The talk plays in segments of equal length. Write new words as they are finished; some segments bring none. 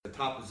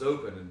top is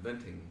open and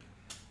venting,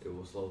 it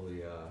will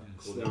slowly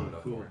cool down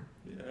enough for it.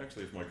 Yeah,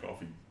 actually, if my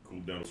coffee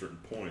cooled down to a certain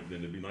point, then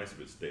it'd be nice if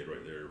it stayed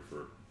right there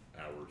for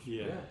hours.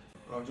 Yeah.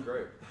 Oh, it's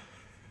great.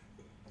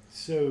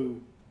 So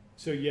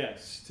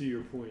yes, to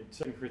your point,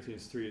 2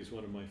 Corinthians 3 is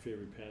one of my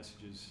favorite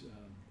passages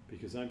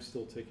because I'm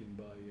still taken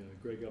by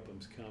Greg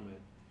Upham's comment.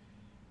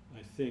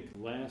 I think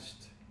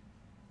last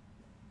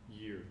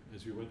year,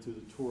 as we went through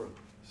the Torah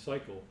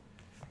cycle,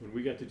 when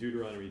we got to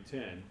Deuteronomy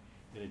 10,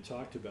 and it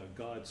talked about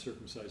God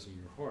circumcising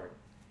your heart,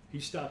 he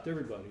stopped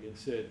everybody and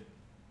said,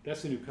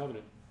 that's the new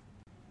covenant.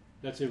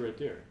 That's it right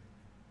there.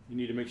 You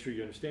need to make sure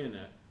you understand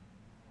that.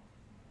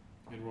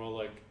 And we're all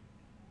like,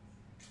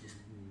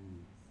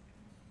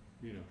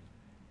 you know.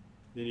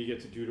 Then you get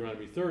to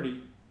Deuteronomy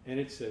 30, and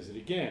it says it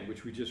again,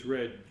 which we just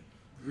read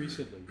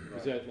recently.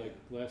 Was that like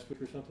last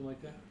week or something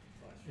like that?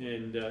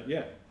 And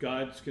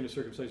God's going to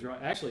circumcise your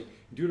heart. Actually,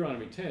 in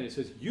Deuteronomy 10, it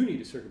says you need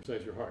to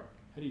circumcise your heart.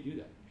 How do you do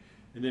that?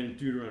 And then in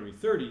Deuteronomy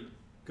 30,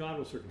 God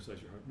will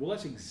circumcise your heart. Well,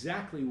 that's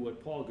exactly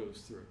what Paul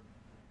goes through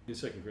in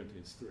 2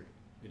 Corinthians 3,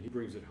 and he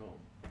brings it home.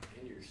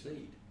 And your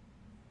seed.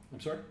 I'm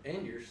sorry?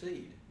 And your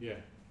seed. Yeah,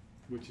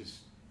 which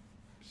is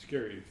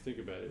scary if you think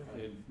about it.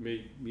 Right. And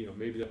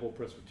maybe the whole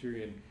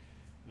Presbyterian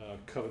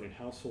covenant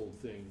household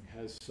thing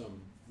has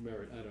some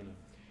merit. I don't know.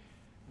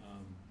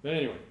 But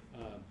anyway,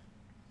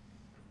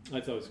 I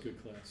thought it was a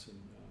good class, and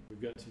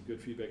we've got some good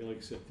feedback. And like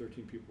I said,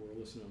 13 people were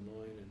listening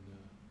online, and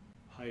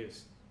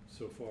highest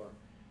so far.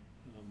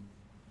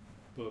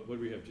 But what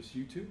do we have? Just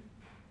you two?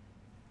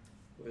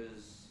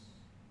 Was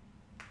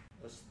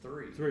us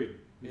three. Three. It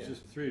was Yeah.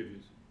 just the three of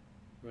you,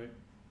 right?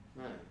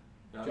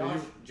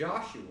 No.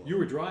 Joshua. You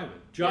were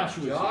driving.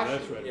 Joshua was there, Joshua.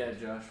 that's right. Yeah,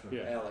 Joshua.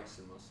 Yeah. Alex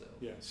and myself.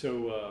 Yeah,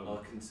 so...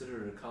 I'll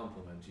consider it a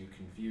compliment. You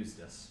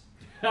confused us.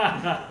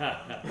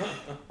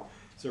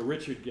 So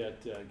Richard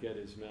got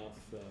his mouth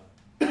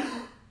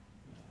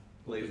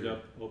opened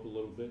up a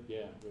little bit,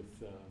 yeah,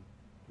 with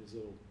his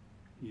little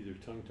either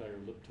tongue tie or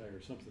lip tie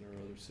or something or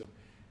other. So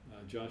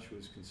Joshua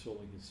is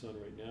consoling his son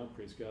right now.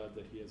 Praise God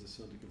that he has a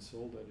son to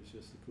console. That is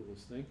just the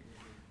coolest thing.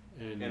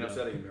 And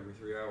upsetting him every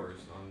 3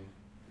 hours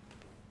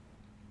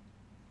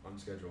on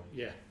schedule.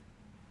 Yeah.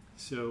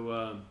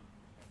 So,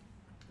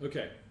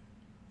 okay.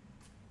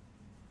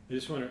 I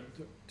just want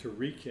to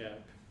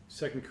recap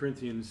 2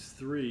 Corinthians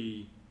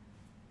 3.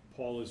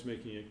 Paul is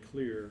making it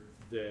clear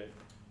that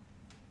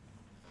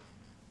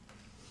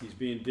he's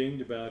being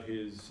dinged about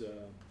his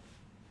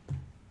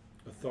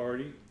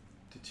authority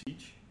to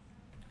teach,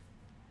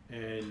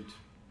 and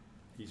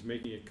he's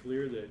making it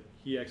clear that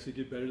he actually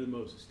did better than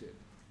Moses did.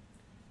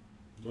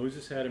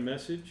 Moses had a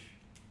message.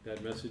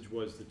 That message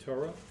was the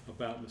Torah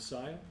about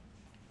Messiah,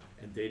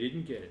 and they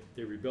didn't get it.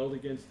 They rebelled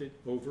against it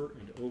over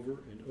and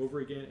over and over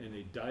again, and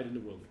they died in the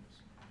wilderness.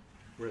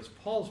 Whereas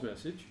Paul's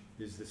message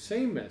is the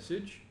same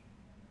message,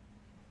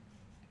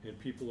 and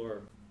people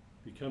are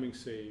becoming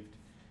saved,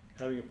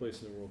 having a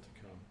place in the world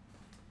to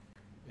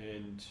come.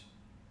 And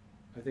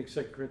I think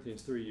 2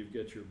 Corinthians 3, you've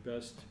got your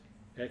best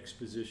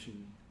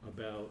exposition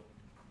about,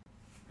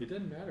 it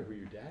doesn't matter who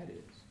your dad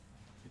is.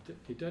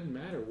 It doesn't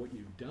matter what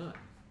you've done.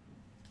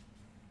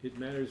 It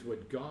matters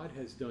what God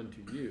has done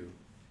to you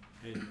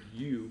and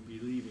you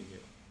believing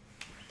it.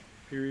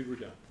 Period, we're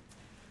done.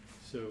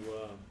 So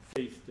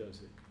faith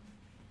does it.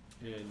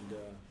 And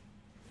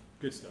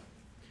good stuff.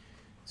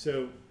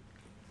 So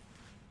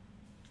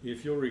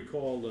if you'll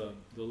recall the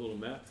little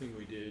map thing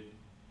we did,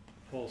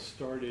 Paul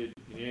started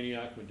in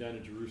Antioch, went down to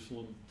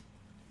Jerusalem,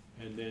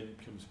 and then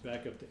comes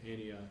back up to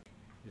Antioch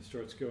and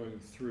starts going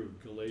through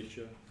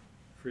Galatia,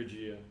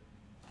 Phrygia,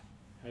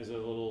 has a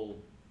little,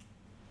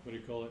 what do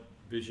you call it,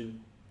 vision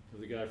of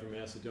the guy from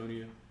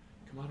Macedonia.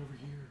 Come on over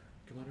here,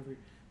 come on over here.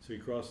 So he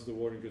crosses the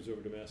water and goes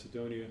over to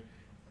Macedonia,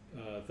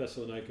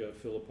 Thessalonica,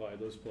 Philippi,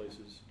 those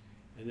places.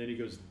 And then he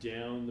goes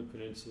down the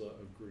peninsula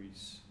of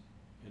Greece,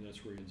 and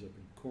that's where he ends up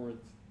in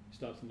Corinth.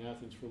 Stops in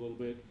Athens for a little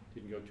bit,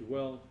 didn't go too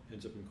well,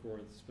 ends up in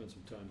Corinth, spends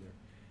some time there.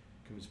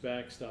 Comes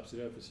back, stops at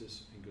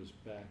Ephesus, and goes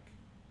back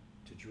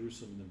to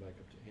Jerusalem, and then back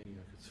up to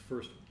Antioch. It's the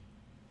first one.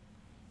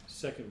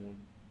 Second one,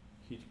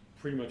 he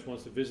pretty much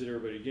wants to visit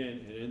everybody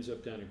again, and ends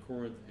up down in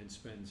Corinth and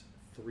spends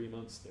 3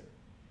 months there.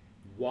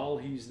 While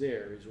he's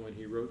there is when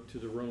he wrote to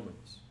the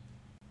Romans.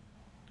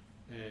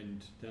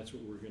 And that's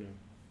what we're going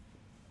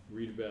to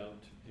read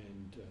about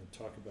and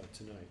talk about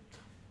tonight.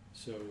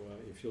 So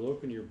if you'll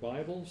open your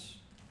Bibles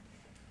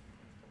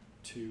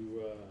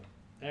to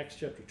Acts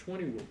chapter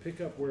 20, we'll pick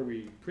up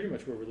pretty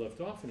much where we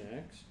left off in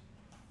Acts.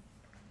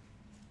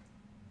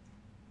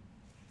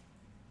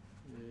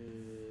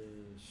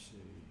 Let's see.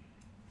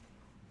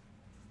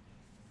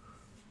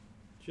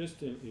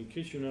 Just in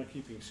case you're not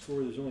keeping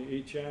score, there's only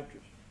 8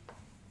 chapters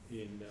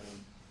in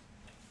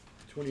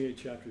 28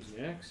 chapters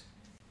in Acts.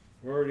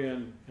 We're already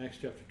on Acts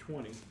chapter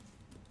 20.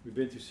 We've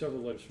been through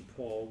several letters from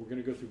Paul. We're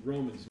going to go through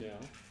Romans now,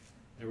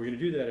 and we're going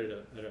to do that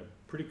at a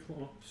pretty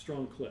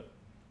strong clip.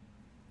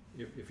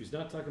 If he's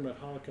not talking about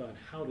halakha and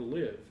how to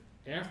live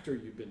after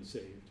you've been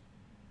saved,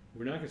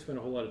 we're not going to spend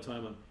a whole lot of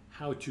time on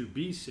how to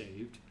be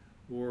saved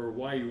or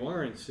why you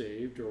aren't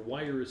saved or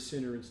why you're a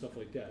sinner and stuff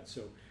like that.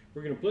 So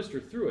we're going to blister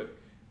through it.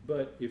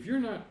 But if you're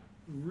not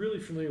really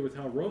familiar with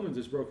how Romans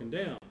is broken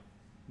down,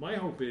 my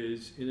hope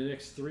is in the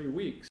next 3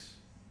 weeks,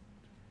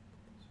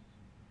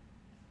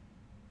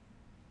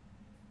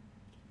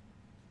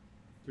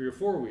 3 or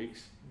 4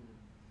 weeks,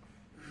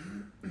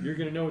 you're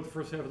going to know what the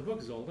first half of the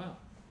book is all about.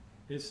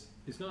 It's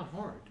not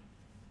hard.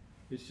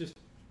 It's just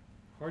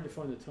hard to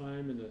find the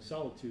time and the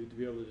solitude to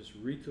be able to just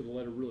read through the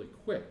letter really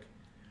quick,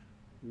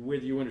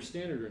 whether you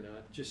understand it or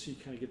not, just so you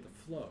kind of get the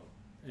flow.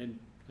 And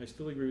I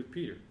still agree with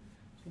Peter.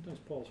 Sometimes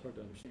Paul's hard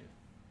to understand.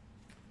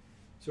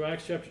 So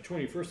Acts chapter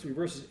 20, first 3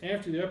 verses.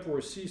 After the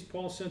uproar ceased,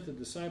 Paul sent the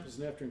disciples,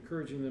 and after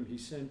encouraging them, he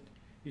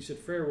said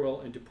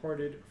farewell and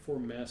departed for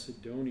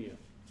Macedonia.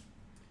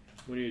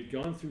 When he had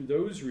gone through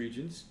those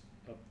regions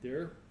up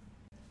there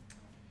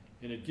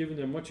and had given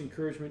them much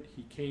encouragement,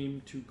 he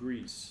came to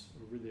Greece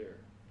over there.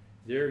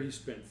 There he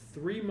spent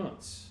 3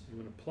 months, and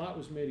when a plot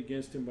was made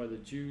against him by the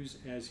Jews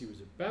as he was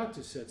about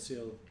to set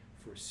sail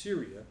for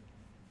Syria,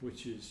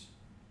 which is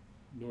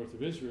north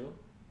of Israel,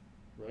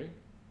 right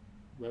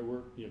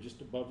where, just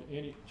below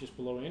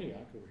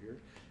Antioch over here,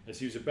 as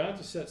he was about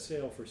to set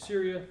sail for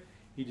Syria,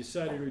 he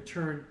decided to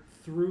return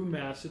through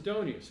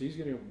Macedonia. So he's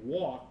going to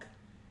walk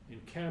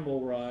and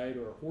camel ride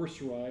or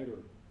horse ride or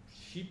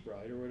sheep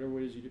ride or whatever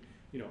it is you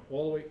do,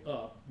 all the way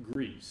up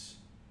Greece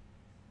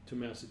to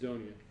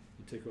Macedonia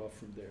and take off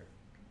from there.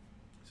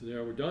 So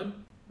there we're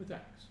done with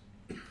Acts.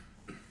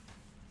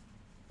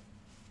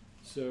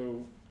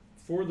 So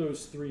for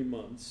those 3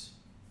 months,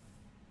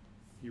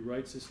 he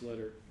writes this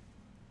letter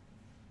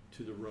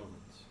to the Romans.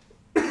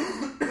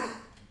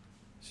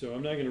 So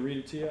I'm not going to read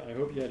it to you. I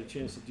hope you had a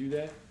chance to do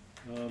that.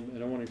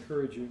 And I want to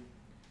encourage you,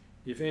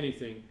 if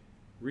anything,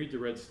 read the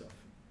red stuff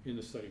in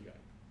the study guide,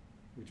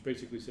 which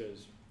basically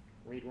says,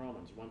 read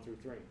Romans 1 through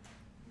 3.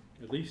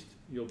 At least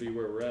you'll be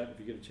where we're at. If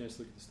you get a chance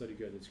to look at the study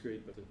guide, that's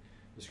great. But the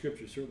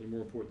scripture is certainly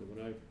more important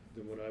than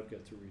what I've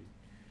got to read.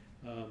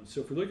 So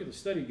if we look at the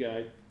study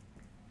guide,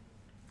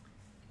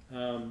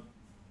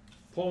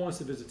 Paul wants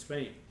to visit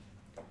Spain.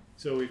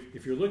 So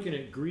if you're looking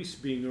at Greece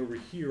being over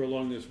here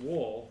along this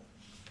wall,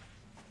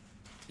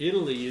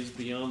 Italy is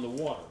beyond the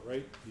water,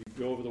 right? You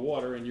go over the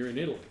water and you're in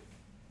Italy.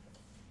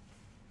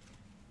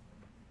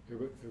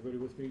 Everybody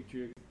with me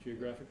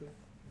geographically?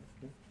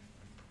 Okay.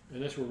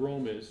 And that's where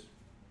Rome is,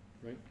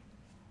 right?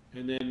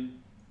 And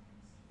then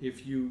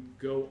if you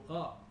go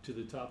up to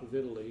the top of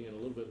Italy and a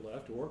little bit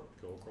left, or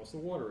go across the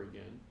water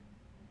again,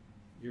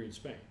 you're in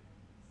Spain,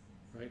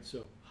 right?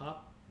 So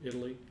hop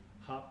Italy,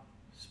 hop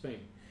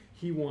Spain.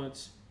 He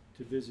wants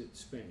to visit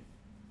Spain.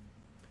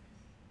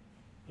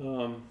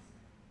 So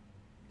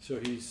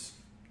he's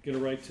going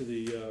to write to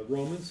the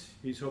Romans.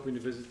 He's hoping to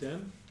visit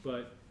them,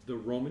 but the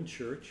Roman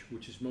church,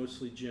 which is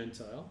mostly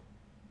Gentile,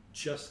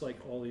 just like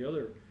all the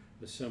other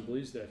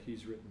assemblies that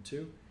he's written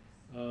to,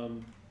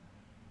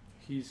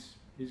 he's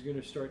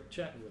going to start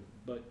chatting with them.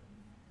 But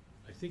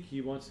I think he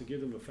wants to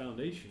give them a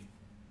foundation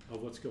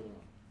of what's going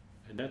on.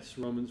 And that's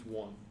Romans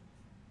 1,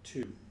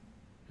 2,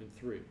 and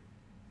 3.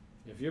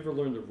 If you ever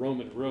learn the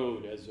Roman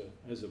road as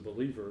a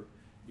believer,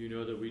 you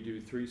know that we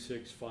do 3,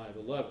 6, 5,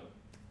 11.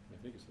 I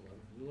think it's 11.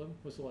 Is it 11?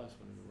 What's the last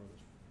one in the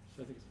Romans?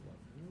 I think it's 11.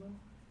 Is it 11?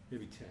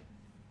 Maybe 10.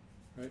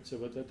 Right? So,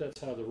 but that's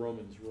how the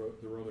Roman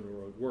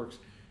road works.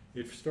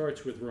 It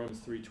starts with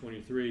Romans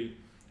 3:23,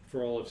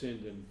 for all have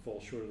sinned and fall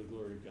short of the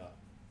glory of God.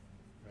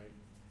 Right?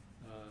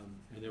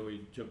 And then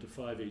we jump to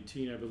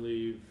 5:18, I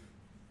believe,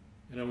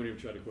 and I won't even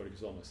try to quote it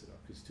because I'll mess it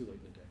up because it's too late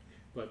in the day.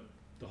 But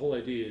the whole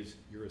idea is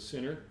you're a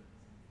sinner.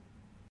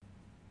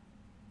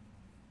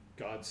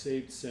 God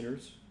saved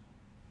sinners.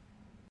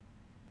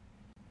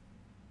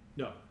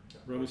 No.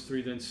 Romans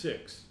 3, then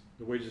 6.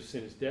 The wages of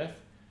sin is death.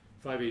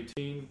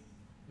 5:18.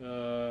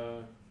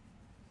 For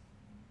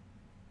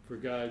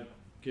God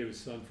gave his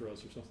son for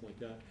us, or something like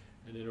that.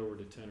 And then over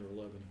to 10 or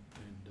 11.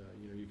 And,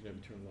 you can have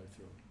eternal life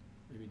through it.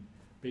 I mean,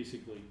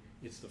 basically,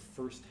 it's the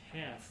first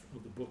half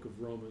of the book of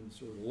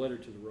Romans, or the letter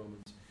to the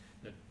Romans,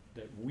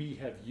 that we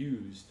have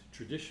used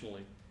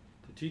traditionally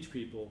to teach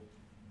people,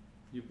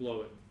 you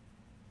blow it.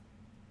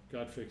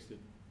 God fixed it.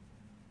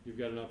 You've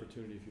got an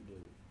opportunity if you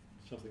believe it.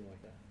 Something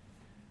like that.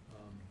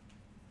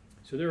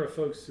 So there are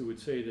folks who would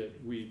say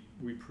that we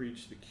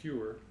preach the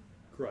cure,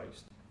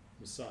 Christ,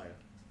 Messiah,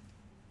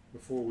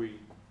 before we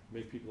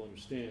make people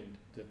understand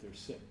that they're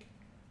sick.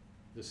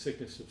 The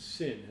sickness of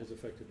sin has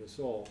affected us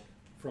all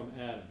from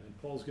Adam. And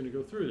Paul's going to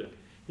go through that.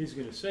 He's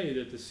going to say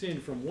that the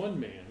sin from one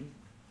man,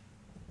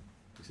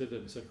 he said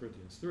that in 2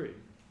 Corinthians 3,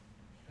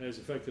 has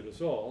affected us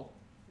all,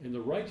 and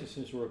the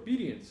righteousness or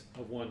obedience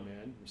of one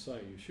man,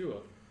 Messiah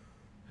Yeshua,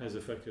 has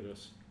affected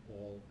us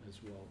all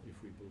as well if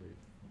we believe.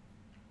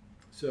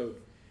 So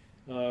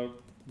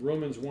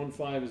Romans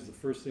 1:5 is the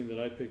first thing that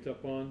I picked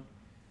up on.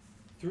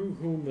 Through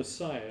whom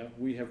Messiah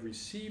we have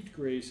received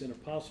grace and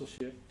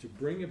apostleship to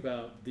bring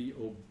about the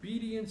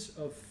obedience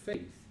of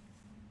faith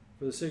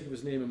for the sake of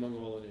his name among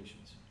all the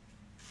nations.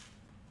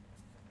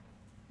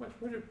 What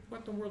in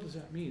the world does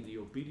that mean, the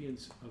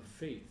obedience of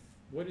faith?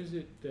 What is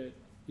it that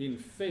in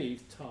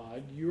faith,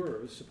 Todd,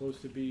 you're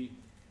supposed to be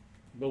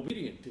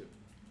obedient to?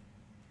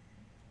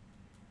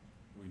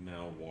 We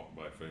now walk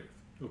by faith.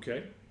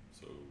 Okay?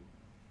 So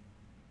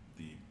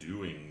the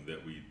doing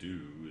that we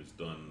do is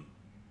done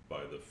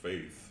by the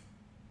faith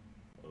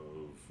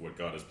of what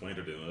God has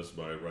planted in us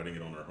by writing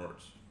it on our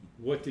hearts.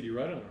 What did he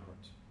write on our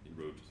hearts? He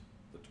wrote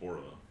the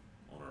Torah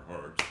on our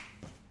hearts.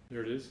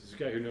 There it is. This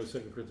guy who knows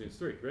 2 Corinthians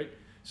 3, right?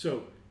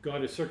 So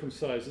God has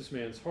circumcised this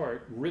man's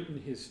heart, written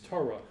his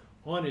Torah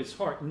on his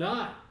heart,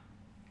 not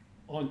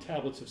on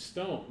tablets of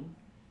stone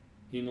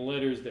in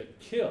letters that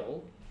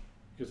kill,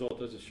 because all it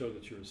does is show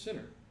that you're a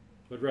sinner,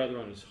 but rather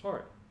on his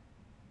heart.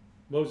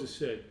 Moses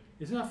said,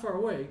 it's not far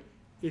away,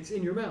 it's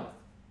in your mouth.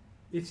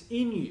 It's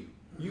in you.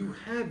 You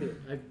have it.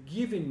 I've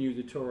given you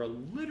the Torah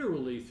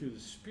literally through the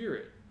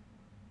Spirit.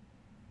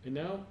 And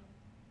now,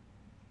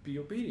 be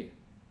obedient.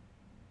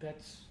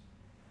 That's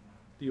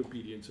the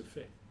obedience of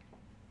faith.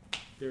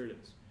 There it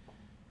is.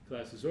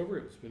 Class is over.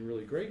 It's been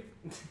really great.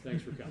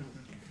 Thanks for coming.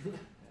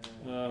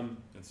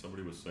 And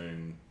somebody was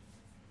saying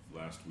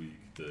last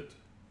week that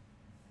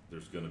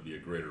there's going to be a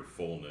greater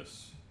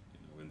fullness,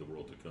 in the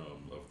world to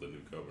come of the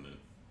new covenant,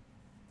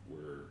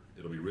 where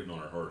it'll be written on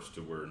our hearts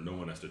to where no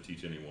one has to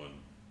teach anyone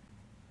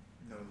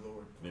No,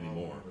 Lord.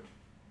 anymore. Lord.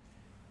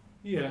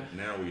 Yeah. But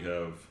now we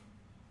have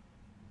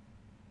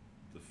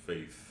the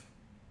faith,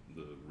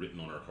 the written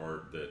on our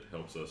heart that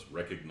helps us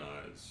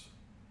recognize.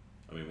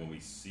 I mean, when we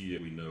see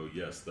it, we know,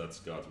 yes, that's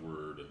God's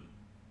word, and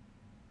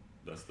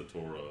that's the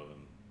Torah,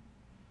 and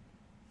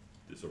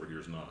this over here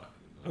is not.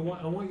 I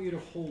want you to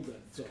hold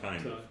that thought.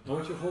 Kind of. I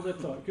want you to hold that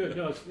thought. Good.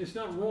 No, it's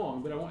not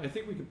wrong, but I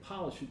think we can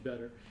polish it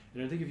better.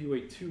 And I think if you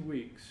wait 2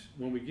 weeks,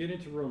 when we get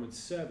into Romans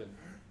 7,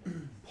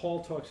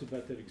 Paul talks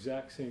about that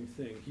exact same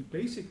thing. He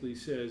basically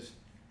says,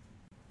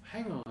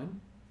 hang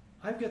on,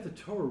 I've got the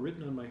Torah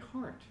written on my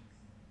heart.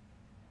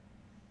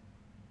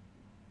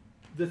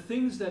 The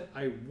things that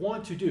I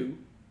want to do,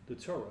 the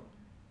Torah,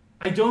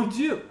 I don't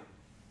do.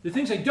 The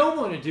things I don't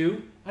want to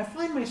do, I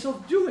find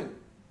myself doing.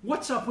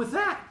 What's up with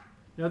that?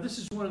 Now, this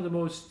is one of the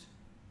most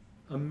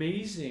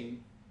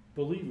amazing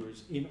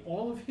believers in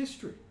all of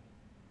history,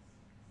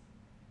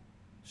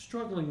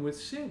 struggling with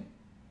sin.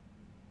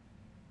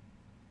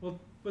 Well,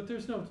 but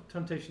there's no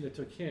temptation that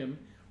took him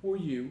or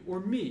you or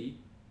me,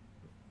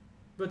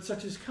 but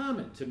such is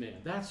common to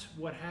man. That's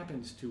what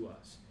happens to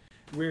us.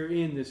 We're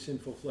in this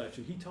sinful flesh.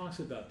 And he talks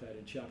about that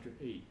in chapter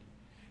 8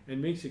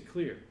 and makes it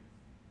clear.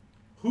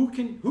 Who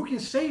can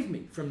save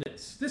me from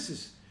this? This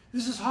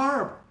is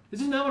horrible.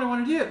 This is not what I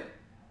want to do.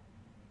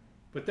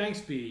 But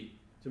thanks be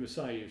to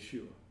Messiah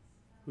Yeshua,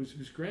 who's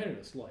granted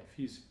us life.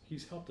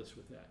 He's helped us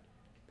with that.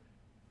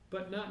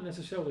 But not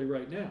necessarily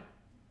right now.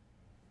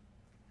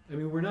 I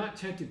mean, we're not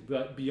tempted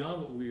but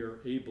beyond what we are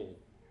able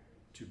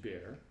to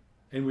bear.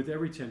 And with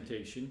every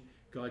temptation,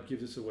 God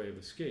gives us a way of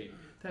escape.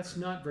 That's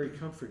not very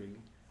comforting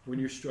when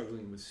you're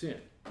struggling with sin,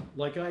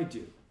 like I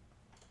do.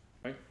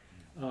 Right?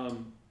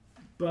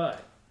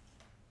 But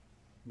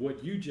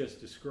what you just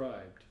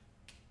described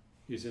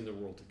is in the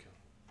world to come.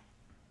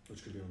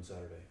 Which could be on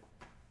Saturday.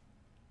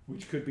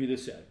 Which could be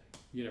this Saturday.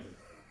 You never know.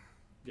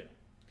 Yeah.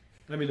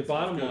 I mean, the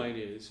bottom line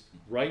is,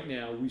 right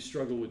now, we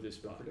struggle with this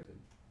body.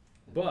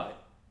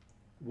 But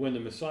when the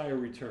Messiah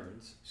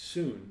returns,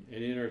 soon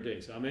and in our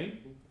days, amen?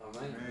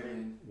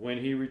 Amen. When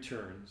he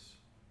returns,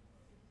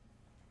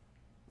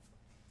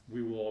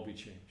 we will all be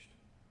changed.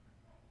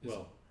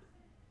 Well,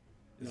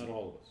 not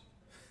all of us.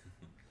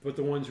 But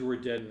the ones who are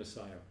dead in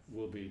Messiah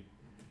will be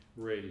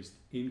raised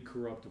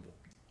incorruptible.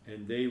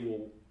 And they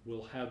will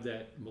have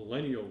that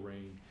millennial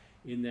reign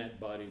in that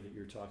body that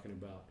you're talking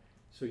about.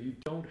 So you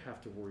don't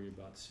have to worry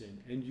about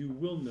sin. And you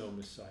will know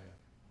Messiah.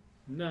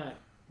 Not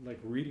like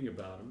reading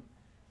about him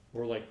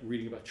or like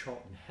reading about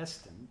Charlton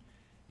Heston,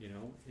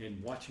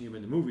 and watching him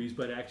in the movies,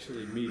 but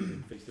actually meeting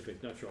him face to face.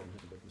 Not Charlton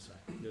Heston, but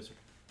Messiah. Yes, sir.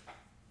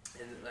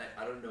 And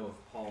I don't know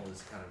if Paul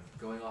is kind of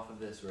going off of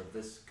this or if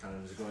this kind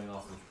of is going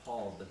off of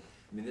Paul, but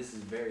I mean, this is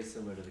very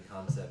similar to the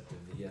concept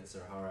of the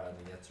Yetzer Hara and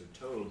the Yetzer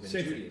Tov in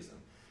Same thing. Judaism.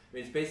 I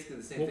mean, it's basically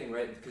the same thing,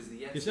 right? Because the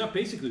Yetzer... It's not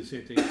basically the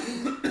same thing.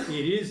 It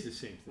is the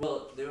same thing.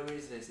 Well, the only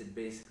reason I said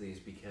basically is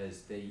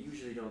because they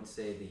usually don't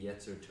say the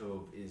Yetzer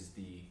Tov is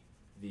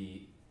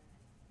the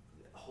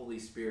Holy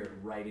Spirit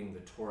writing the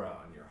Torah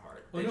on your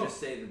heart. They just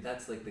say that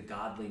that's like the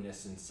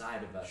godliness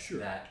inside of us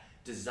that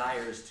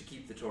desires to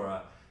keep the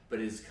Torah, but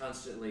is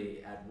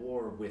constantly at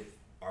war with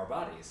our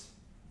bodies,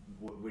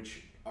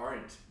 which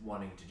aren't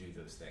wanting to do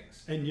those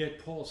things. And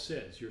yet Paul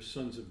says, you're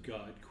sons of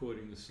God,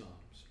 quoting the Psalms.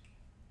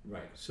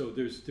 Right. So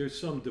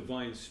there's some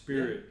divine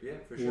spirit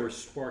for sure. or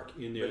spark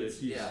in there But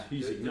that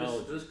he's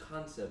acknowledged. Those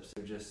concepts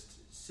are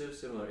just so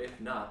similar, if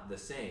not the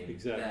same,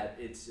 Exactly. that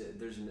it's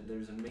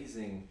there's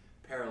amazing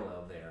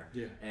parallel there.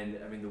 Yeah. And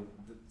I mean,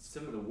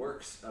 some of the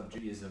works of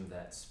Judaism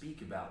that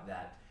speak about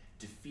that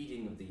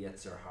defeating of the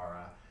Yetzer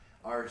Hara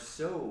are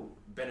so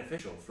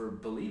beneficial for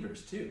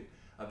believers too.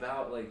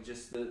 About like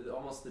just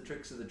almost the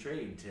tricks of the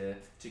trade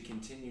to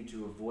continue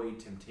to avoid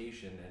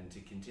temptation and to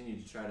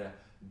continue to try to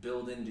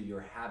build into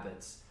your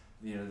habits,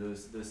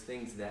 those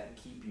things that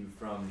keep you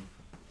from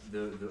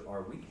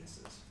our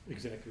weaknesses.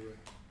 Exactly right.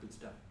 Good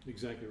stuff.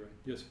 Exactly right.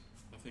 Yes.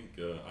 I think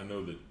I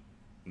know that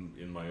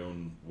in my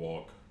own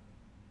walk,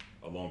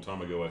 a long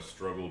time ago I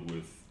struggled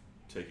with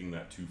taking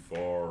that too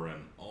far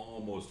and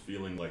almost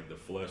feeling like the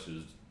flesh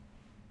is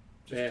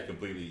just Bad.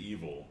 completely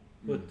evil.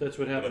 But that's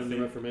what happened in the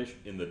think Reformation.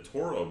 In the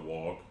Torah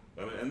walk,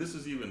 I mean, and this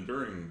is even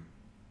during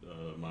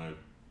my,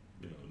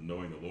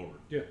 knowing the Lord.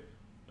 Yeah.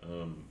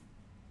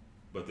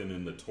 But then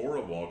in the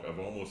Torah walk, I've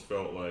almost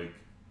felt like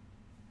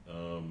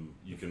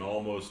you can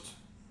almost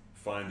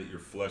find that your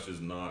flesh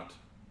is not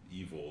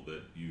evil,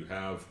 that you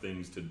have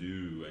things to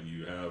do and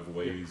you have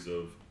ways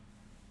of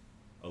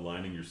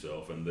aligning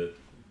yourself, and that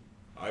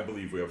I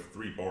believe we have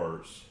three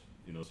parts.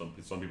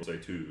 Some people say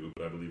two,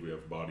 but I believe we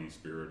have body,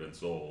 spirit, and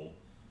soul.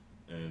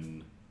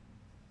 And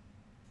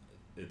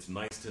it's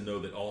nice to know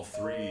that all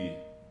three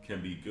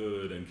can be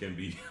good and can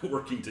be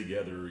working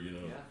together, Yeah.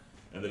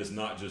 and that it's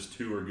not just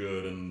two are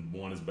good and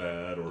one is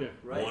bad, or Yeah.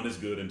 Right. one is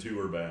good and two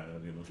are bad,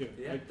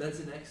 Yeah, that's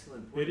an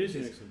excellent point. It is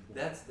an because excellent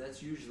point.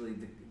 That's usually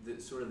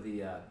the sort of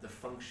the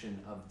function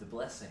of the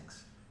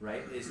blessings,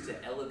 right? Is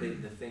to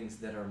elevate the things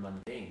that are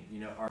mundane.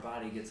 Our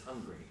body gets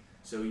hungry,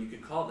 so you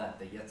could call that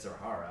the Yetzer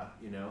Hara,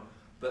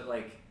 but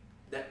like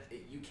that,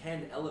 you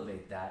can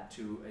elevate that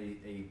to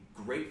a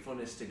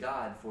gratefulness to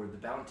God for the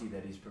bounty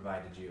that He's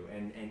provided you,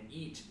 and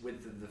eat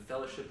with the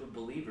fellowship of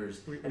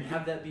believers, and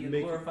have that be a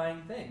Make it-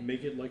 glorifying thing.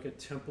 Make it like a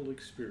temple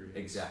experience.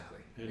 Exactly.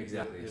 And-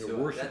 Exactly. and a So that's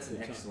worshipful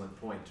an time. excellent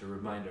point to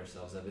remind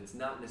ourselves of. It's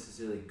not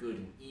necessarily good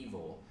and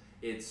evil.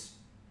 It's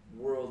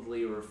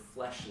worldly or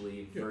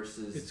fleshly Yeah,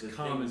 versus It's the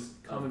common things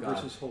common of God.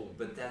 versus holy.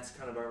 But that's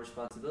kind of our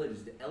responsibility,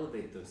 is to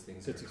elevate those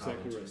things That's that are common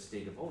exactly to a right.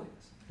 state of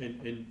holiness.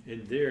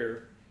 And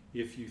there,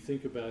 if you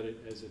think about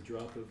it as a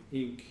drop of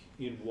ink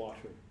in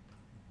water,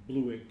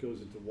 blue ink goes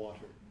into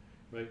water,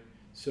 right?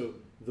 So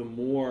the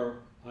more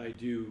I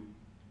do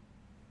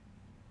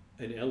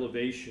an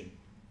elevation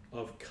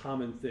of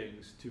common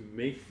things to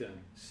make them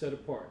set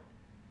apart,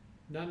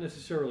 not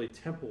necessarily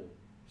temple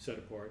set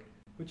apart,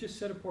 but just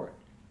set apart.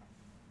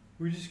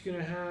 We're just going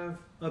to have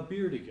a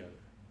beer together,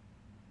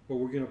 or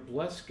we're going to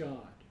bless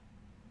God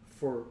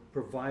for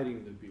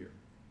providing the beer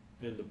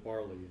and the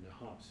barley and the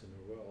hops and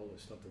all the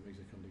stuff that makes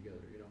it come together,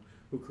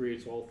 who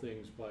creates all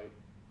things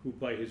who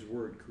by His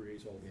word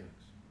creates all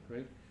things,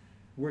 right?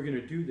 We're going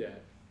to do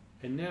that.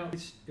 And now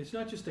it's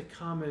not just a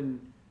common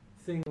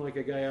thing like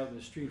a guy out in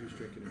the street who's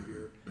drinking a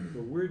beer,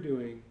 but we're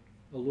doing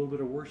a little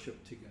bit of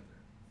worship together.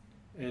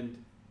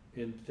 And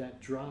that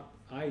drop,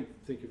 I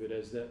think of it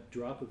as that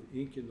drop of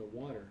ink in the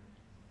water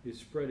is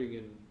spreading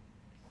in,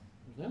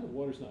 now the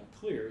water's not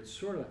clear, it's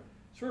sort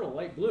of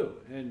light blue.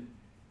 And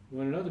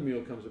when another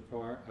meal comes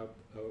upon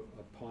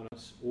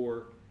us,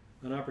 or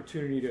an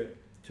opportunity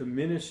to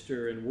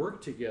minister and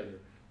work together,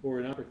 or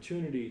an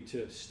opportunity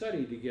to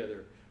study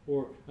together,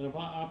 or an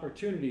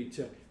opportunity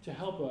to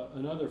help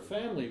another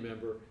family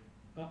member,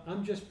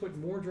 I'm just putting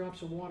more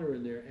drops of water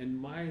in there, and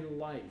my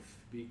life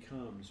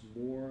becomes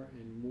more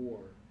and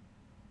more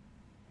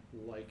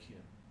like Him.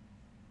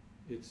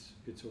 It's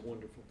a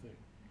wonderful thing.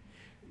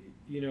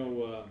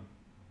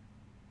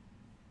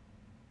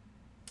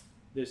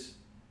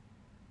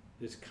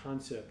 This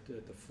concept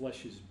that the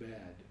flesh is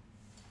bad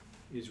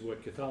is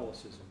what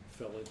Catholicism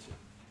fell into,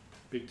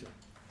 big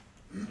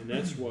time. And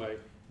that's why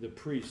the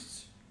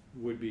priests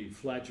would be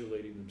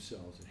flagellating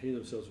themselves and hitting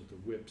themselves with the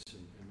whips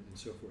and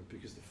so forth,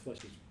 because the flesh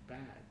is bad.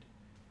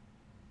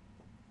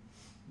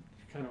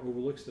 It kind of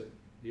overlooks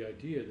the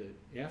idea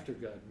that after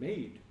God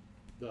made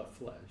the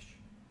flesh,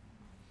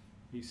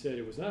 He said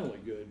it was not only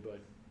good, but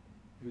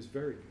it was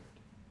very good.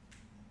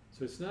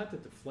 So it's not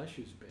that the flesh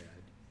is bad,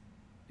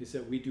 it's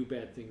that we do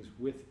bad things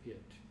with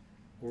it,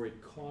 or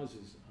it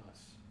causes us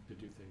to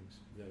do things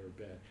that are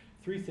bad.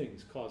 Three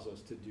things cause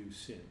us to do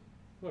sin.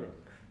 What are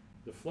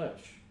they? The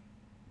flesh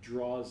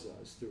draws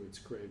us through its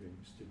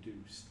cravings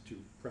to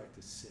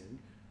practice sin.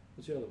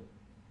 What's the other one?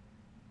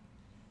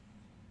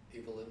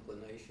 Evil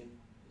inclination.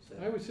 Is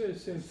that I would say the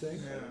same thing,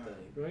 same Yeah.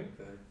 thing? right?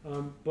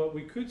 Okay. But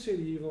we could say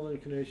the evil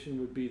inclination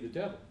would be the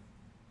devil,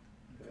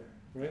 Okay.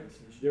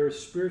 right? There are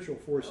spiritual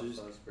forces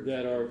Also spiritual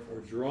that are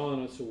forces.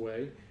 drawing us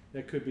away.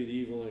 That could be the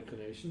evil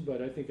inclination,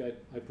 but I think I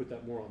put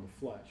that more on the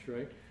flesh,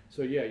 right?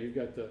 So yeah, you've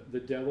got the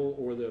devil,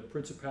 or the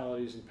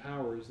principalities and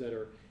powers that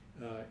are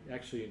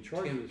actually in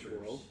charge of this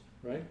Tempters. world,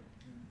 right?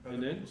 Other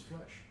And then? people's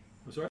flesh.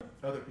 I'm sorry?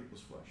 Other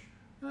people's flesh.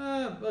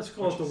 Let's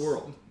call it the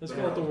world. Let's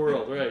call it the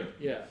world, right?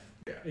 Yeah.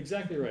 Yeah.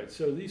 Exactly right.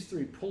 So these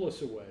three pull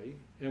us away,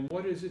 and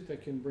what is it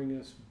that can bring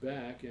us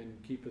back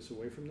and keep us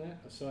away from that,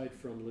 aside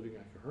from living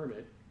like a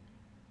hermit?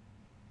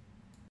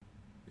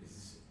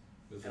 Is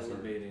This is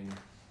elevating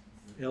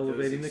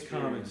Elevating those the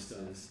common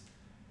experiences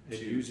stuff and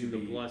to using the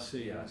be-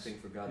 blessings. Yeah, I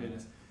think for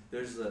godliness.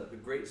 There's the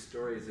great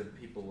stories of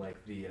people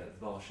like the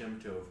Baal Shem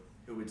Tov,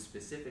 who would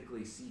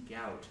specifically seek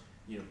out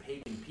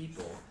pagan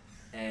people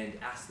and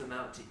ask them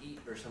out to eat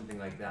or something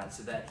like that,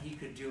 so that he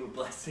could do a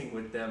blessing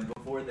with them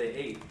before they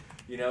ate.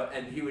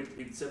 And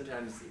he'd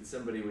sometimes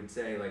somebody would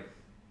say, like,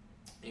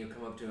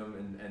 come up to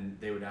him and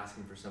they would ask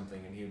him for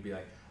something, and he would be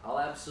like, I'll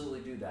absolutely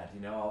do that.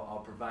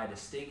 I'll provide a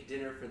steak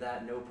dinner for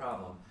that, no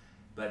problem.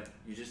 but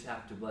you just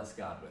have to bless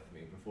God with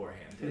me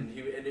beforehand. And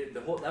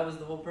that was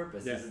the whole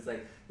purpose. Yeah. Is it's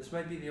like this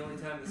might be the only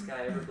time this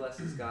guy ever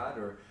blesses God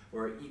or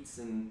eats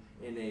in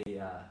a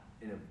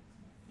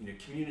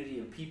community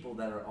of people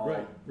that are all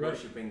Right.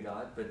 worshiping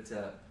God, but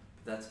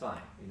that's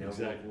fine.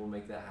 Exactly. We'll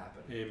make that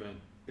happen. Amen.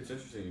 It's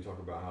interesting you talk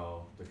about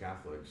how the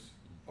Catholics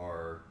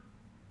are.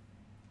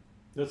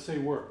 Let's say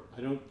were.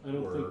 I don't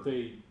Were.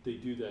 think they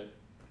do that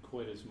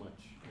quite as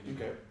much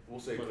anymore. Okay, we'll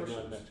say But I'm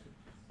not Christians.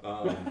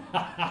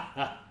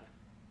 Mexican.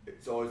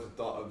 It's always the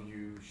thought of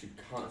you should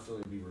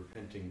constantly be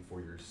repenting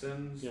for your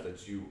sins, Yeah.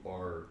 that you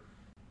are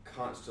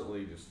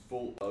constantly just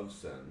full of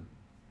sin.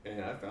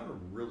 And I found a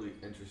really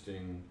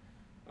interesting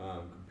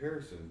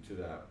comparison to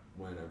that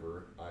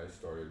whenever I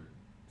started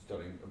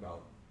studying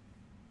about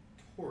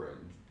Torah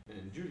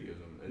and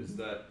Judaism, is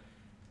that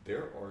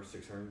there are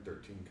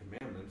 613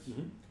 commandments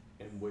Mhm.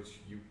 in which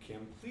you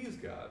can please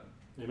God.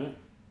 Amen.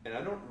 And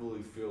I don't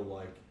really feel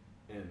like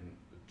in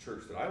the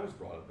church that I was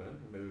brought up in,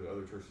 and maybe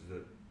other churches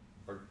that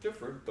are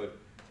different, but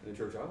in the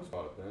church I was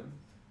brought up in,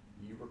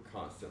 you were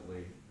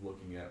constantly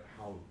looking at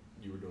how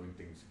you were doing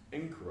things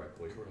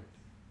incorrectly Correct.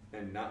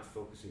 and not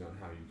focusing on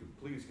how you could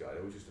please God.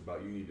 It was just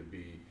about you need to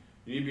be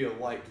a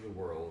light to the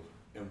world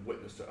and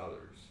witness to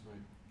others. Right.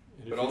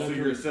 And But if also not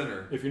you're a doing-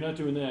 sinner. if you're not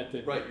doing that,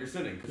 then Right, you're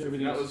sinning. Because if you're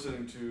Everything not else-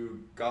 listening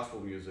to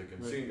gospel music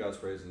and Right. singing God's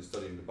praise and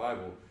studying the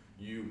Bible,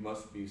 you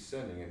must be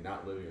sinning and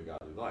not living a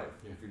godly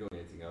life Yeah. if you're doing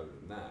anything other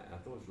than that. And I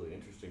thought it was really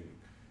interesting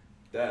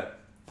that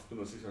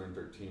the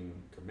 613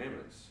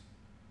 commandments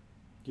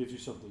gives you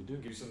something to do.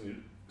 give you something to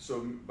do.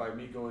 So by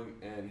me going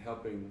and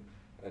helping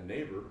a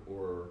neighbor,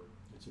 or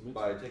It's a mitzvah.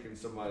 by taking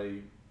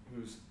somebody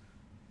who's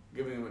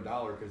giving them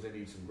 $1 because they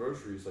need some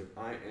groceries, like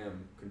I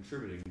am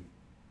contributing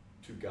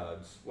to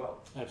God's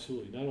wealth.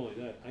 Absolutely. Not only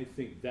that, I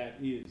think that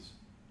is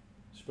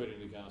spreading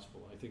the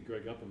gospel. I think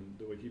Greg Upham,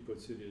 the way he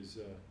puts it is,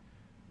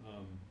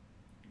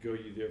 go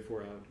ye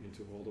therefore out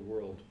into all the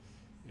world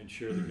and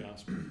share the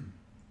gospel.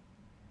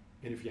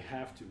 And if you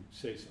have to,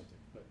 say something,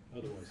 but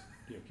otherwise,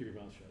 keep your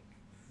mouth shut.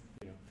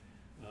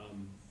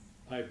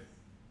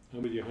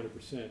 I'm with you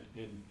 100%.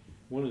 And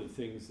one of the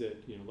things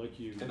that, like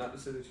you. And not to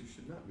say that you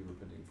should not be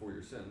repenting for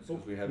your sins, Oh,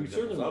 because we have we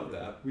examples certainly of will.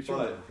 that. We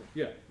certainly but will.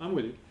 Yeah, I'm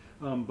with you.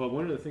 But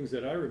one of the things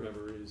that I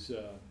remember is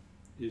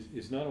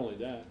not only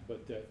that,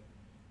 but that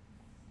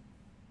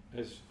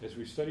as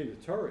we study the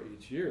Torah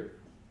each year,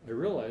 I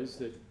realize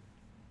that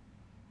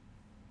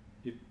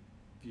if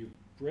you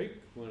break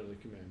one of the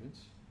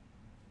commandments,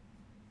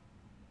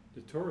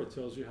 the Torah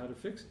tells you how to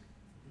fix it.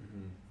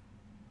 Mhm.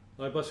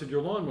 I busted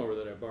your lawnmower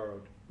that I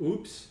borrowed.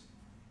 Oops.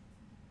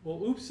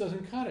 Well, oops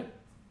doesn't cut it.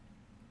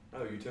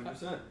 Oh, you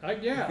 10%. I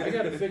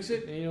got to fix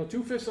it, and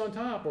 2/5 on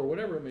top or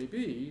whatever it may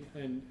be,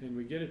 and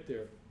we get it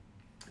there.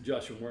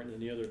 Joshua Martin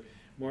and the other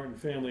Martin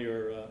family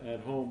are at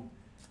home,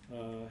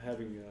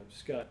 having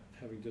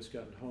just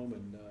gotten home,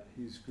 and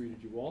he's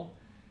greeted you all.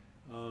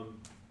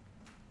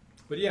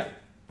 But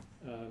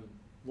a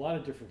lot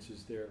of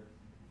differences there,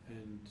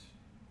 and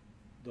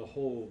the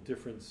whole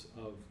difference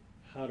of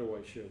how do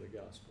I share the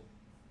gospel?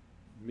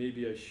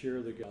 Maybe I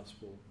share the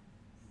gospel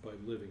by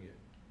living it.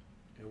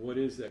 And what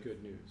is that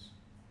good news?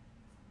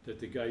 That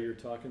the guy you're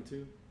talking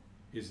to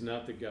is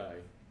not the guy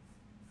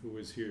who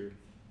was here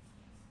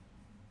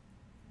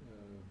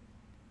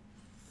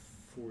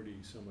 40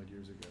 some odd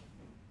years ago,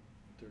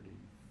 30,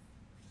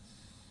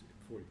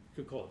 40,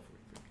 could call it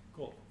 40,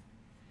 call it 40.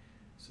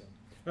 So,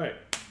 all right,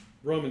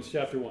 Romans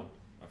chapter 1.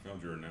 I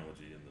found your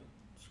analogy in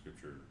the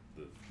scripture.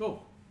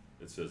 Oh.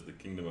 It says the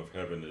kingdom of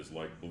heaven is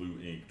like blue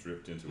ink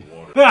dripped into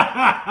water.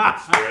 It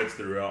spreads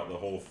throughout the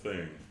whole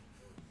thing.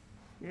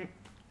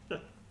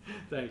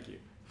 Thank you.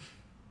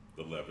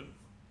 The leaven.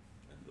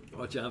 And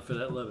Watch out for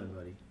that leaven,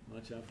 buddy.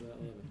 Watch out for that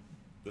leaven.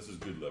 This is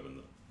good leaven,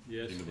 though.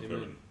 Yes, Kingdom of amen.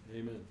 heaven.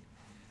 Amen.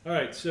 All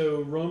right,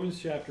 so Romans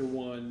chapter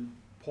 1,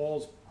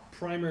 Paul's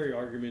primary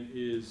argument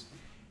is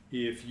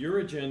if you're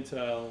a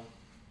Gentile,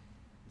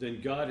 then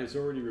God has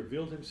already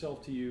revealed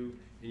himself to you,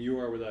 and you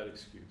are without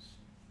excuse.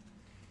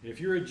 And if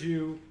you're a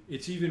Jew,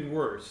 it's even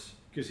worse,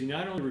 because he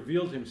not only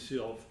revealed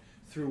himself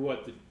through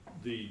what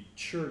the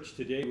church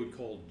today would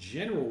call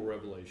general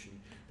revelation,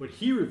 but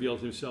he revealed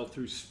himself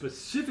through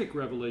specific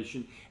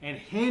revelation and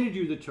handed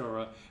you the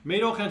Torah,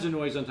 made all kinds of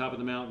noise on top of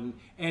the mountain,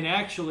 and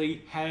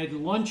actually had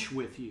lunch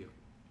with you.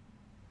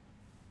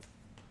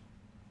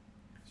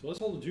 So let's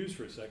hold the Jews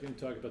for a second and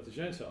talk about the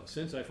Gentiles.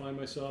 Since I find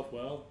myself,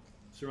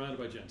 surrounded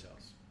by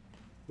Gentiles,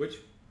 which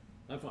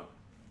I'm fine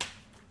with.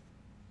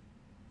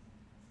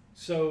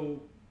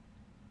 So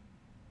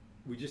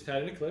we just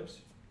had an eclipse.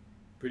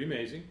 Pretty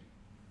amazing.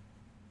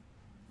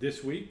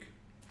 This week,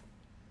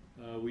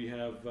 we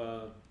have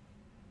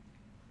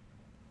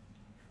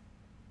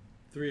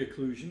 3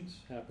 occlusions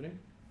happening: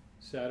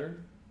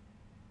 Saturn,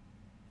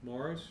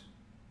 Mars,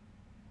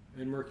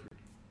 and Mercury.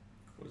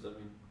 What does that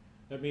mean?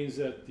 That means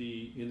that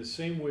in the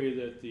same way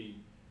that the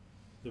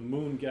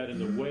moon got in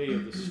the way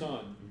of the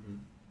sun,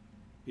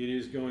 it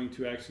is going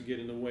to actually get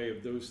in the way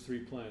of those 3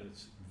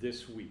 planets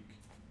this week.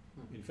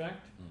 In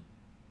fact,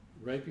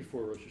 right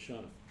before Rosh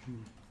Hashanah.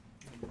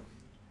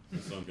 The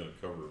sun's going to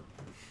cover.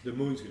 The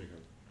moon's going to go.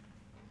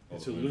 Oh,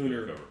 It's the a moon's gonna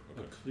lunar cover.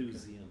 Okay.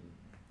 occlusion,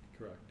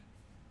 correct.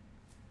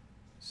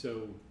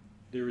 So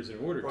there is an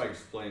order Probably to.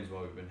 explains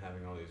why we've been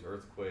having all these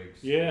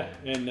earthquakes. Yeah,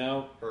 and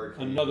now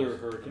hurricanes. another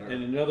hurricane,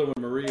 and another one,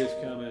 Maria's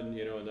coming,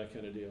 and that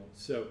kind of deal.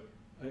 So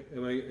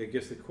I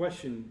guess the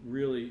question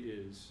really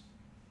is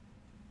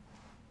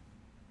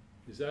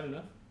that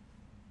enough?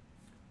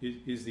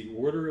 Is the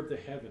order of the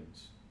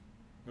heavens,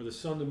 or the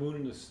sun, the moon,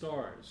 and the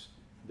stars,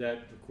 that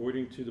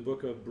according to the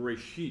book of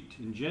Bereshit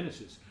in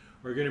Genesis,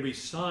 are going to be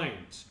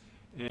signs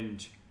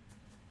and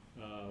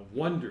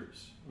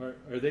wonders?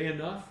 Are they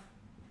enough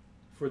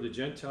for the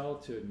Gentile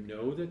to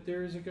know that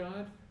there is a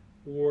God?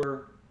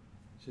 Or,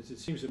 since it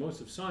seems that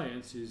most of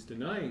science is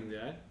denying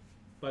that,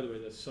 by the way,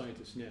 that's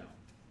scientists now,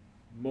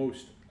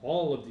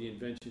 all of the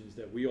inventions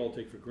that we all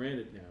take for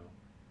granted now,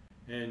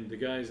 and the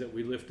guys that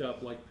we lift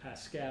up like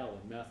Pascal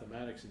and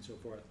mathematics and so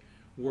forth,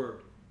 were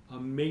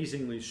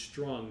amazingly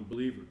strong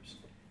believers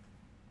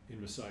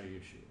in Messiah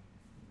Yeshua.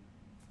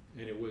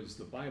 And it was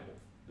the Bible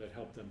that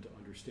helped them to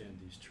understand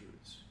these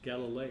truths.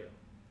 Galileo,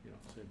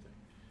 same thing.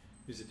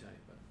 He's Italian,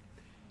 but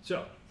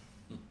so,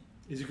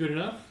 is it good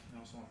enough?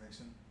 Also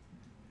Mason.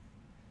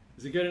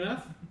 Is it good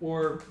enough?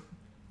 Or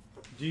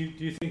do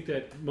you think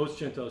that most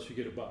Gentiles should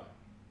get a buy?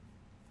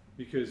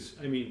 Because,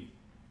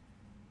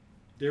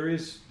 there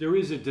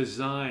is a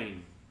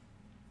design,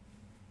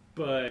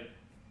 but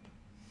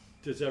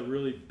does that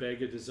really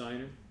beg a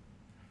designer?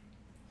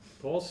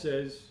 Paul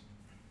says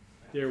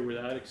they're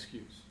without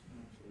excuse.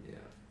 Yeah.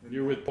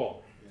 You're with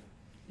Paul.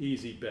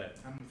 Easy bet.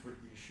 I'm with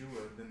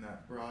Yeshua, then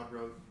that broad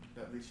road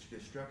that leads to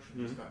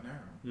destruction just got narrow.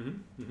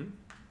 Mm-hmm.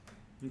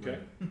 Mm-hmm. Okay.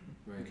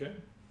 Right. Okay.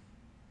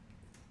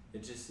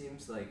 It just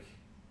seems like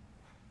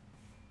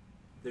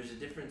there's a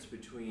difference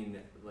between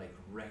like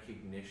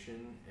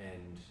recognition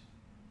and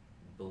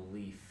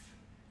belief.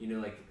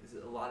 Like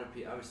a lot of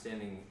people. I was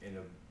standing in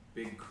a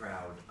big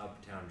crowd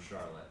uptown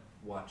Charlotte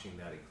watching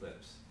that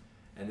eclipse,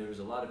 and there was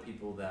a lot of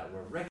people that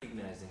were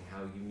recognizing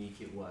how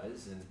unique it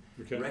was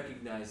and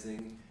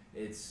recognizing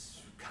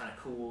it's kind of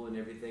cool and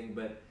everything,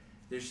 but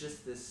there's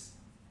just this.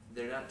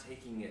 They're not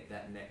taking it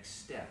that next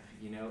step.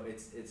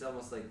 It's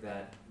almost like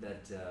that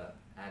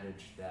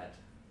adage that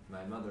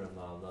my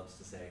mother-in-law loves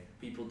to say,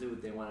 people do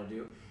what they want to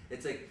do.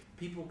 It's like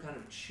people kind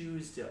of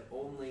choose to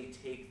only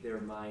take their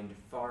mind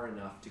far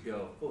enough to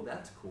go, oh,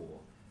 that's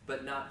cool,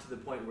 but not to the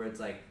point where it's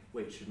like,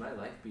 wait, should my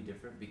life be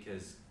different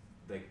because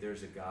like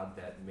there's a God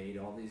that made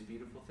all these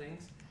beautiful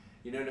things?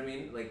 You know what I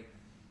mean? Like,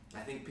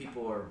 I think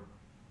people are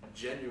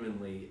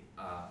genuinely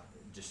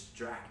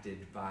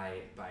distracted by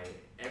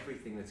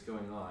everything that's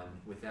going on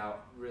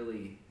without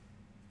really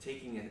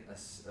taking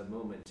a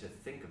moment to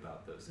think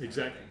about those kinds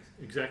of things.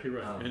 Exactly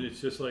right. And it's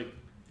just like,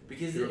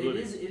 because it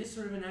is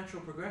sort of a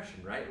natural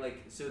progression, right?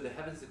 Like, so the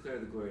heavens declare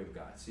the glory of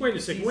God. So wait a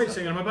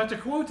second, I'm about to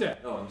quote that.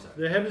 Oh, I'm sorry.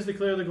 The heavens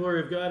declare the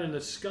glory of God, and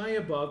the sky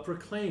above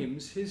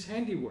proclaims his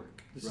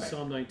handiwork. This is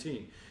Psalm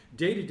 19.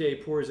 Day to day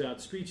pours out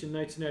speech, and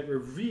night to night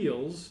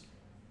reveals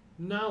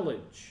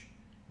knowledge.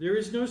 There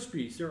is no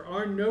speech, there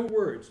are no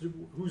words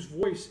whose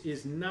voice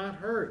is not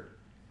heard.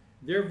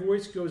 Their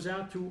voice goes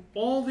out to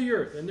all the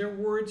earth, and their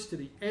words to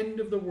the end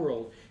of the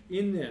world.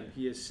 In them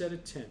he has set a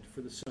tent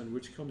for the sun,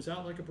 which comes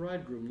out like a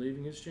bridegroom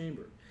leaving his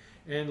chamber,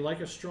 and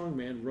like a strong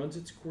man runs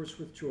its course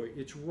with joy.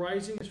 Its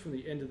rising is from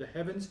the end of the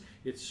heavens,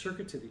 its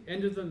circuit to the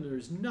end of them. There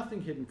is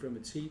nothing hidden from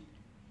its heat.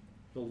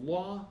 The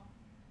law,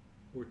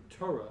 or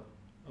Torah,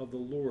 of the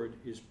Lord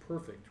is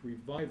perfect,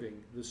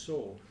 reviving the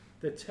soul.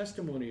 The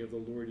testimony of the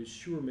Lord is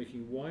sure,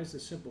 making wise the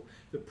simple.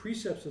 The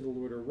precepts of the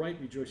Lord are right,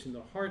 rejoicing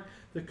the heart.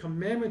 The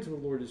commandment of the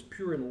Lord is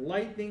pure,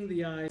 enlightening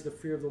the eyes. The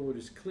fear of the Lord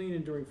is clean,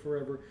 enduring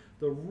forever.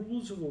 The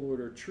rules of the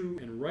Lord are true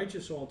and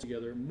righteous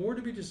altogether. More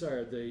to be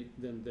desired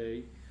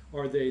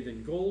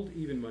than gold,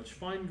 even much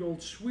fine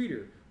gold,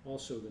 sweeter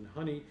also than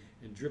honey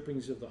and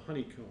drippings of the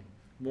honeycomb.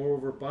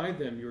 Moreover, by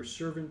them your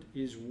servant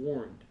is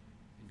warned.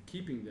 In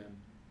keeping them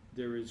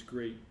there is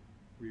great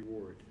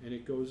reward. And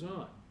it goes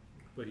on.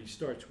 But he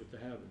starts with the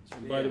heavens.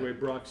 And by the way,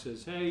 Brock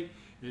says, hey,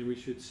 and we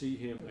should see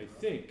him, I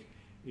think,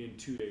 in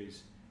 2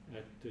 days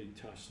at the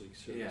Tashlich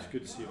service. Yeah.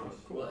 Good to see him.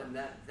 Well, and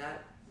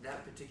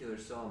that particular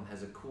psalm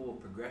has a cool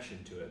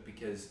progression to it,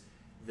 because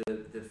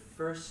the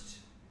first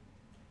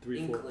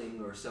 3, 4.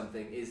 inkling or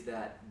something is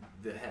that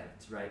the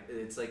heavens, right?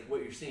 It's like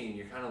what you're seeing.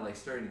 You're kind of like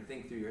starting to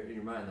think through in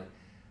your mind, like,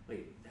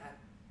 wait,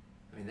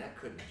 that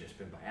couldn't have just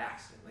been by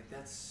accident. Like,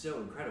 that's so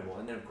incredible.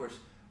 And then of course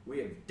we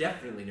have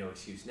definitely no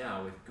excuse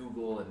now with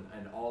Google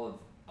and all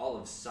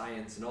of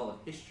science and all of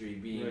history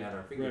being at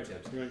our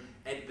fingertips.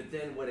 Right. But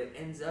then what it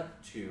ends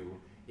up to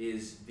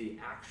is the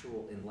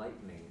actual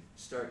enlightening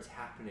starts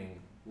happening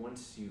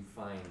once you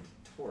find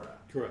Torah.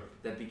 Correct.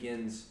 That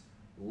begins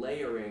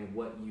layering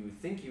what you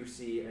think you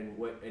see and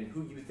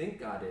who you think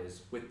God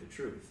is with the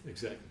truth.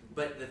 Exactly.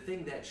 But the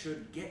thing that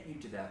should get you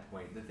to that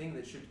point, the thing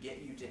that should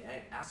get you to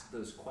ask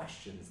those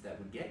questions that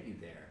would get you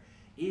there,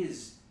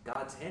 is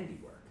God's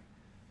handiwork.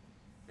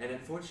 And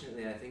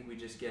unfortunately, I think we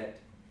just get,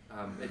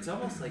 it's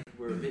almost like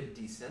we're a bit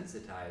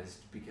desensitized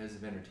because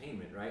of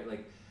entertainment, right?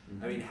 Like,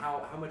 I mean,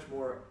 how much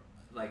more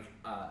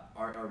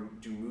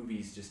do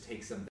movies just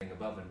take something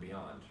above and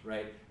beyond,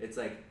 right? It's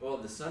like, well,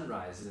 the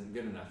sunrise isn't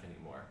good enough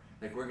anymore.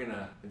 Like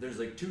there's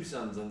like 2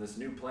 suns on this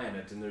new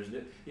planet, and there's,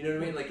 you know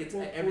what I mean? Like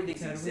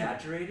everything's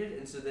exaggerated,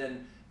 and so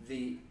then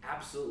the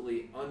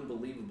absolutely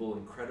unbelievable,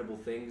 incredible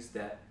things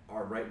that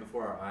are right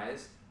before our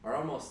eyes are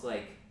almost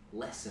like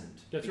lessened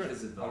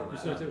because of all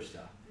that other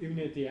stuff. Even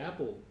at the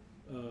Apple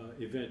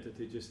event that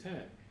they just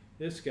had,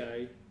 this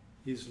guy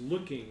is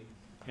looking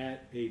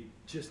at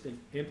just an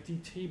empty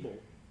table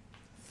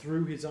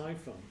through his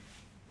iPhone.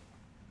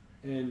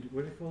 And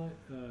what do they call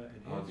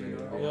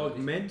it?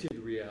 Augmented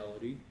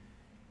reality.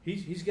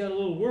 He's got a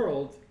little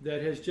world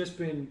that has just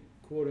been,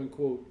 quote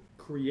unquote,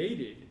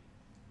 created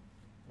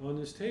on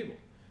this table.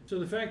 So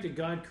the fact that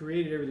God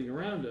created everything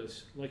around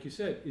us, like you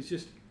said, is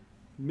just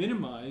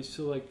minimized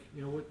to, like,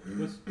 you know,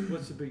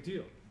 what's the big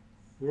deal?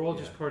 We're all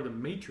just part of the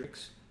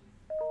matrix.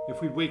 If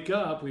we wake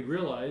up, we'd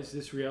realize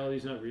this reality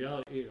is not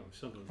reality. You know,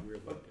 something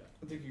weird like that.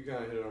 I think you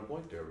kind of hit it on a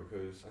point there,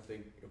 because I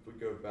think if we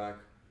go back,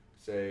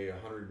 say,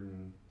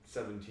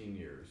 117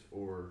 years,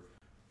 or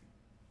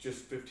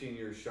just 15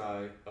 years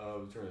shy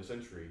of the turn of the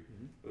century,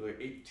 it was like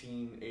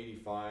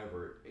 1885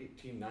 or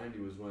 1890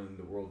 was when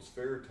the World's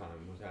Fair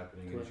time was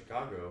happening in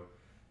Chicago,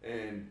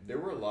 and there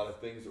were a lot of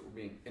things that were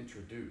being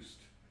introduced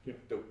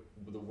that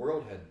the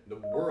world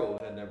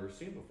had never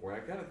seen before.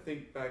 And I kind of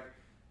think back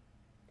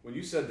when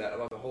you said that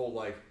about the whole,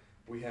 like,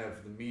 we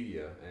have the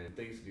media and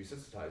things that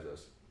desensitize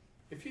us.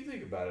 If you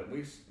think about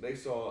it, they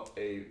saw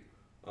a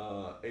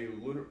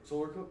lunar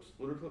eclipse,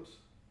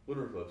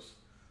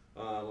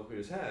 like we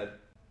just had.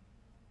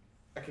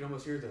 I can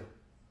almost hear the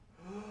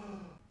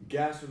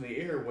gasp in the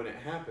air when it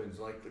happens,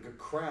 like a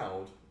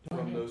crowd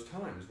from those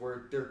times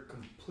where they're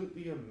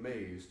completely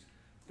amazed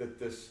that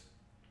this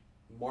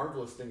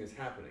marvelous thing is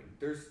happening.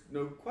 There's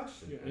no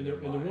question. Yeah, and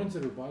the ones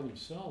that are by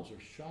themselves are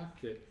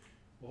shocked that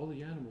all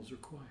the animals are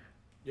quiet.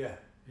 Yeah.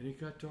 And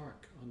it got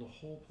dark on the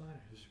whole planet.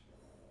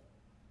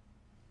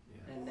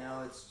 And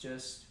now it's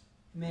just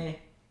meh.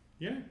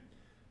 Yeah.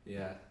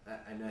 Yeah,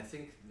 and I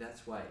think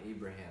that's why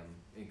Abraham,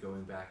 and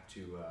going back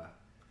to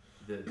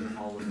the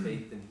Hall of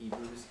Faith in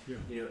Hebrews,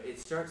 you know, it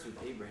starts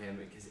with Abraham,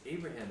 because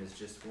Abraham is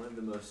just one of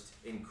the most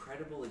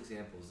incredible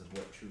examples of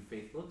what true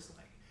faith looks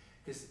like.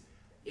 Because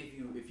if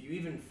you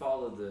even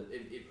follow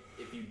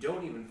if you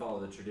don't even follow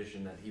the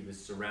tradition that he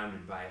was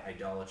surrounded by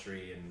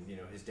idolatry, and, you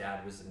know, his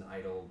dad was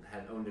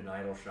had owned an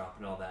idol shop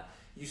and all that,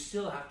 you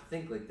still have to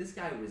think, like, this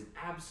guy was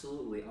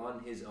absolutely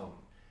on his own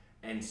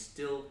and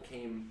still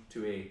came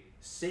to a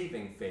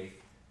saving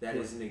faith that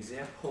is an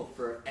example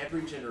for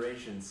every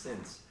generation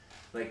since.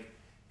 Like,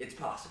 it's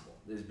possible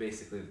is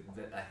basically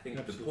I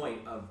think the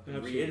point of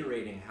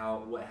reiterating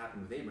what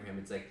happened with Abraham.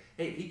 It's like,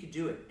 hey, if he could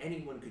do it,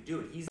 anyone could do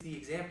it. He's the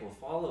example.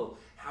 Follow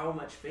how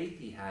much faith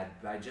he had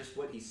by just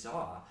what he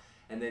saw,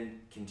 and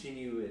then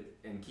continue it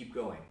and keep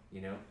going,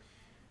 you know?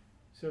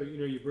 So, you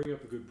know, you bring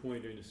up a good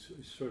point, and it's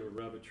sort of a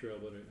rabbit trail,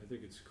 but I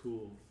think it's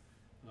cool.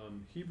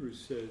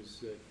 Hebrews says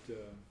that,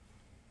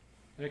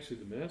 actually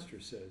the Master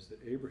says that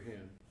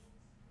Abraham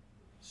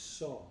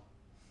saw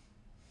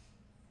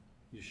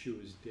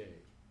Yeshua's day.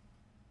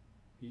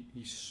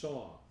 He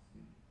saw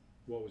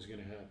what was going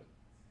to happen.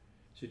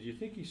 So do you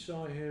think he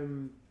saw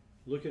him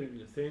looking at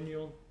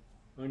Nathaniel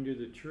under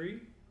the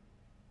tree?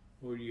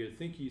 Or do you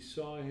think he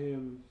saw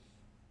him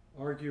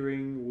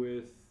arguing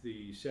with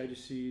the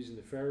Sadducees and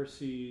the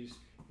Pharisees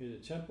in the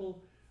temple?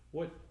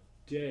 What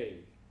day?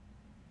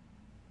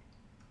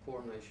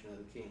 Coronation of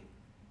the king.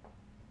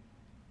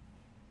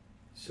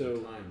 So,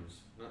 times,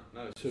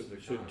 not a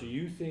specific so time. do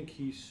you think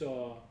he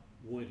saw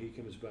when he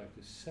comes back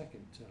the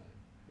second time?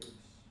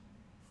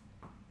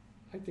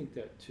 I think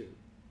that too.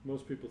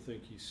 Most people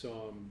think he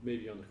saw him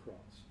maybe on the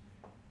cross.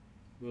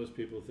 Most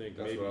people think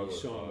That's maybe what I he would've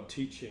saw him thought.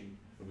 teaching.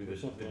 Would be or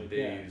something the like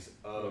days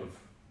that. of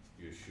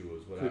Right.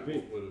 Yeshua's what Could be.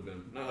 would have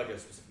been, not like a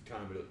specific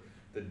time, but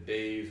the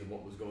days and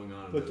what was going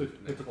on But in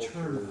the the culture.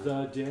 term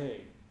 "the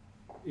day"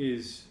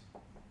 is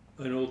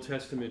an Old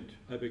Testament,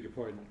 I beg your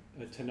pardon,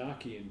 a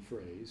Tanakian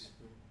phrase.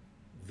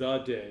 The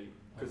day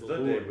of Because the the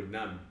Lord. day would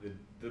not,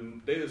 the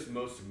day that's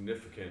most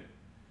significant,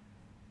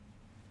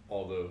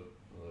 although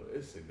it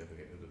is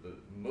significant, the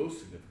most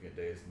significant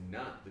day is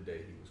not the day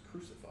he was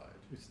crucified.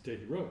 It's the day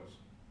he rose.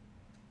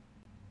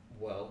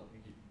 Well,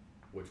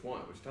 which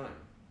one? Which time?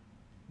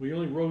 We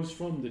only rose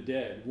from the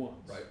dead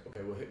once. Right.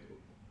 Okay. Well,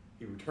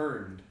 he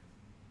returned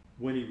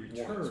When he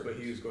returned. once, but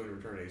he was going to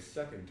return a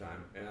second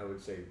time, and I would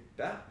say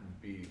that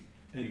would be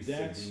and a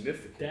that's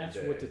significant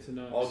day. what the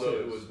Tanakh Although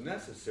says. it was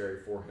necessary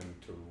for him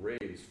to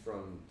raise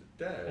from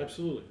the dead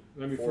Absolutely.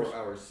 I mean, for first,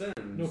 our sins.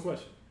 no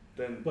question.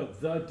 Then But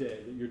the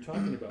day that you're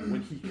talking about,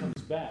 when he comes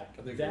back,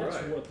 I think you're that's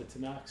right. what the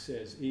Tanakh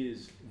says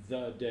is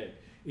the day.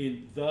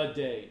 In the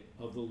day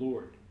of the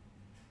Lord.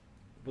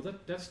 Well,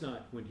 that's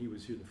not when he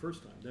was here the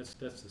first time. That's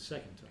the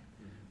second time.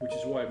 Which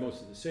is why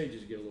most of the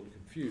sages get a little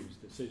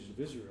confused, the sages of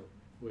Israel,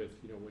 with,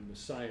 you know, when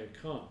Messiah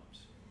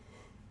comes,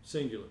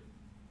 singular,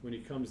 when he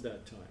comes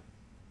that time,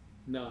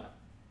 not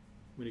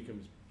when he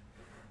comes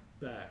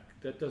back.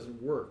 That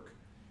doesn't work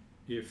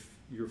if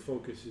your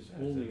focus is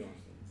That's only on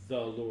interesting. the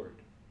Lord.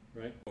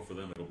 right? Well, for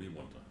them, it'll be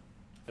one time.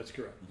 That's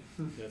correct.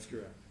 That's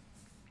correct.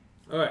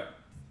 All right.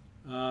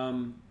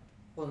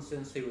 Well, and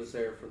since he was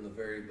there from the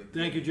very beginning.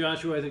 Thank you,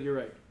 Joshua. I think you're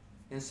right.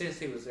 And since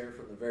he was there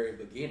from the very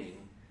beginning,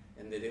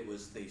 and that it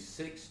was the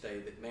sixth day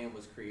that man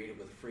was created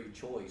with free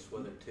choice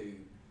whether to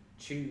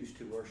choose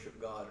to worship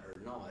God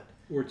or not.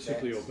 Or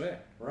simply That's- obey.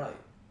 Right.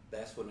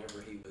 That's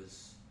whenever he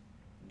was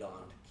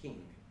donned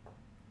king.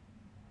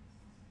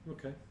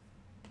 Okay.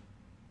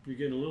 You're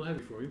getting a little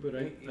heavy for me, but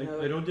You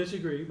know- I don't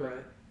disagree. But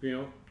Right. you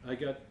know, I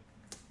got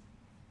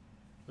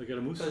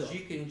a moose. Because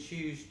you can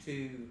choose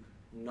to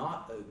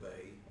not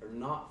obey or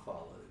not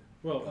follow.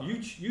 Well, God.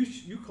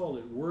 you called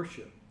it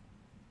worship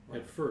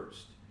Right. at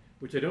first,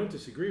 which I don't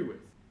disagree with,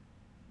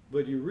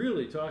 but you're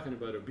really talking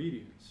about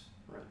obedience,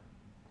 Right.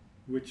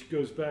 which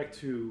goes back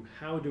to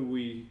how do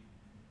we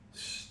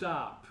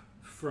stop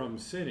from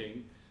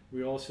sinning?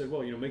 We all said,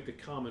 well, make the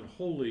common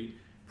holy,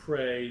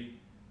 pray,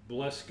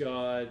 bless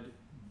God,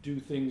 do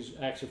things,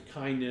 acts of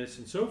kindness,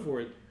 and so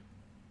forth.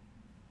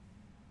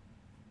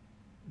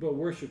 But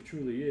worship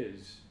truly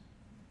is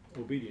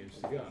obedience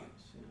to God.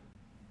 Obedience, yeah.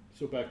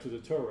 So back to the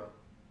Torah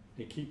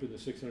and keeping the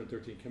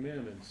 613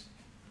 commandments.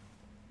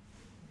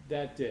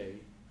 That day,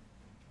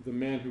 the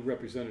man who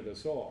represented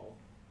us all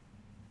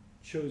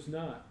chose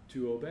not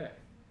to obey.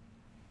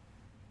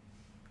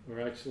 Or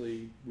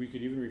actually, we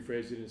could even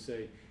rephrase it and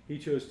say, he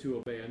chose to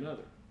obey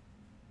another.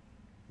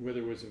 Whether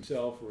it was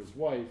himself or his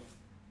wife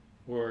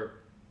or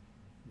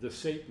the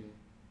Satan,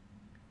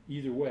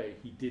 either way,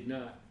 he did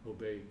not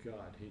obey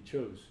God. He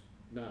chose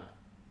not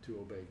to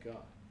obey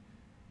God.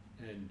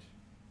 And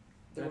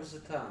There was a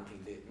time he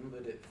didn't,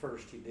 but at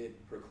first he did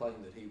proclaim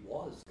that he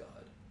was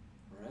God,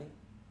 right?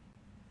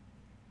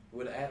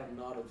 Would Adam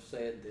not have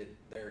said that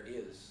there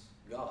is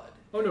God?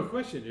 oh, no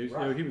question,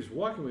 Right. he was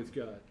walking with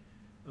God.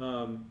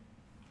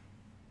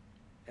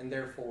 And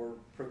therefore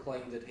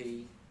proclaimed that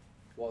he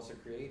was a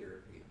creator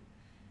of him.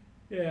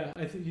 Yeah,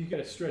 I think you got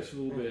to stretch a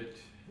little bit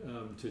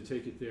to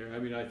take it there. I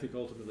mean, I think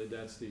ultimately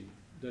that's the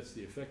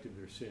effect of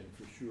their sin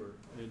for sure.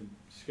 And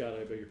Scott,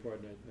 I beg your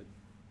pardon.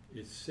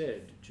 It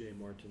said J.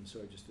 Martin,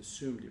 so I just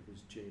assumed it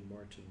was J.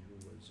 Martin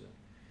who was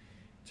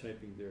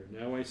typing there.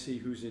 Now I see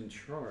who's in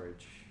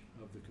charge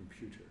of the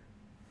computer.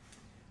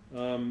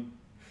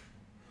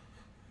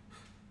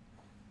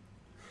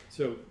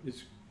 So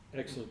it's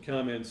excellent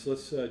comments.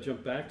 Let's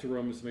jump back to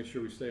Romans to make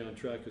sure we stay on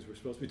track because we're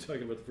supposed to be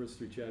talking about the first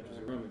three chapters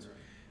of Romans.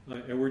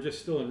 And we're just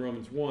still in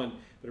Romans 1,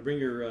 but I bring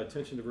your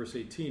attention to verse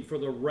 18. For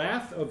the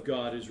wrath of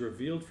God is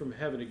revealed from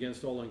heaven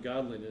against all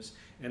ungodliness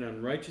and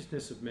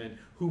unrighteousness of men,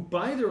 who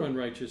by their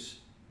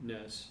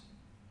unrighteousness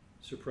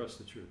suppress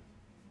the truth.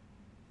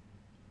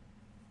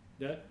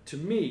 That, to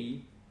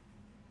me,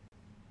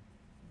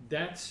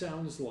 that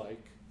sounds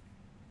like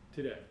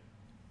today.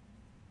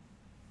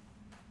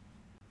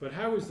 But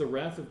how is the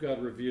wrath of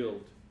God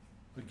revealed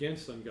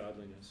against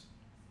ungodliness?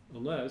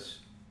 Unless,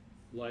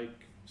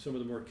 like some of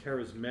the more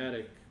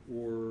charismatic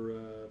or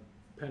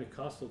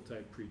Pentecostal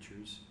type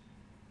preachers,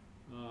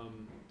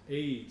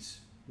 AIDS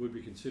would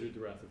be considered the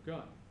wrath of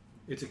God.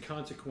 It's a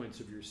consequence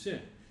of your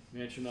sin.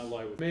 Man shall not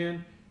lie with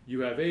man.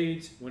 You have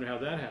AIDS. Wonder how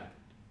that happened.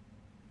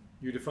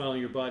 You're defiling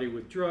your body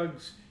with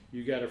drugs.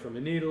 You got it from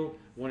a needle.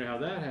 Wonder how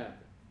that happened.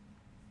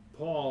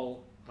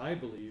 Paul, I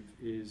believe,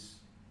 is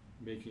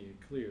making it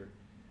clear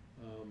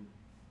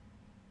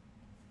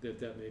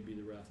that may be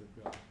the wrath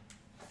of God.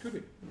 Could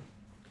be.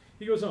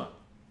 He goes on.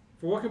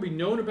 For what can be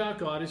known about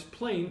God is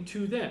plain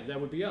to them. That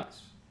would be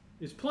us.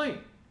 It's plain.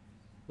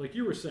 Like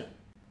you were saying.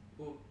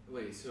 Well,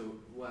 wait, so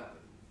why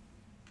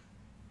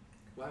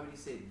would he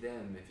say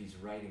them if he's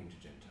writing to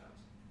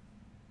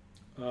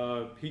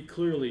Gentiles? He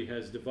clearly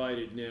has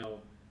divided now,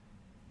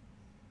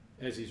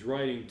 as he's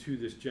writing to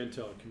this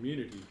Gentile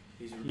community,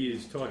 he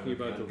is talking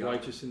about the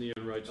righteous and the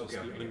unrighteous, Okay,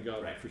 the okay,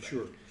 ungodly, right, for right.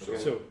 sure. So,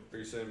 So, are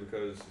you saying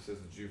because it says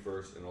the Jew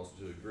first and also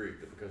to the Greek,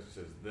 that because it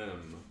says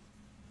them,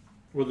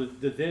 well,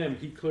 the them,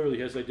 he clearly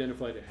has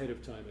identified ahead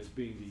of time as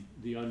being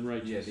the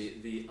unrighteous. Yeah,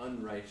 the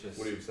unrighteous.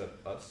 would he have said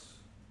us?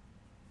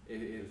 I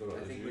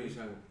think when he's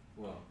talking,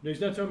 well, No, he's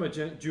not talking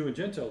about Jew and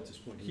Gentile at this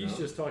point. He's No.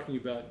 just talking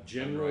about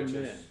general Unrighteous.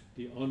 men,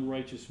 the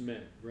unrighteous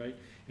men, right?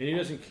 And he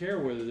doesn't care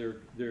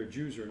whether they're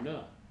Jews or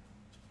not.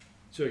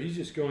 So he's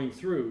just going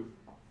through,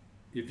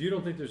 if you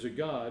don't think there's a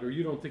God or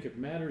you don't think it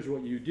matters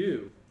what you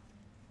do,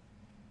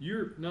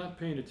 you're not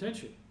paying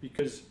attention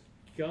because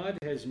God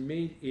has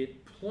made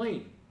it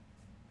plain.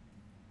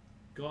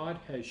 God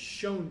has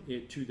shown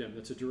it to them.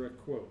 That's a direct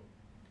quote.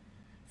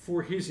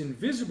 For his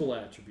invisible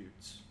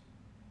attributes,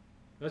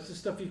 that's the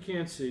stuff you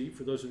can't see,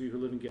 for those of you who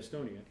live in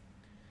Gastonia,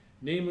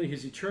 namely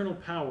his eternal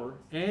power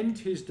and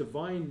his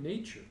divine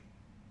nature,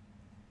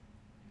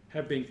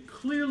 have been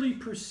clearly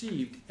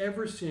perceived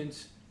ever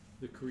since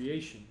the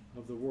creation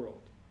of the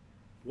world.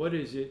 What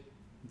is it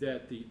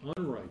that the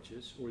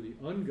unrighteous or the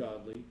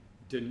ungodly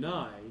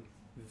deny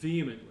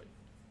vehemently?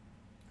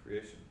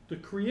 Creation. The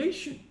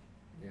creation.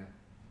 yeah.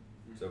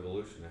 It's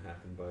evolution that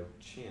happened by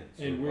chance.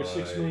 And or we're by-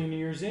 6 million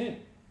years in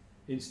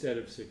instead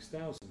of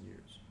 6,000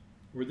 years.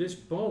 Where this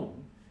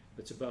bone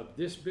that's about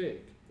this big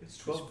It's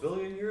 12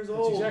 billion years That's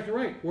old. exactly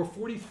right. Or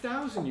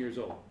 40,000 years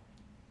old.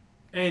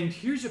 And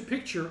here's a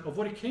picture of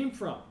what it came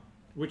from,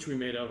 which we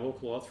made out of whole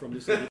cloth from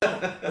this little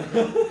dog.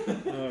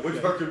 Which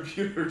Okay. our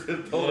computer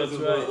did tell us That's is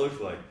what right. it looks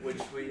like.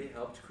 Which we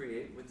helped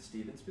create with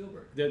Steven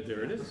Spielberg.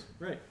 There it is.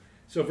 Right.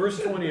 So verse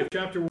 20 of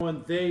chapter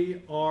 1,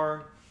 they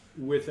are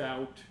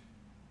without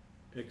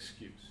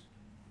excuse.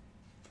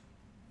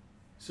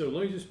 So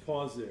let me just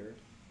pause there.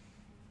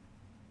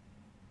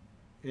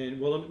 And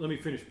well, let me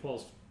finish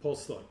Paul's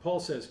thought. Paul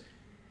says,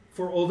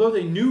 for although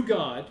they knew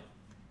God,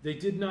 they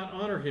did not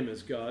honor him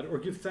as God or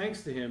give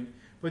thanks to him,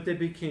 but they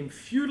became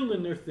futile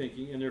in their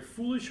thinking, and their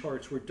foolish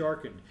hearts were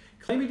darkened.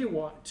 Claiming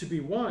to be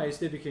wise,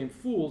 they became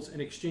fools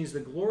and exchanged the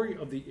glory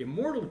of the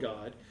immortal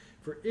God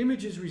for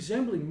images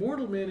resembling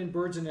mortal men and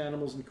birds and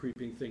animals and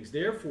creeping things.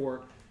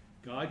 Therefore,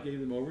 God gave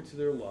them over to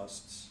their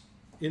lusts,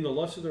 in the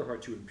lusts of their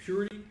heart, to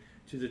impurity,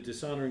 to the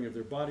dishonoring of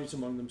their bodies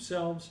among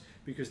themselves,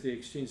 because they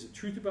exchanged the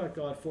truth about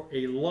God for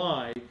a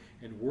lie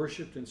and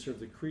worshipped and served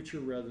the creature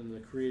rather than the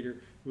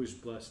Creator, who is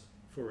blessed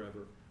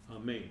forever.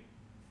 Amen.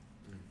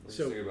 Let's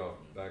So- think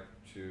about back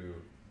to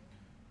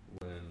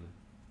when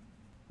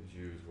the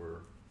Jews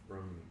were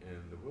roaming in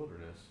the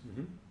wilderness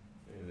Mm-hmm.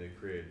 and they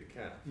created the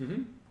calf.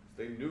 Mm-hmm.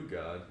 They knew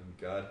God, and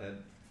God had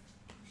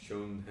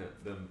shown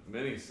them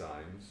many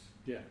signs.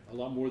 Yeah, a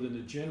lot more than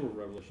the general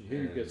revelation.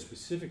 Here you've got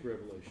specific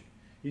revelation.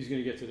 He's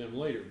going to get to them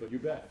later, but you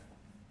bet.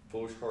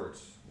 Foolish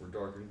hearts were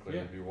darkened,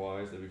 claiming Yeah. to be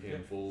wise. They became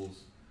Yeah.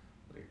 fools.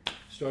 Like,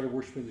 Started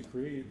worshiping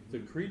the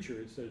creature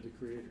instead of the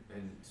Creator.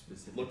 And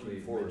specifically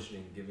Looking forward.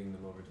 mentioning giving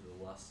them over to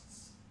the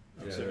lusts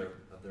of, Yeah.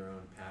 their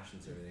own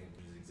passions and everything,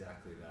 which is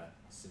exactly that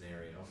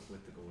scenario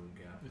with the golden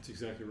calf. That's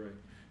exactly right.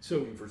 So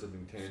looking for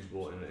something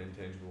tangible and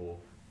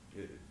intangible.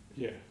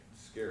 yeah,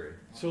 Scary.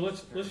 So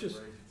let's just Paraphrase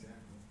exactly.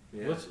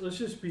 Yeah. let's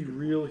just be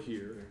real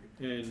here,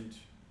 and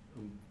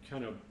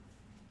kind of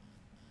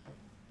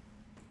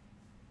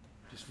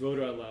just vote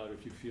out loud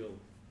if you feel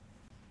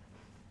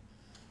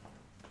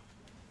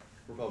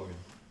Republican.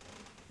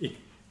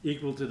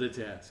 equal to the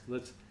task.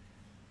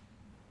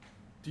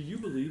 Do you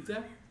believe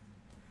that?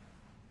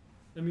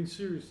 I mean,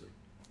 seriously.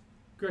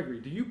 Gregory,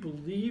 do you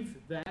believe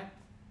that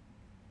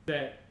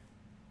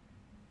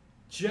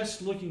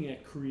just looking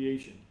at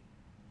creation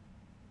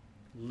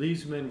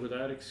leaves men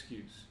without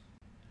excuse?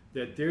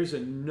 That there's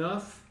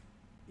enough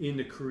in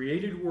the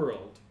created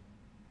world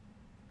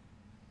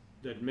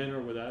that men are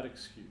without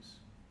excuse?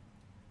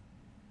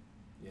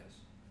 Yes.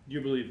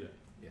 You believe that?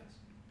 Yes.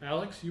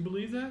 Alex, you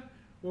believe that?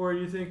 Or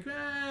you think,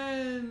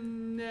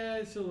 nah,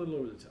 it's a little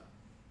over the top?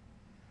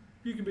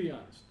 You can be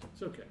honest.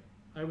 It's okay.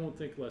 I won't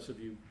think less of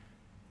you,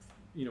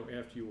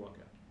 after you walk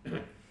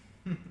out.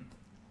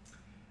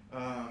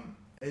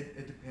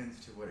 It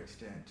depends to what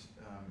extent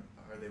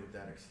are they with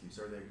that excuse?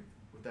 Are they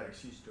with that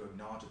excuse to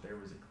acknowledge that there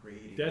was a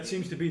creating? That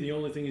seems to be the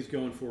only thing he's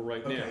going for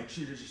right now. Okay,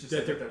 just That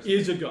say there there's-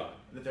 is a God.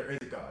 that there is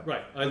a God.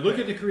 Right. I look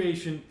Okay. at the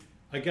creation,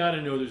 I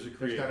gotta know there's a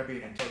There's got creator. to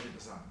be an intelligent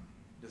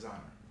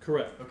designer.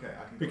 Correct. Okay,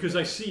 I can. Go Because with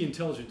I that. see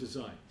intelligent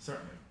design.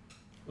 Certainly.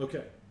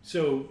 Okay.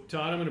 So,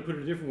 Todd, I'm going to put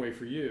it a different way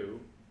for you.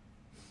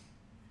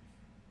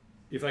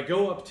 If I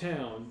go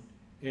uptown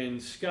and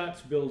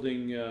Scott's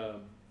building,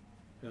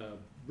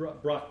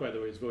 Brock, by the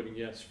way, is voting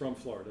yes from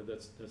Florida.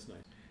 That's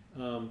nice.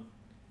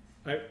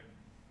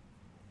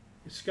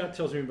 Scott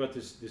tells me about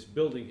this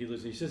building he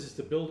lives in. He says it's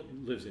the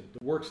building lives in,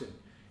 the works in.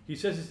 He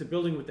says it's the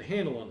building with the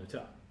handle on the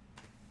top.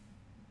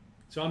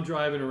 So I'm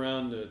driving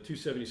around the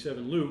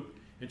 277 loop,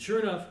 and sure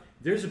enough,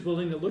 there's a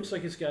building that looks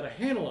like it's got a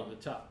handle on the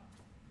top.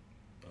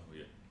 Oh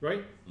yeah.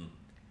 Right? Mm.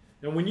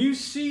 Now, when you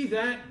see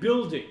that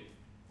building,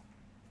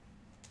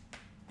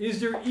 is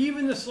there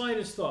even the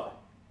slightest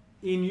thought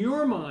in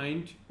your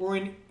mind or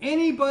in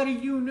anybody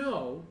you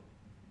know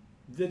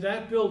that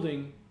that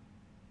building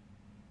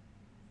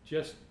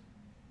just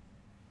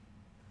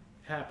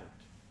happened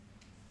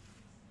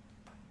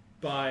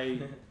by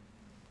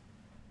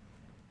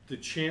the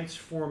chance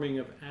forming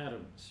of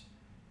atoms,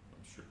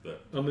 I'm sure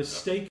that. a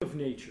mistake of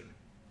nature?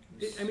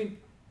 I mean,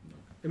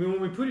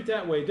 when we put it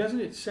that way, doesn't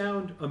it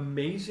sound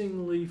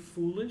amazingly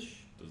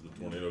foolish? Does the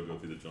tornado go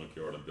through the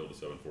junkyard and build a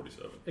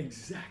 747?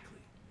 Exactly.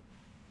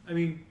 I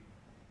mean,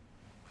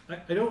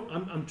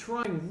 I'm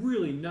trying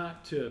really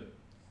not to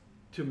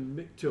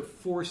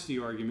force the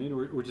argument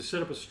or to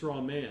set up a straw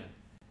man.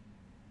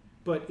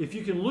 But if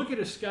you can look at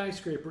a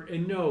skyscraper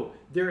and know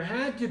there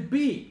had to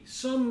be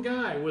some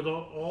guy with a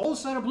whole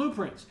set of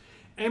blueprints,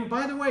 and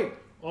by the way,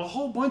 a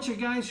whole bunch of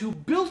guys who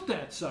built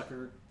that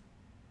sucker,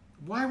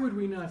 why would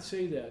we not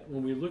say that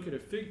when we look at a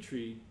fig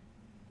tree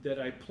that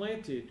I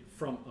planted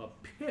from a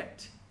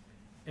pit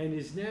and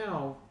is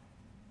now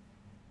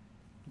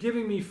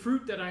giving me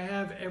fruit that I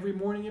have every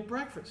morning at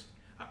breakfast?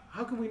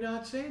 How can we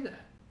not say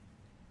that?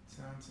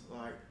 Sounds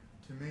like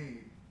to me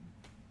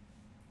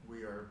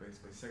we are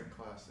basically second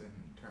class in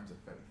terms of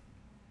faith,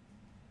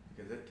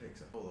 because it takes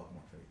a whole lot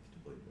more faith to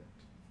believe that.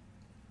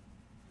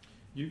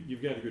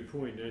 You've got a good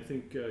point, and I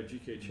think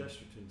G.K.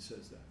 Chesterton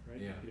says that, right?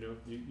 Yeah.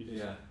 You just,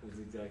 Yeah, that's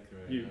exactly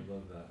right. You- I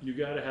love that. you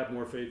got to have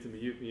more faith in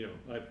me.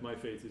 My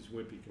faith is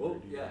wimpy Oh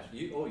compared to yeah,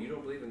 yours. you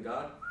don't believe in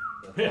God?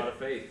 That's a lot of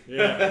faith.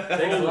 Yeah. It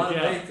takes a lot Holy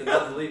of cow. faith to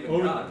not believe in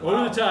Over, God. over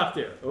Wow. the top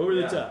there. Over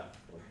Yeah. the top.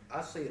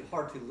 I see it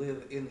hard to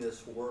live in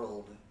this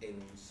world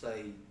and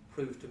say,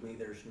 prove to me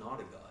there's not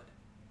a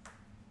God.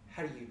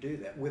 How do you do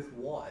that? With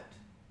what?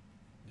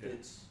 Yeah.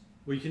 It's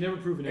Well, you can never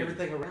prove a negative.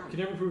 everything You around can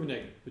you. never prove a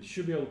negative, but you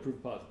should be able to prove a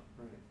positive.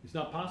 Right, It's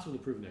not possible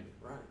to prove a negative.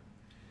 right.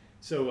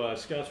 So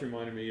Scott's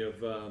reminded me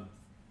of,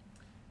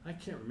 I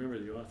can't remember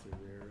the author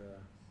there,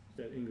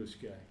 that English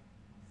guy.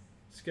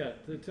 Scott,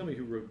 tell me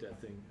who wrote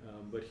that thing,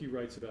 but he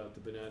writes about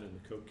the banana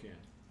and the Coke can.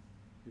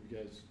 Have you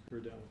guys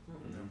heard that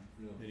one?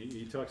 No. And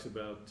he talks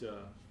about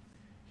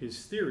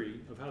his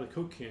theory of how the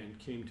Coke can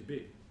came to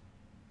be.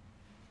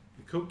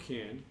 The Coke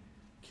can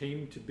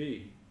came to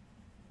be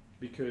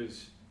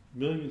because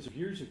millions of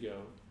years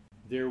ago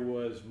there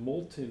was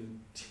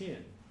molten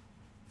tin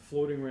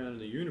floating around in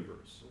the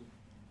universe,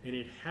 and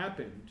it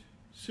happened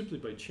simply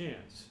by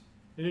chance,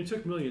 and it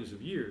took millions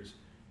of years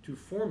to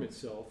form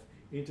itself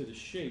into the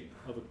shape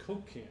of a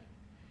Coke can.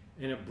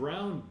 And a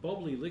brown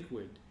bubbly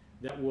liquid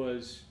that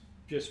was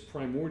just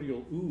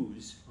primordial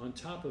ooze on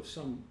top of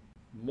some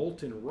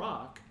molten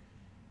rock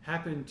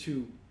happened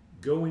to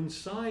go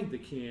inside the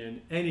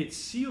can, and it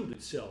sealed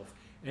itself,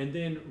 and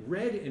then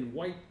red and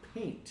white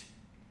paint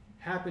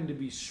happened to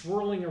be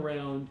swirling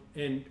around,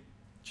 and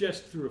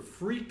just through a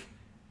freak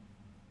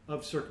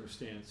of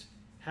circumstance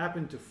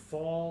happened to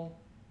fall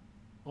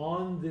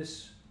on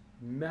this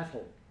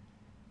metal,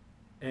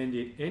 and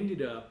it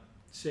ended up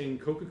saying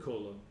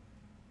Coca-Cola,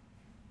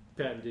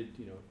 patented,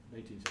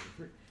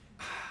 1973.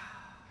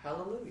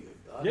 Hallelujah.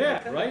 God. Yeah,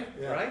 Okay. right?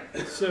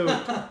 Right? So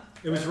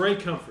it was Ray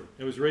Comfort.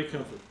 It was Ray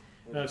Comfort.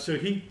 So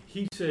he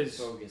says,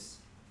 Bogus.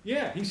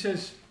 yeah, he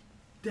says,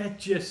 that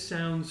just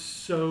sounds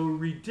so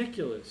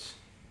ridiculous.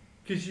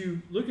 Because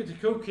you look at the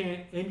Coke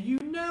can and you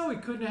know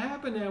it couldn't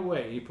happen that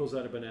way. And he pulls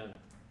out a banana.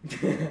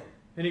 And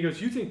he goes,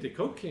 you think the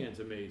Coke can's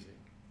amazing?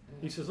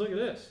 He says, look at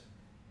this.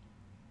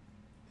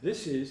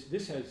 This is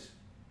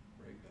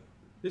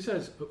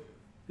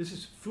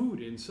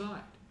food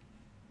inside.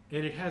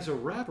 And it has a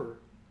wrapper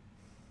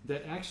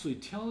that actually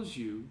tells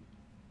you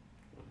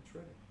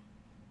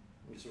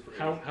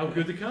how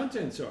good the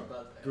contents are.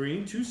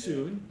 Green, too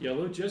soon.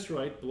 Yellow, just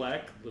right.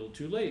 Black, a little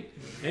too late.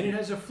 And it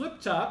has a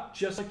flip top,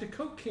 just like the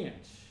Coke can.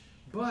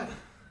 But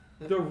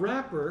the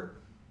wrapper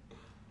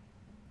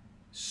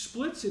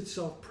splits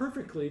itself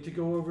perfectly to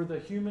go over the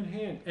human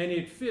hand. And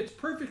it fits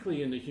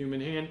perfectly in the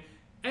human hand.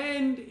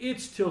 And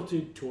it's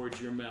tilted towards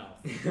your mouth.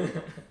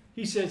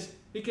 He says,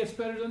 it gets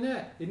better than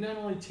that. It not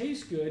only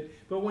tastes good,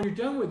 but when you're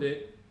done with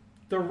it,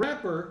 the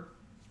wrapper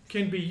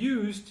can be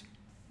used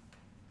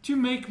to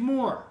make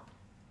more.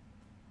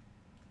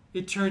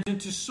 It turns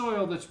into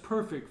soil that's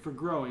perfect for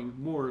growing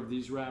more of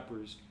these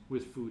wrappers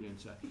with food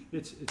inside.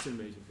 It's an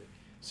amazing thing.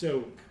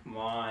 So, Come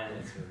on.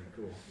 That's really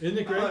cool. isn't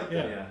it great? I like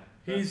that. Yeah.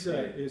 He's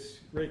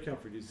Ray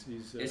Comfort. He's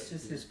It's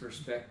just his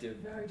perspective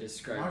how he My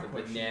described the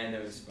question banana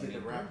was is, funny.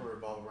 did the wrapper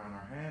revolve around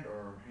our hand or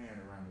our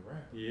hand around the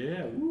wrapper?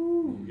 Yeah.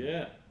 Woo.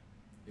 Yeah.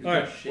 It All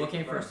right. was the shape What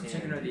came of our first, the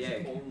chicken hand or the is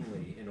egg?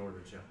 Only in order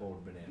to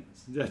hold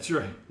bananas. That's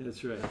right.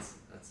 That's right.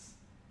 That's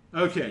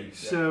Okay.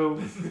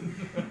 So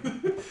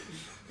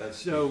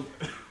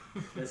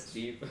That's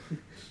deep.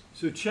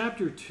 So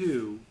chapter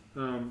 2,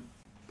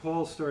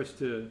 Paul starts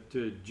to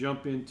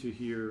jump into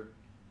here,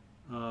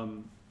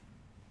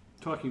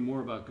 talking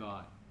more about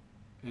God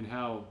and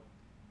how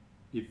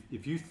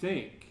if you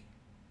think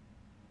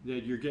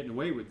that you're getting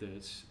away with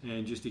this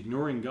and just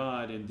ignoring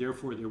God and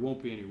therefore there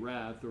won't be any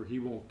wrath or he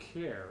won't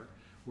care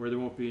or there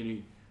won't be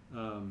any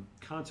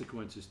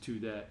consequences to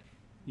that,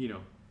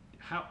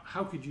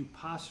 how could you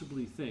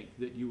possibly think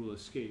that you will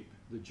escape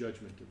the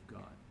judgment of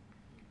God?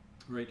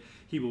 Right?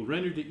 He will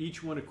render to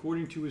each one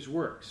according to his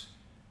works,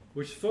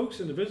 which folks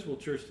in the visible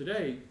church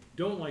today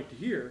don't like to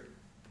hear,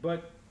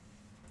 but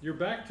you're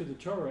back to the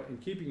Torah and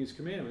keeping his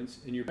commandments,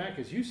 and you're back,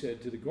 as you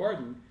said, to the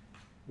garden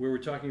where we're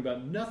talking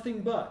about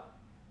nothing but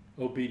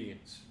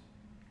obedience.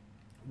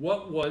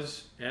 What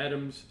was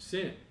Adam's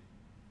sin?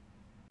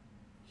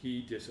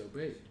 He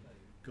disobeyed.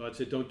 God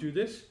said, don't do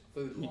this.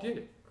 Food He law. did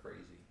it. Crazy.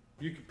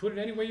 You can put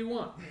it any way you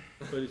want,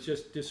 but it's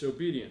just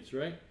disobedience,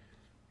 right?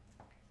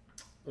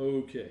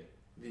 Okay.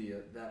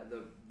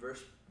 the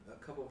verse, a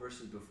couple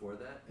verses before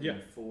that. Yeah.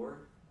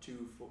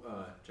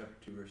 Chapter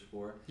 2, verse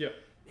 4. Yeah.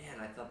 Man,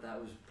 I thought that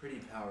was pretty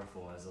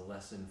powerful as a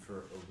lesson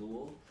for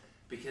Elul,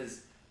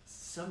 because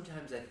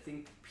sometimes I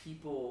think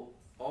people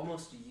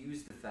almost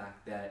use the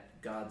fact that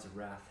God's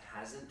wrath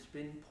hasn't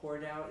been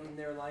poured out in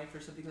their life or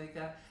something like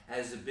that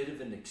as a bit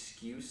of an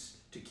excuse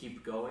to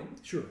keep going.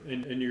 Sure,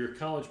 and your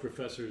college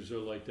professors are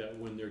like that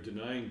when they're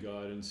denying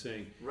God and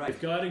saying, Right.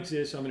 if God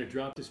exists, I'm going to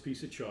drop this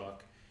piece of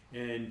chalk,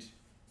 and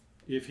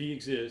if he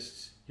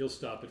exists, he'll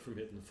stop it from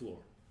hitting the floor.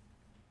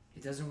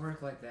 It doesn't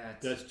work like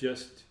that. That's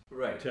just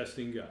Right.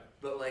 testing God.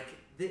 But like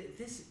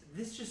this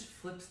just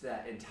flips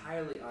that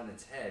entirely on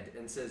its head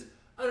and says,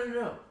 oh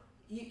no,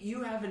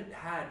 you haven't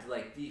had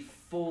like the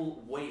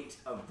full weight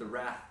of the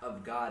wrath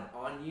of God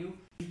on you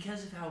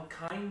because of how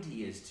kind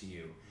he is to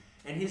you.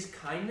 And his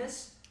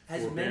kindness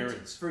has meant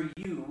Forbearance. for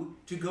you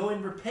to go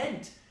and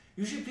repent.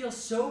 You should feel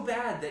so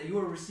bad that you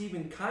are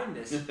receiving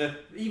kindness,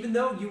 even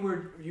though you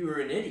were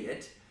an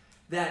idiot,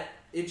 that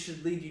it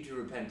should lead you to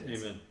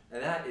repentance. Amen.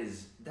 And that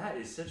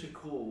is such a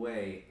cool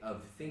way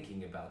of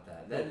thinking about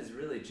that. That has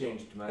really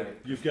changed my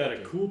You've got a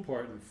perspective. cool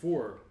part in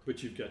 4,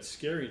 but you've got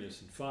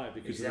scariness in 5,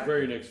 because in the Exactly.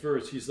 very next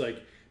verse, he's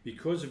like,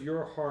 because of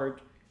your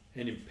hard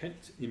and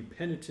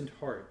impenitent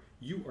heart,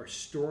 you are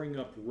storing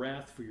up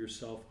wrath for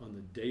yourself on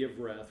the day of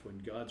wrath when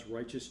God's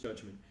righteous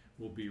judgment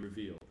will be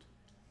revealed.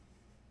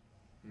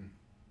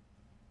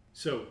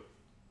 So,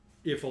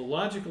 if a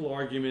logical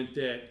argument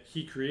that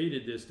he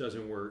created this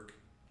doesn't work,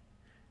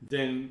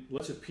 then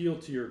let's appeal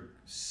to your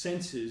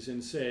senses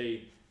and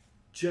say,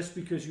 just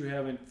because you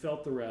haven't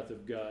felt the wrath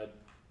of God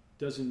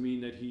doesn't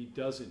mean that he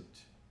doesn't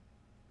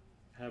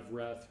have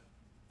wrath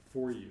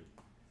for you.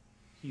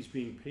 He's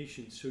being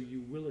patient so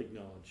you will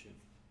acknowledge him,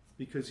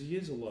 because he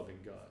is a loving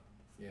God.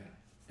 Yeah.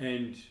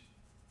 And,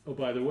 oh,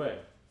 by the way,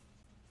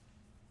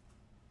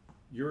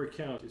 your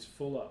account is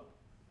full up.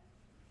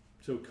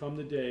 So come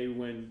the day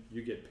when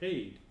you get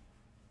paid,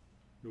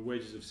 the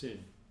wages of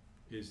sin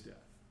is death.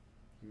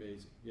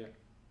 Amazing. Yeah.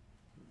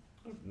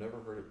 I've never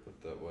heard it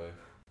put that way.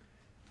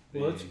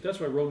 Well, The- that's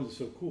why Romans is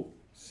so cool.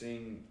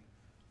 seeing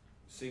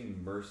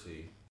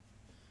mercy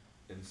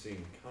and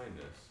seeing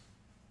kindness,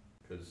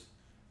 because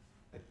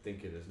I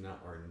think it is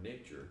not our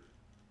nature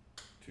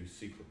to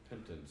seek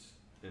repentance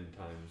in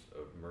times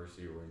of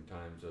mercy or in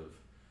times of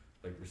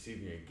like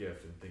receiving a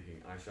gift and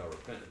thinking I shall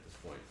repent at this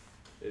point.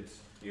 It's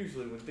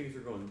usually when things are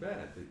going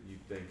bad that you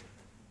think,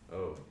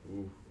 oh,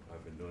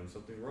 I've been doing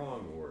something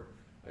wrong, or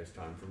it's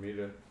time for me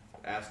to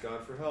ask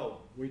God for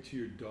help. Wait till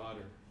your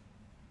daughter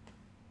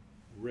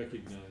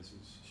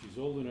recognizes, she's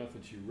old enough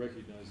and she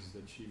recognizes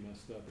that she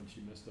messed up, and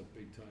she messed up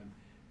big time,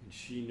 and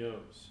she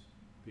knows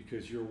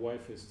because your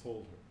wife has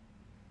told her,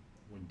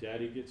 when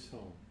daddy gets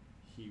home,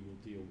 he will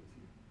deal with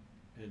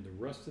you. And the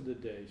rest of the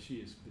day, she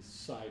is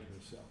beside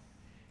herself.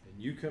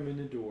 And you come in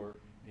the door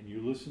and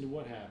you listen to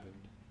what happened,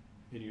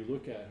 and you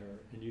look at her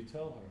and you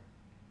tell her,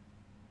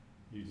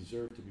 you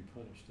deserve to be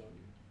punished, don't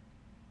you?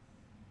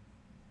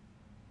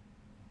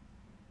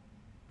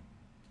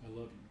 I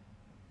love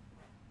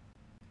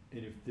you.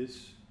 And if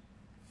this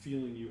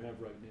feeling you have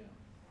right now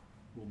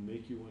will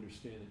make you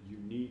understand that you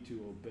need to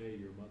obey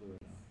your mother and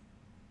I,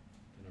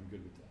 then I'm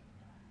good with that.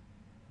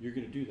 You're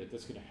going to do that.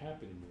 That's going to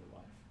happen in your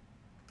life.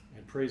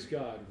 And praise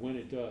God when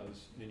it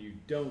does, and you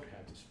don't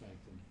have to spank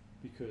them,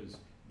 because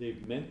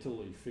they've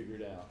mentally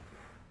figured out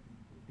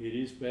it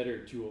is better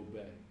to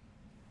obey.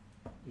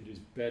 It is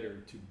better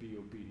to be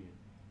obedient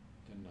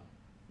than not.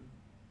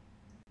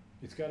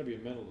 It's got to be a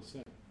mental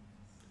assent.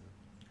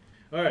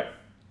 All right.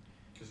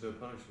 There's no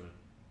punishment.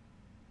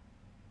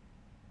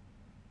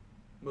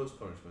 Most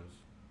punishments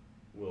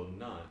will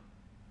not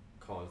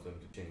cause them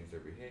to change their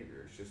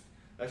behavior.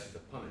 That's just a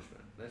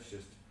punishment. That's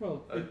just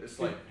Well, it's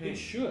like pain. it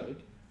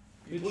should.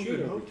 It Well, should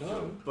you'd over hope so,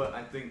 time. but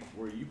I think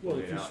where you Well,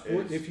 point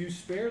out if you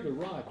spare the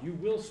rod, you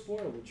will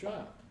spoil the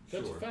child.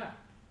 That's Sure. a fact.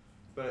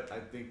 But I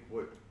think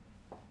what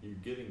you're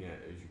getting at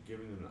is you're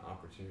giving them an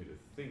opportunity to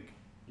think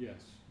Yes.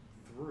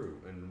 through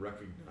and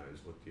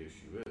recognize what the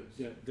issue is.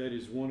 That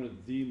is one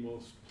of the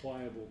most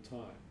pliable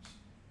times.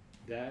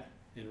 That,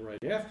 and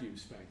right after you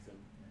spank them,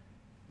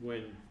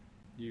 when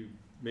you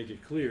make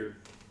it clear,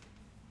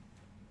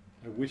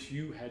 I wish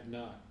you had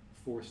not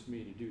forced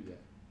me to do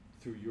that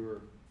through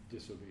your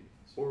disobedience.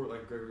 Or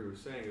like Gregory was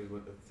saying, is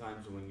when the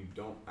times when you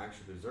don't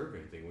actually deserve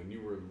anything, when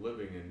you were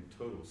living in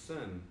total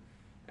sin,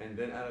 and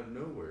then out of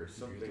nowhere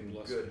something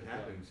blessing good of God.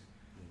 happens,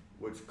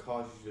 which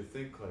causes you to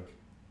think like,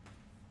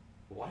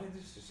 why did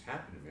this just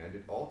happen to me? I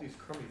did all these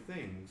crummy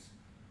things,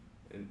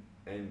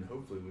 and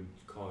hopefully would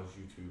cause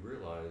you to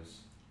realize.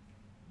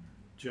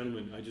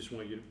 Gentlemen,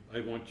 I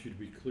want you to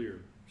be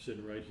clear,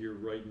 sitting right here,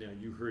 right now.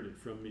 You heard it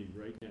from me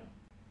right now.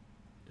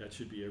 That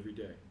should be every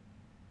day.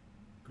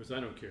 Because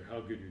I don't care how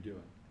good you're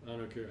doing. I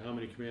don't care how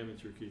many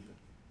commandments you're keeping.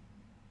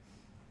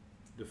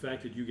 The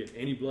fact that you get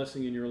any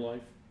blessing in your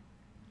life,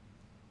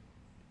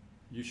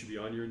 you should be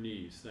on your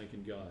knees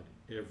thanking God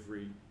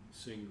every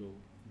single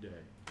day.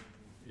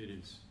 It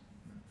is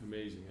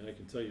amazing. And I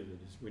can tell you that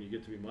when you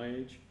get to be my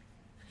age,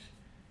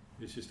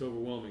 it's just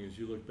overwhelming as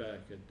you look back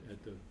at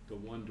the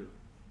wonder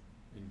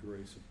and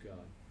grace of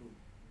God.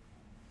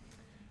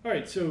 All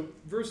right, so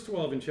verse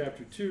 12 in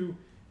chapter 2,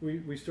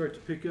 we start to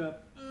pick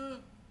up.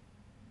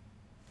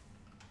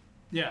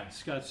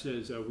 Scott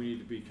says we need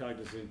to be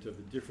cognizant of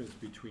the difference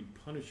between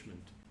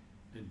punishment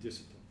and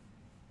discipline,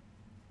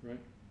 right?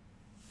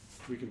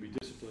 We can be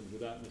disciplined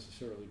without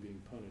necessarily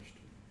being punished.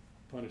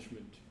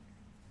 Punishment,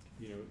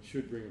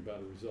 should bring about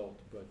a result,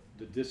 but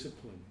the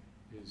discipline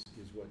is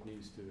what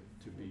needs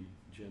to be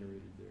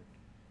generated there.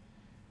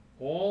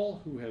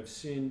 All who have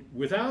sinned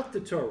without the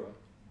Torah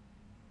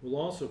will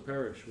also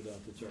perish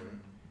without the Torah,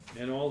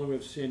 and all who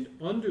have sinned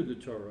under the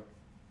Torah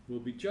will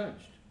be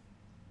judged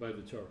by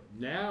the Torah.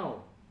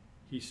 Now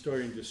he's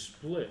starting to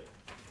split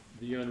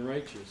the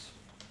unrighteous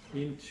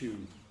into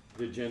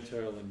the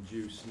Gentile and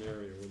Jew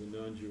scenario, or the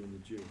non-Jew and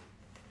the Jew.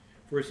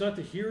 For it's not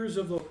the hearers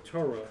of the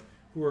Torah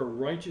who are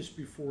righteous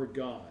before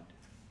God,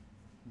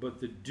 but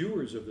the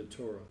doers of the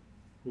Torah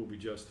will be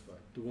justified,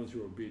 the ones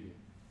who are obedient.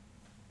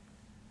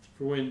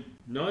 For when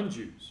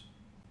non-Jews,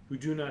 who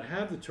do not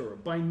have the Torah,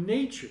 by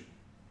nature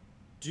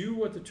do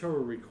what the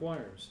Torah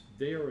requires,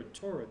 they are a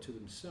Torah to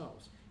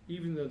themselves,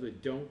 even though they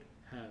don't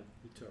have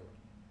the Torah.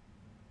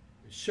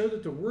 They show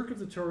that the work of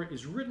the Torah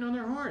is written on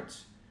their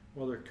hearts,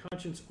 while their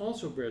conscience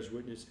also bears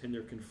witness, and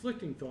their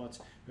conflicting thoughts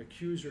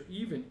accuse or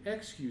even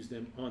excuse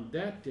them on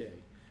that day,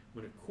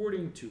 when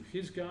according to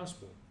his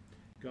gospel,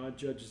 God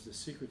judges the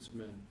secrets of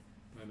men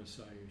by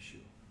Messiah Yeshua.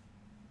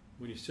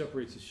 When he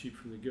separates the sheep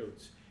from the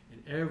goats,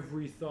 and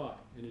every thought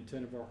and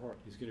intent of our heart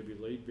is going to be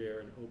laid bare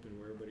and open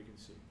where everybody can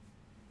see.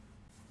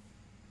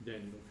 Then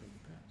it'll come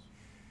to pass.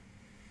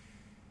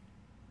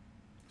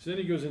 So then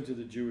he goes into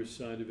the Jewish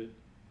side of it,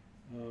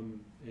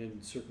 and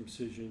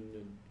circumcision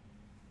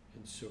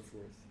and so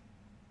forth.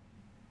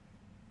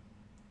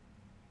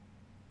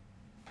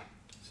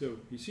 So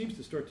he seems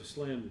to start to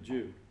slam the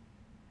Jew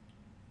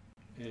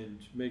and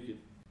make it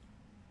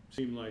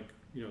seem like,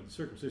 the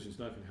circumcision is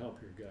not going to help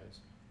here, guys.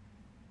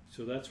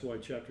 So that's why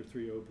chapter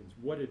 3 opens.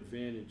 What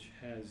advantage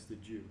has the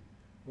Jew?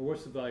 Or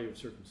what's the value of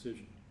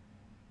circumcision?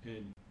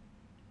 And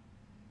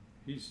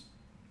he's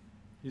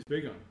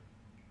big on it.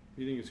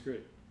 You think it's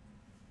great?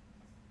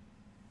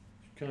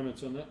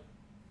 Comments on that?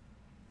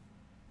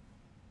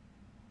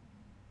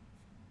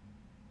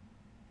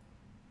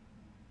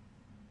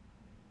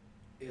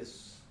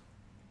 Is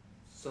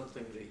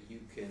something that you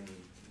can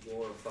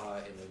glorify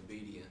in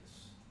obedience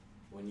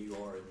when you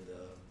are in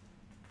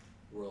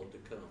the world to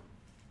come.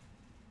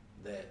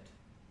 That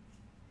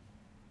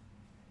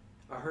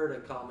I heard a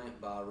comment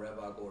by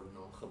Rabbi Gordon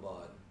on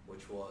Chabad,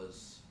 which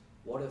was,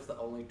 what if the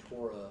only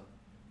Torah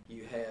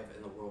you have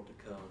in the world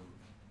to come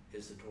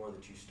is the Torah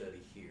that you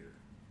study here?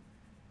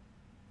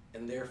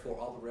 And therefore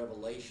all the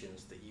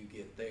revelations that you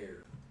get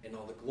there and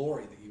all the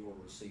glory that you will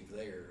receive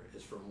there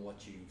is from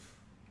what you've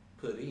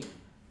put in,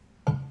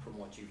 from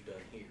what you've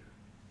done here.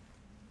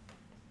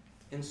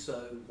 And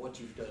so what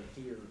you've done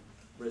here,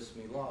 Bris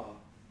Milah,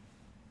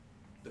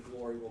 the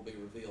glory will be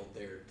revealed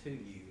there to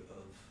you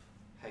of,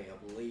 hey,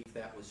 I believe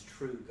that was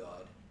true,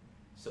 God,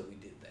 so we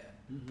did that.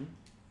 Mm-hmm.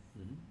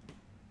 Mm-hmm.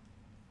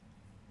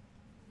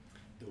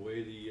 The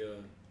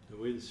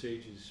way the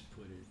sages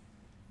put it,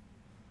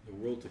 the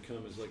world to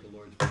come is like a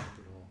large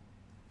banquet hall,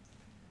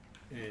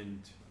 and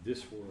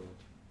this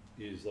world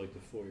is like the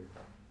foyer.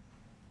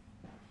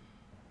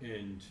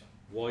 And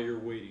while you're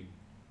waiting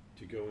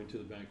to go into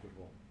the banquet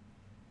hall,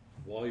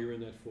 while you're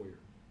in that foyer,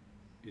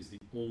 is the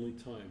only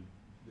time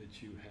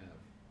that you have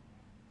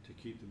to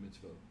keep the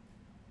mitzvot,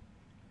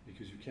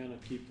 because you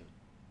cannot keep them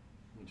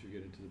once you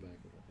get into the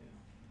banquet hall.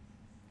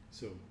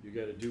 So you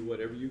got to do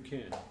whatever you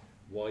can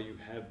while you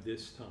have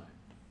this time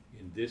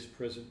in this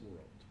present world,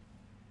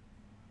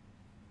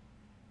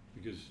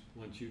 because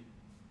once you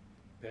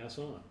pass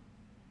on,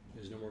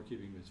 there's no more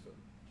keeping mitzvot.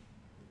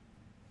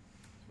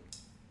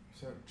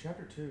 So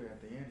chapter 2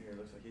 at the end here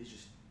looks like he's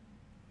just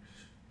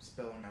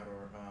spelling out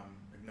or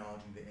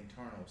acknowledging the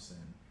internal sin.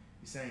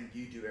 He's saying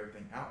you do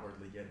everything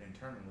outwardly, yet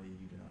internally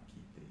you do not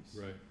keep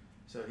these. Right.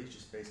 So he's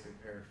just basically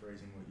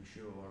paraphrasing what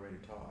Yeshua already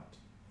taught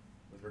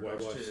with Why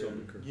regards watch to,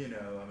 some occur?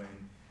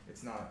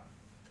 it's not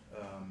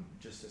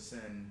just a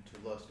sin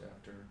to lust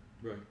after,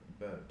 Right.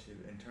 but to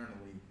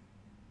internally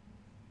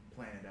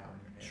plan it out in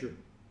your head.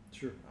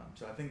 Sure.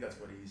 So I think that's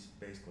what he's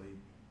basically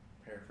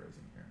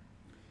paraphrasing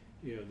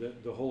here.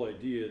 The whole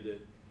idea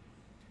that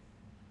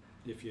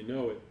if you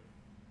know it,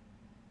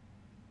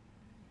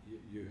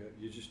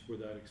 you just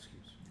without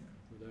excuse.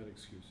 Yeah. Without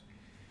excuse.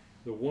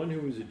 The one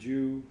who is a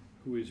Jew,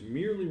 who is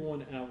merely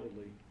one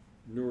outwardly,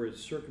 nor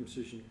is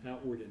circumcision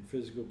outward and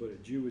physical, but a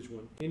Jew is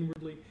one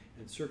inwardly,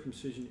 and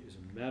circumcision is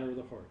a matter of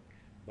the heart,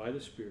 by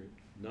the Spirit,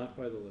 not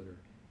by the letter.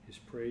 His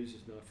praise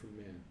is not from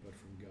man, but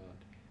from God.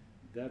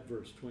 That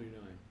verse 29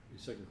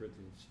 is 2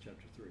 Corinthians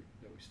chapter 3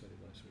 that we studied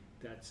last week.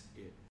 That's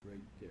it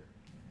right there.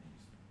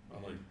 I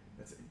like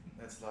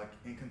That's like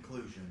in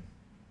conclusion.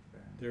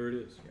 then. There it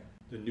is. Yeah.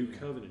 The new Yeah.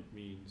 covenant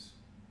means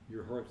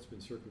your heart's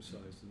been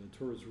circumcised, and the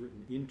Torah is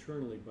written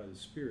internally by the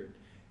Spirit,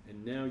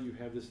 and now you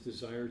have this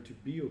desire to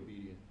be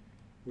obedient.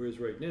 Whereas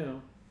right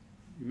now,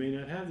 you may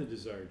not have the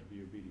desire to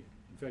be obedient.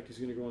 In fact, he's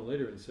going to go on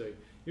later and say,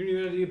 you don't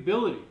even have the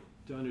ability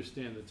to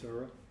understand the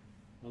Torah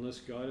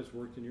unless God has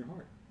worked in your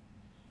heart.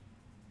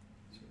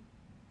 So,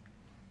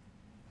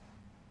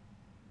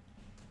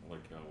 I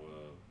like how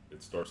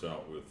it starts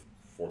out with,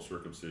 for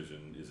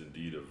circumcision is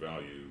indeed of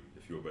value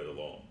if you obey the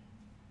law.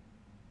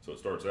 So it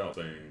starts out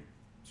saying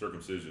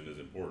circumcision is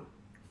important,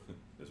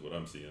 is what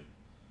I'm seeing.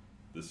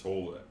 This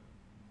whole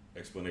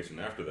explanation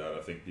after that,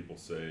 I think people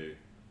say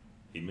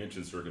he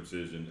mentions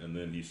circumcision and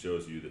then he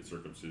shows you that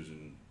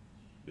circumcision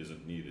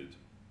isn't needed.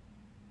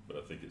 But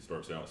I think it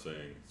starts out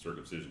saying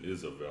circumcision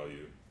is of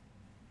value.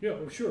 yeah,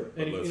 well, sure.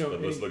 But let's look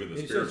at the and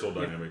he spiritual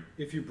says, dynamic.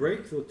 If you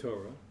break the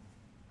Torah,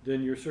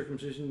 then your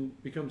circumcision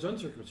becomes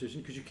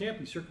uncircumcision, because you can't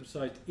be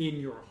circumcised in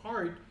your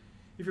heart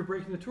if you're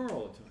breaking the Torah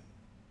all the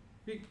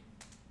time.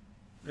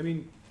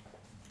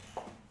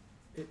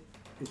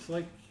 It's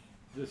like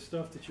the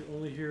stuff that you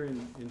only hear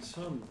in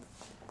some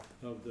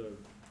of the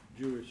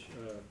Jewish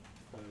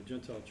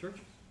Gentile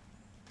churches,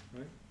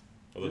 right?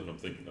 Well, that's what I'm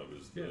thinking of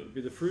is Yeah, the,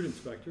 be the fruit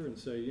inspector and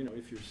say, you know,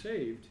 if you're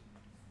saved,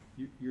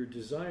 your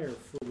desire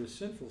for the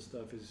sinful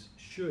stuff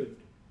should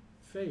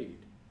fade,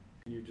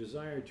 and your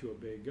desire to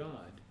obey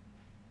God.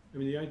 I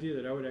mean, the idea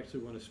that I would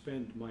actually want to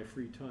spend my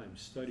free time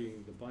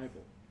studying the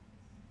Bible,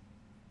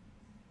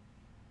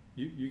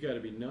 you got to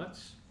be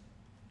nuts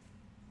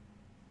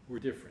or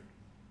different.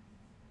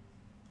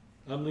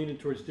 I'm leaning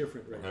towards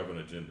different right have now. an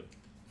agenda.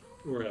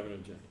 Or have an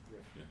agenda.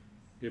 Right.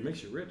 Yeah. It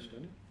makes you rich,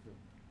 doesn't it?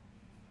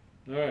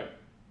 Yeah. All right.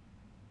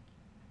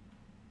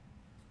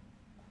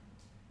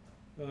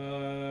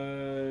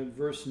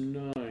 Verse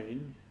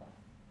 9.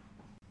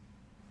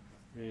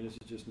 Man, this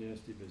is just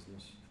nasty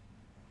business.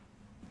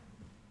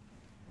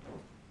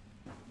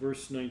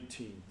 Verse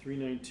 19.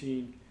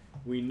 3:19.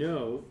 We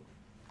know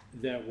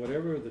that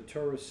whatever the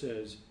Torah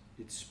says,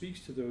 it speaks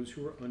to those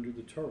who are under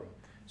the Torah,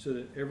 so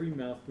that every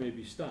mouth may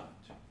be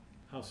stopped.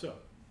 How so?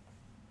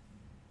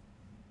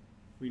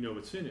 We know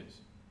what sin is.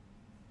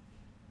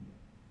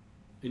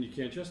 And you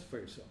can't justify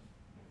yourself.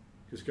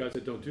 Because God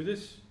said, don't do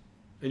this,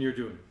 and you're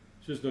doing it.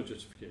 So there's no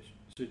justification.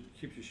 So it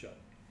keeps you shut.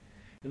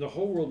 And the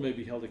whole world may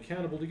be held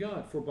accountable to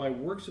God, for by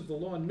works of the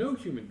law no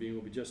human being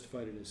will be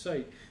justified in his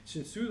sight,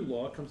 since through the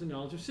law comes the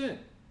knowledge of sin.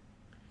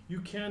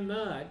 You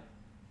cannot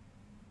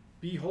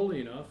be holy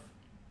enough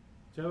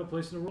to have a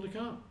place in the world to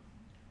come.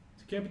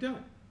 It can't be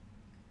done.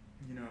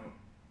 You know,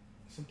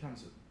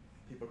 sometimes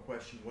people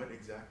question what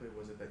exactly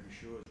was it that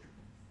Yeshua was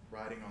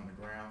writing on the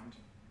ground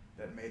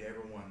that made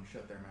everyone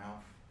shut their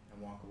mouth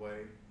and walk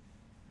away.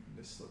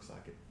 This looks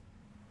like it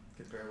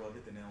could very well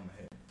hit the nail on the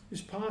head. It's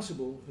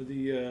possible.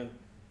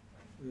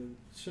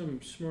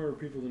 Some smarter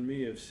people than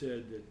me have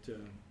said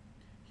that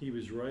he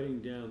was writing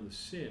down the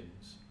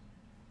sins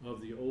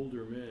of the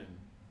older men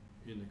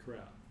in the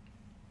crowd,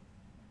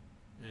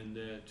 and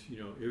that, you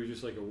know, it was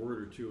just like a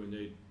word or two, and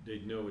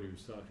they'd know what he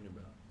was talking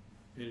about.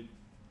 And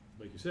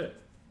like you said,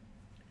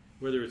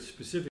 whether it's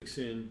specific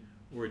sin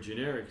or a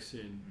generic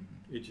sin,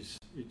 it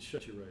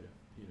shuts you right up,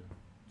 you know.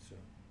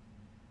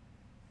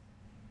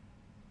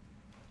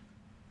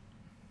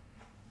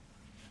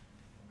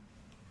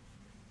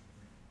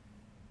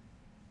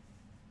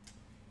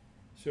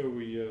 So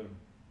we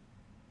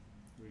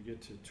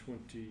get to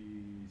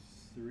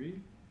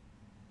 23.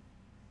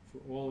 For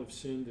all have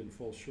sinned and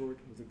fall short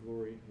of the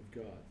glory of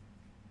God,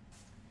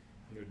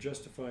 and are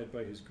justified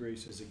by his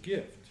grace as a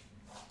gift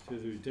to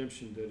the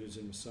redemption that is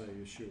in Messiah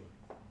Yeshua.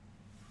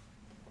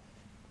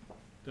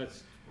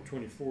 That's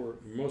 24.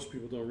 Most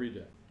people don't read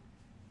that,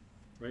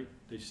 right?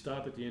 They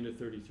stop at the end of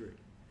 33,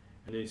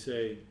 and they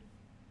say,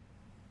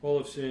 all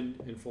have sinned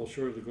and fall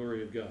short of the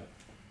glory of God.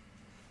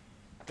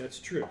 That's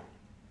true.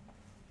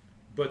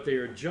 But they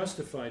are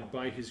justified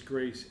by his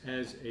grace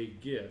as a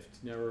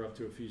gift. Now we're up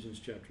to Ephesians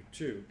chapter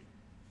 2.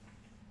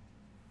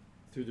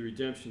 Through the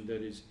redemption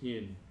that is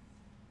in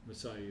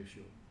Messiah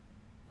Yeshua.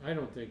 I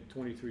don't think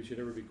 23 should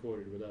ever be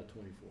quoted without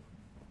 24.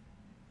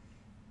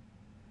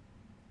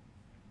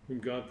 Whom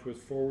God put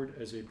forward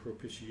as a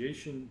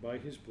propitiation by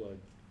his blood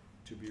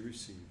to be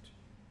received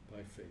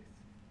by faith.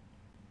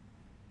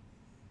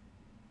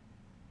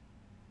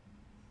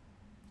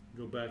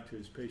 Go back to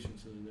his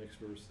patience in the next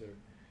verse there.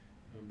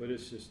 But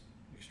it's just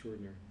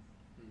extraordinary.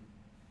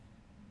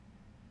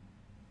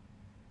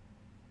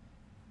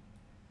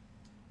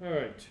 All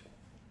right.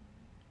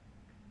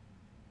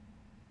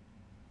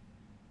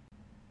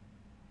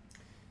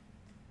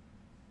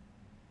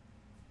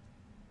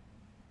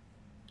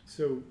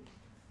 So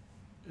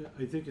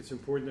I think it's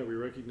important that we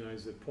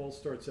recognize that Paul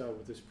starts out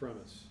with this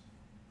premise.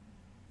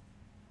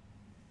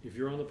 If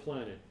you're on the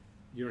planet,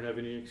 you don't have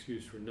any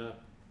excuse for not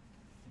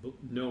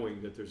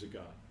knowing that there's a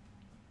God.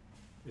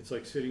 It's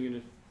like sitting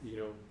in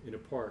a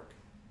park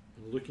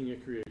and looking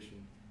at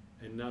creation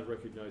and not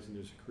recognizing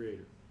there's a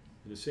creator.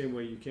 In the same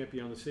way, you can't be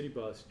on the city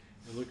bus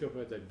and look up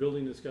at that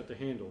building that's got the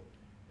handle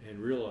and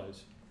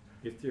realize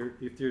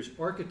if there's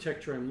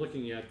architecture I'm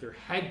looking at, there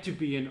had to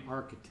be an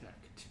architect.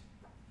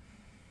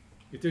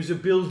 If there's a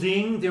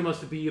building, there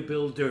must be a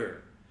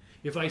builder.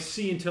 If I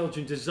see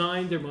intelligent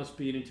design, there must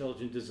be an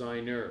intelligent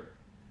designer.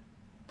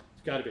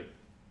 It's got to be.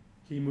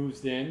 He moves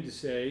then to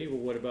say, well,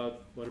 what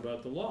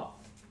about the law?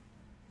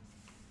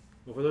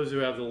 Well, for those who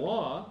have the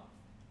law,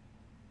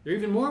 they're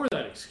even more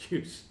without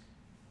excuse,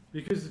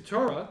 because the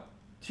Torah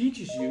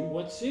teaches you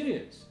what sin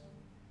is,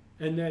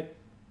 and that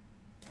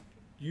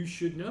you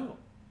should know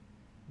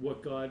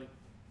what God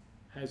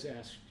has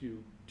asked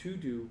you to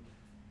do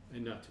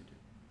and not to do.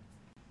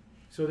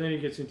 So then he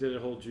gets into the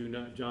whole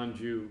John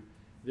Jew,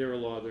 they're a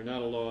law, they're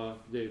not a law,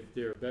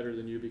 they're better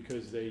than you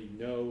because they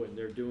know and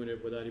they're doing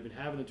it without even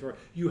having the Torah.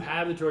 You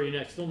have the Torah, you're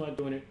not, still not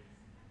doing it.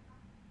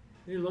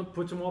 He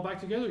puts them all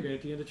back together again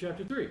at the end of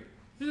chapter 3. It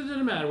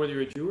doesn't matter whether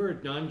you're a Jew or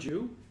a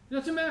non-Jew. It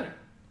doesn't matter.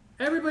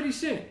 Everybody's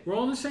sinned. We're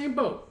all in the same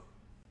boat.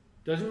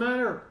 Doesn't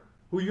matter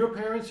who your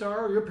parents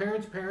are, or your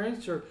parents'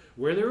 parents, or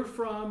where they were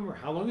from, or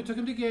how long it took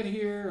them to get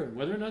here, and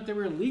whether or not they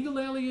were legal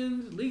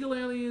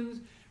aliens,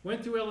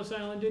 went through Ellis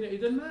Island, didn't it?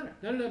 It doesn't matter.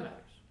 None of that matters.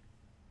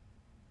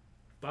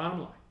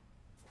 Bottom line.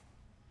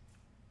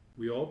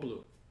 We all blew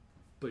it.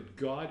 But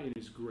God in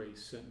his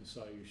grace sent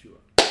Messiah Yeshua.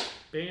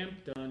 Bam,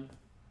 done.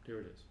 There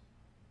it is.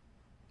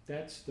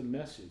 That's the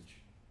message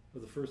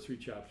of the first 3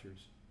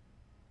 chapters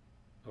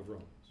of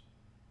Romans.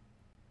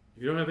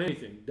 If you don't have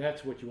anything,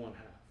 that's what you want to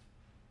have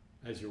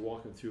as you're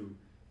walking through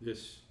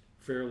this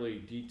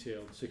fairly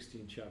detailed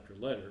 16-chapter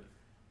letter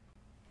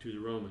to the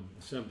Roman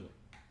assembly.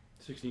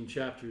 16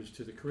 chapters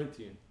to the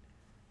Corinthian,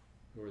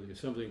 or the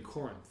assembly in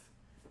Corinth.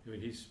 I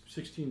mean,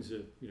 16's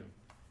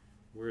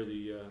where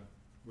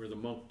the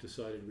monk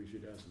decided we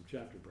should have some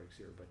chapter breaks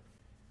here, but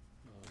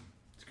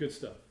it's good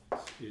stuff.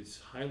 It's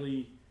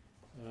highly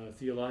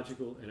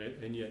theological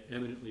and yet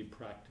eminently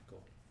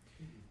practical.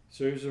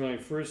 So here's my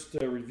first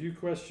review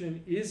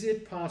question. Is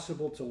it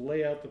possible to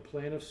lay out the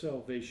plan of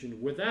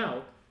salvation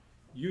without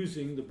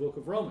using the book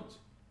of Romans?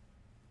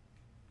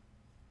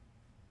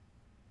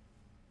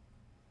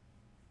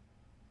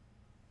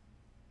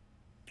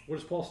 What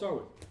does Paul start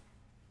with?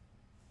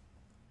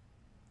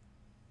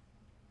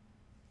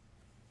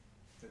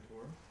 The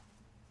Torah?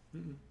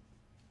 Mm-mm.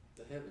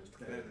 The heavens.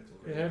 The heavens.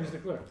 The heavens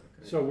declare.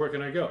 So where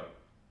can I go?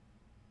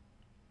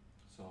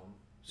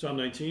 Psalm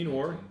 19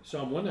 or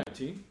Psalm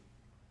 119,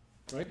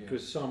 right? Yeah.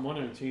 Because Psalm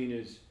 119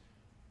 is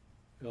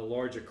a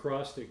large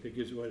acrostic that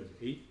gives, what is it,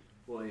 8?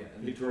 Well, yeah,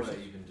 and the 8 Torah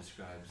verses. even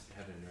describes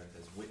heaven and earth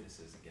as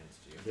witnesses against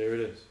you. There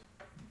it is.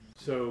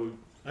 So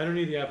I don't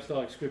need the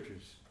apostolic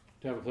scriptures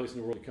to have a place in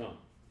the world to come.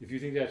 If you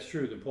think that's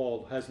true, then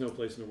Paul has no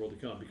place in the world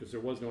to come because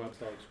there was no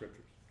apostolic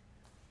scriptures.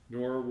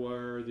 Nor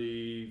were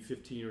the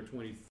 15 or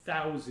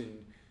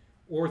 20,000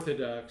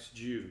 Orthodox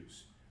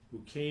Jews who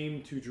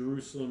came to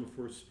Jerusalem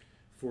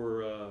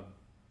for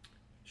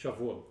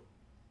Shavuot,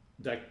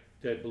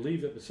 that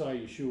believed that Messiah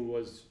Yeshua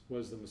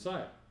was the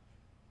Messiah.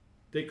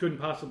 They couldn't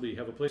possibly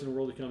have a place in the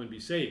world to come and be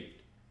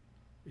saved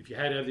if you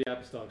had to have the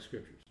apostolic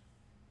scriptures.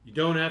 You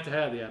don't have to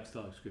have the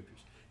apostolic scriptures.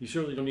 You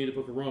certainly don't need a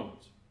book of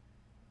Romans.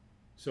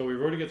 So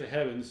we've already got the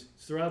heavens.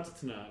 It's throughout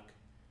the Tanakh,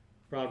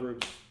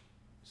 Proverbs,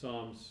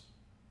 Psalms,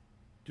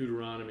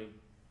 Deuteronomy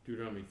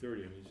 30. I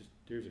mean,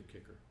 there's a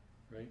kicker,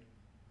 right?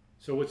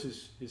 So what's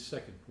his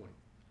second point?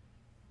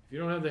 If you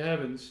don't have the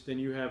heavens, then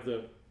you have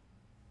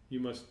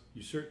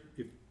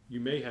you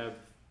may have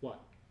what?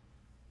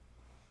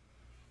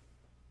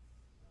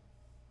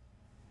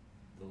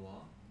 The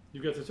law?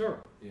 You've got the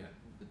Torah, Yeah,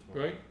 the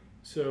Torah. right?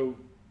 So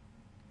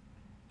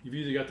you've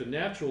either got the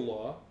natural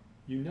law,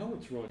 you know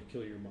it's wrong to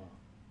kill your mom,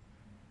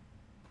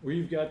 or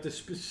you've got the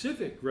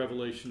specific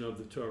revelation of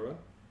the Torah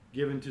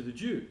given to the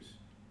Jews.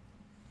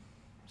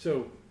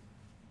 So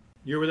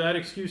you're without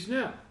excuse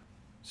now.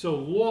 So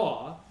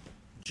law,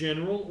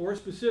 general or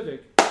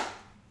specific,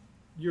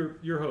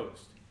 you're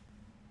host.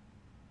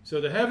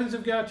 So the heavens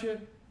have got you.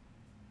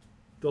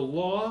 The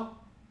law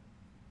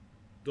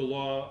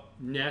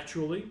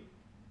naturally.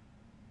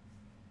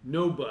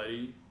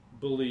 Nobody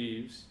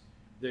believes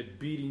that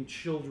beating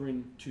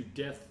children to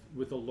death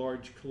with a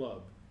large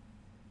club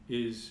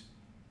is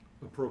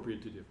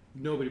appropriate to do.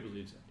 Nobody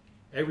believes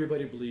that.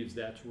 Everybody believes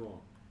that's wrong.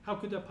 How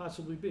could that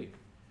possibly be?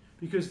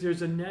 Because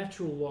there's a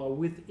natural law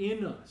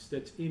within us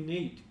that's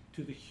innate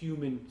to the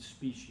human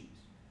species.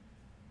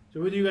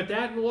 So whether you've got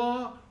that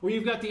law or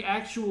you've got the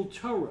actual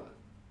Torah,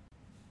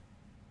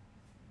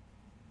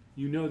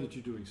 you know that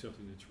you're doing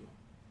something that's wrong.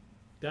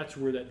 That's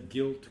where that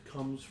guilt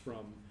comes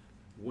from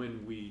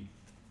when we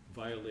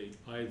violate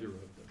either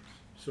of those.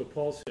 So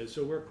Paul says,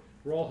 so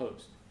we're all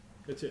hosts.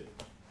 That's it.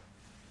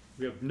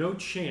 We have no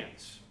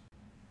chance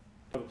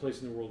to have a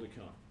place in the world to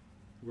come.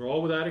 We're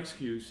all without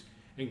excuse,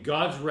 and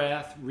God's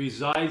wrath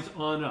resides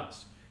on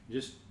us.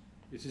 It's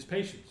his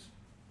patience.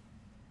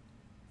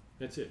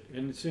 That's it.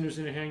 And the sinners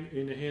in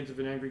the hands of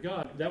an angry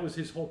God. That was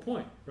his whole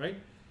point, right?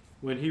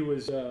 When he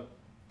was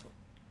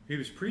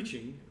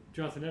preaching,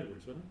 Jonathan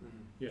Edwards, wasn't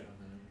it?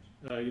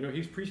 Mm-hmm. Yeah.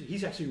 He's preaching.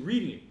 He's actually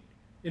reading it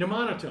in a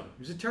monotone.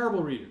 He's a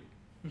terrible reader.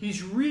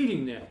 He's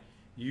reading that.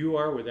 You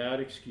are without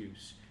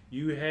excuse.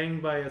 You hang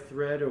by a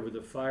thread over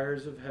the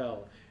fires of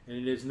hell, and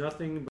it is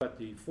nothing but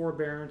the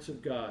forbearance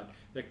of God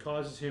that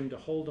causes him to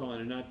hold on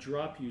and not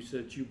drop you so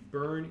that you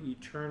burn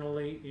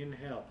eternally in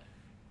hell.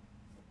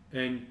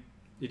 And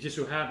it just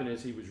so happened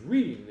as he was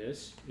reading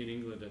this in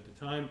England at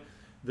the time,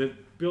 the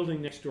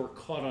building next door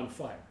caught on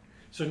fire.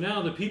 So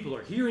now the people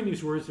are hearing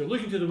these words, they're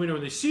looking to the window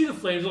and they see the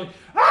flames, like,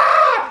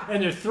 ah!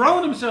 And they're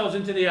throwing themselves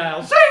into the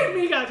aisle, save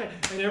me, God!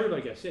 And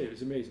everybody got saved. It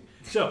was amazing.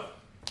 So,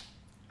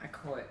 I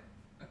call it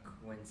a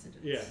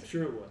coincidence. yeah, I'm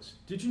sure it was.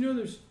 Did you know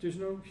there's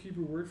no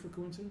Hebrew word for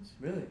coincidence?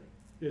 Really?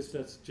 Yes,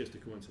 that's just a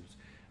coincidence.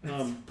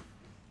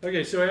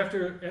 Okay, so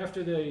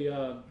after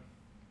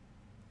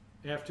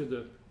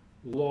the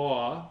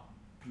law,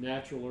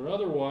 natural or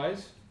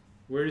otherwise,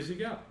 where does he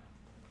go?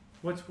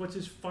 What's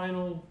his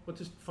final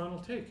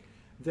take?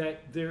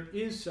 That there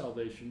is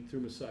salvation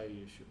through Messiah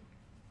Yeshua,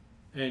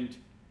 and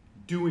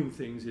doing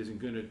things isn't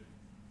going to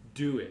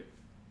do it.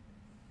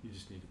 You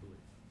just need to believe.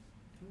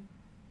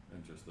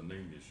 And just the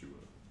name Yeshua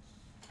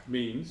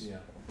Means Yeah.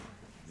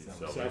 means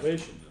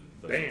Salvation.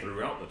 And that's Bam.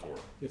 throughout the Torah.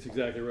 that's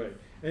exactly right.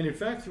 And in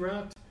fact,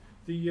 throughout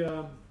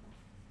the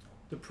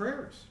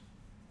prayers,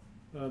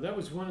 that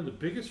was one of the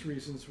biggest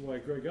reasons why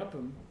Greg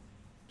Upham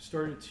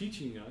started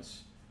teaching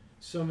us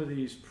some of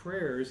these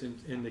prayers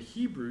in the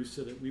Hebrew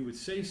so that we would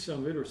say some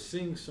of it or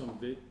sing some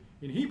of it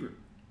in Hebrew.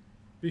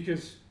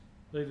 Because,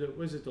 like,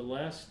 was it the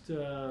last,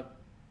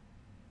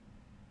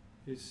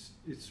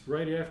 it's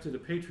right after the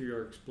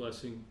patriarch's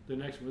blessing. The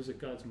next one, was it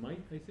God's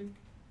might, I think?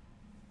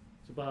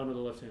 It's the bottom of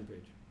the left-hand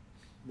page.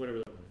 Whatever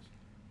that one is.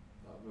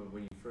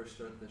 When you first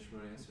start the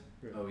Shemona answer?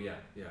 Right. Oh, yeah,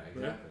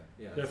 exactly. Right.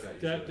 Yeah, that's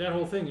got That Yeshua.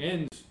 whole thing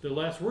ends, the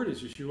last word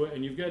is Yeshua,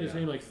 and you've got his Yeah.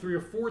 name like 3 or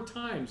 4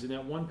 times in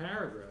that one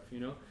paragraph, you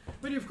know?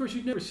 But of course,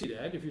 you'd never see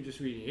that if you're just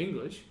reading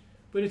English,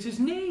 but it's his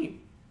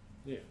name.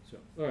 Yeah, so,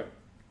 all right.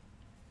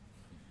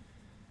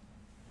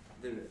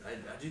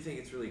 I do think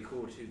it's really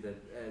cool, too,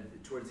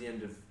 that towards the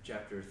end of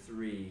chapter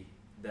 3,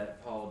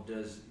 that Paul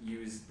does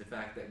use the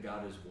fact that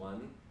God is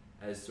one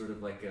as sort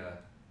of like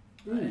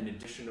an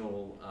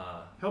additional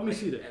Help me like,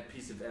 see that. a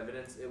piece of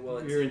evidence.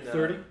 It's You're in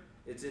 30?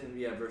 It's in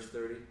verse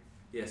 30.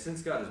 Yeah,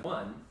 since God is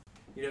one,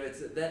 you know,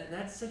 it's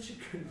that's such a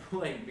good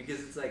point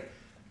because it's like,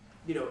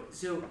 you know,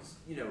 so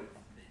you know,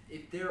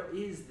 if there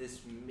is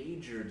this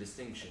major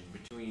distinction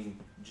between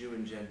Jew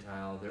and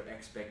Gentile, their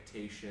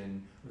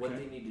expectation, what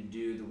Okay. they need to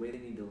do, the way they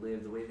need to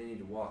live, the way they need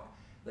to walk,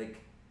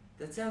 like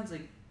that sounds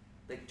like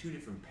 2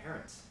 different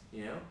parents,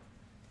 you know?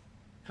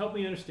 Help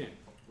me understand.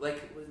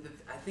 Like,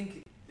 I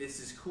think this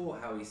is cool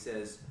how he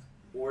says,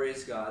 or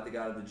is God the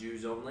God of the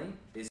Jews only?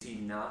 Is he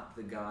not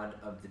the God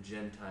of the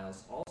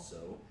Gentiles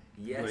also?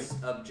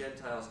 Yes, of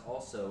Gentiles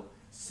also,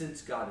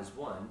 since God is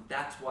one.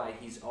 That's why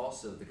he's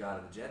also the God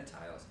of the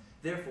Gentiles.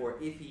 Therefore,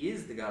 if he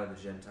is the God of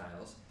the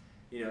Gentiles,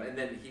 you know, and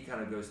then he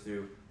kind of goes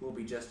through who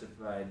will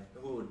justify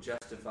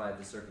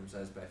the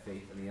circumcised by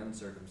faith and the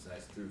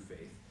uncircumcised through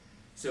faith.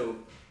 So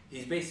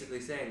he's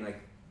basically saying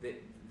like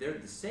they're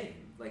the same.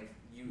 Like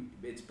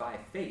it's by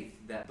faith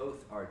that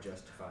both are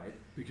justified.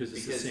 Because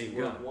it's the same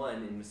we're God. one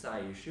in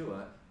Messiah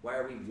Yeshua. Why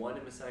are we one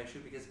in Messiah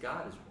Yeshua? Because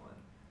God is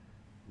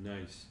one.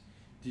 Nice.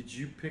 Did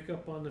you pick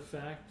up on the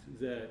fact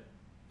that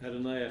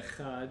Adonai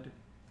Echad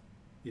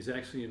is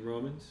actually in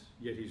Romans,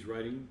 yet he's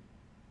writing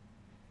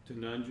to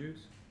non-Jews?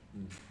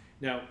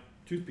 Now,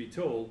 truth be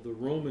told, the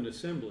Roman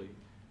assembly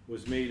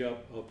was made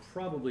up of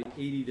probably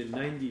 80 to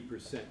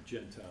 90%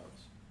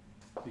 Gentiles,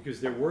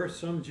 because there were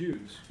some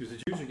Jews, because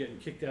the Jews are getting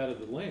kicked out of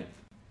the land.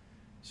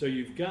 So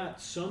you've got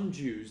some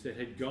Jews that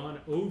had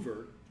gone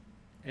over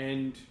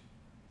and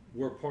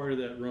were part of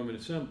that Roman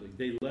assembly.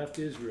 They left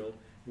Israel,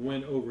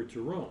 went over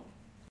to Rome.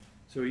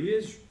 So he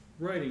is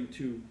writing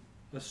to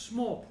a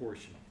small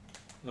portion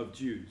of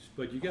Jews,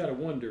 but you got to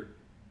wonder,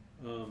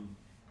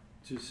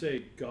 to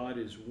say God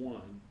is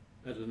one,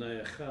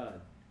 Adonai Echad,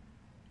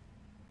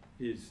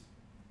 is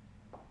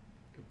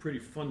a pretty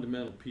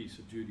fundamental piece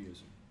of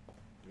Judaism,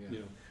 you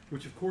know,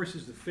 which of course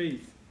is the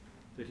faith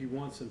that he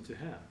wants them to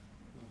have.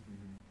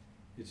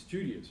 It's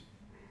Judaism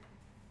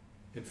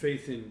and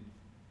faith in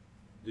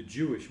the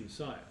Jewish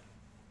Messiah,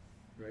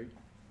 right?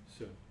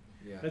 So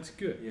Yeah. that's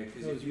good. Yeah,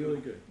 because That was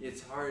really good.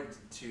 It's hard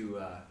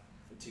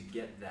to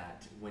get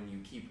that when you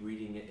keep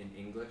reading it in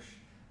English,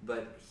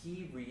 but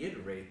he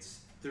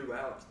reiterates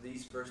throughout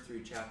these first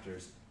 3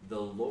 chapters the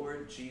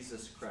Lord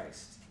Jesus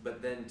Christ.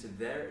 But then to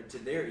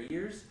their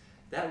ears,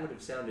 that would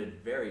have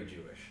sounded very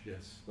Jewish.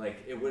 Yes.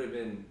 Like it would have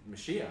been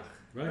Mashiach,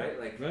 right?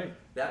 Like right.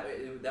 that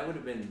would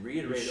have been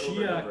reiterated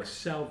over and over. Mashiach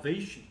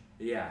salvation.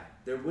 Yeah,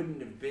 there wouldn't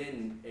have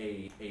been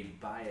a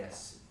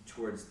bias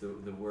towards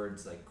the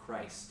words like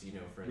Christ, you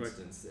know, for Right,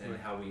 instance, and right.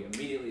 how we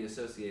immediately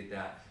associate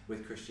that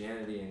with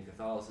Christianity and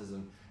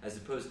Catholicism, as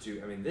opposed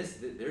to, I mean,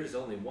 there's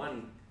only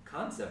one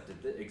concept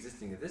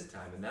existing at this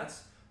time, and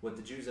that's what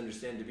the Jews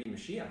understand to be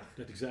Mashiach.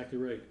 That's exactly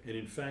right. And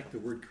in fact, the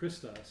word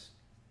Christos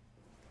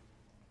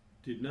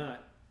did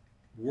not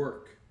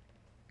work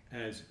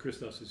as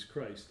Christos is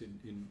Christ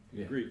in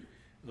Yeah. Greek.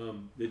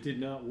 It did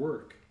not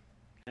work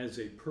as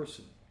a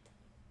person.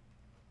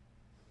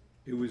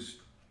 It was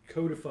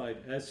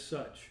codified as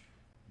such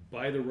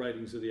by the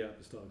writings of the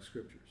apostolic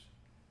scriptures.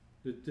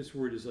 This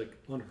word is like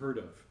unheard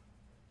of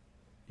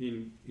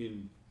in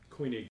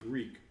Koine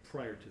Greek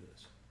prior to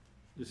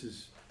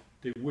this.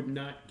 They would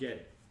not get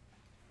it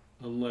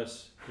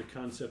unless the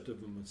concept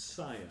of a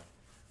Messiah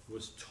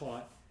was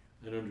taught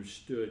and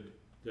understood,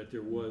 that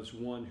there was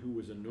one who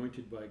was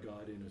anointed by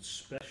God in a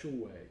special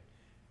way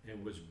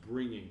and was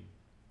bringing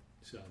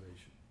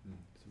salvation.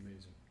 It's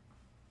amazing.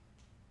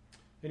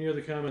 Any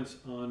other comments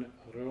on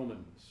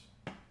Romans?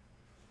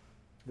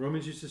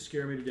 Romans used to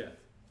scare me to death.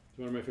 It's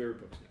one of my favorite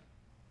books now,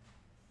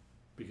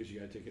 because you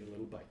got to take it in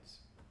little bites.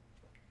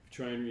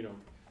 Try and, you know,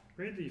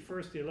 read the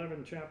first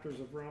 11 chapters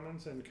of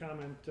Romans and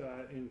comment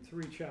in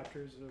 3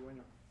 chapters.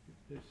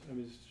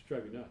 It's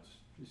driving me nuts.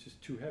 It's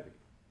just too heavy.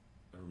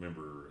 I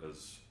remember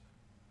as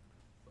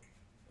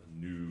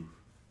a new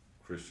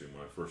Christian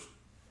when I first,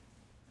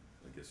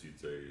 I guess you'd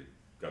say,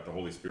 got the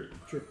Holy Spirit.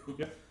 Sure.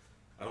 Yeah.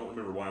 I don't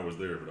remember why I was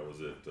there, but I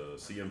was at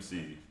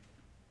CMC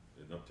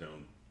in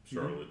Uptown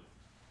Charlotte,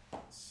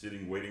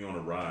 waiting on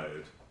a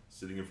ride,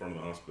 sitting in front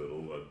of the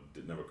hospital. I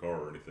didn't have a car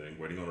or anything,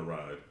 waiting on a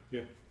ride.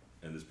 Yeah.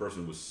 And this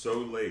person was so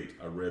late,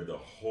 I read the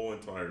whole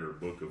entire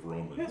book of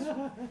Romans.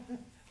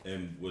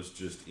 and was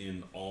just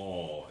in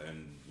awe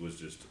and was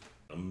just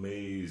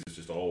amazed. It's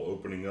just all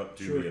opening up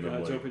to Sure, me, and I'm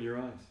God's like, opened your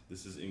eyes.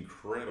 this is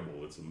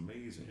incredible. It's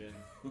amazing.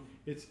 Yeah.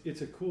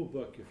 It's a cool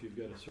book if you've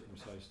got a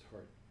circumcised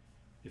heart.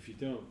 If you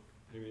don't,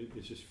 I mean,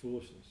 it's just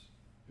foolishness.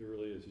 It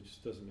really is. It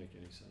just doesn't make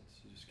any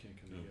sense. It just can't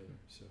come No. together.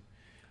 So,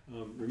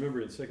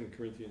 remember in 2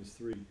 Corinthians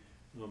 3,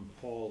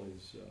 Paul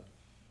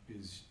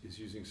is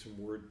using some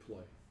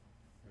wordplay,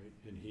 right?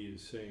 And he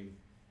is saying,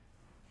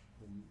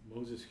 well,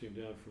 Moses came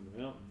down from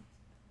the mountain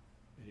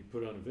and he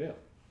put on a veil.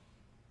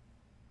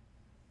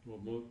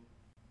 Well,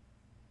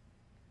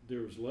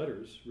 there was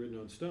letters written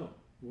on stone.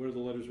 What are the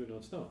letters written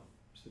on stone?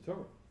 It's the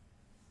Torah.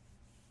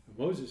 And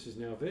Moses is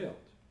now veiled.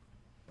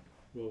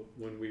 Well,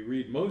 when we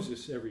read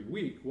Moses every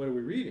week, what are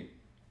we reading?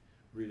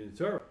 We're reading the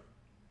Torah.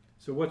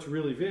 So what's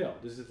really veiled?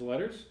 Is it the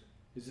letters?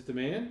 Is it the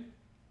man?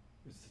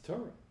 It's the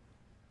Torah.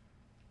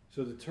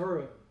 So the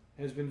Torah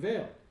has been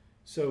veiled.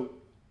 So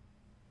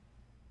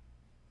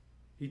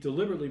he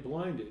deliberately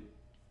blinded,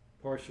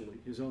 partially,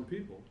 his own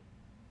people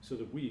so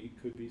that we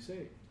could be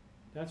saved.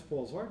 That's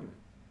Paul's argument.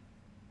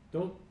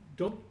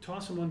 Don't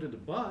toss them under the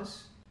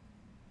bus.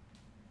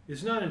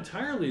 It's not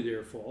entirely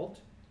their fault,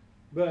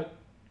 but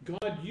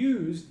God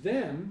used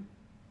them,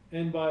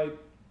 and by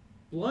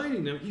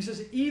blinding them, he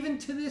says, even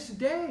to this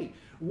day,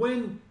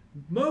 when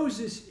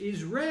Moses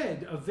is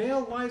read, a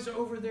veil lies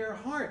over their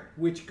heart,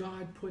 which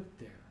God put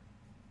there,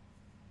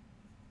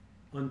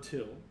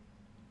 until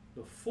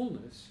the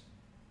fullness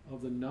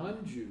of the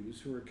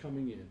non-Jews who are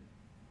coming in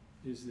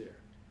is there.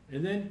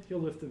 And then he'll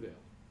lift the veil.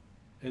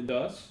 And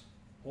thus,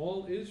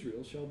 all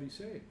Israel shall be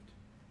saved.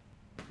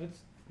 That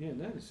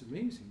is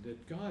amazing,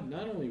 that God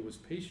not only was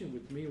patient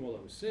with me while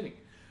I was sinning,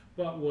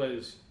 but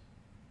was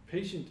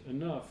patient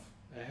enough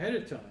ahead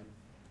of time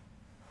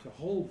to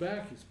hold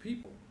back his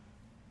people.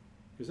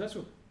 Because that's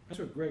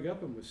what Greg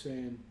Upham was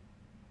saying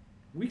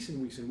weeks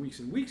and weeks and weeks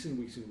and weeks and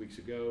weeks and weeks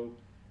ago.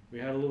 We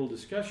had a little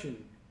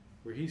discussion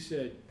where he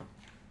said,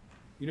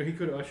 he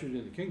could have ushered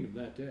in the kingdom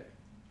that day.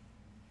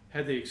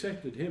 Had they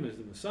accepted him as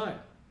the Messiah,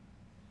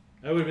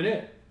 that would have been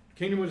it. The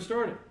kingdom would have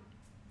started.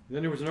 And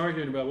then there was an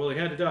argument about, well, he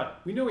had to die.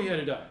 We know he had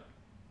to die.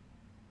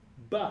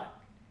 But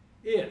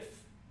if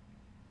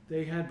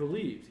they had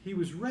believed, he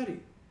was ready.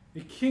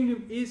 The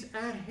kingdom is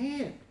at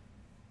hand.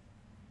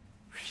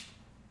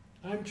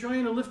 I'm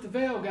trying to lift the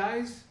veil,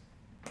 guys.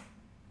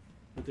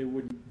 But they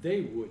would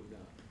not.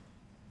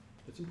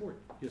 That's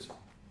important. Yes,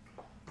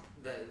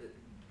 sir.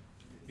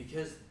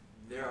 Because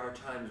there are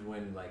times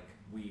when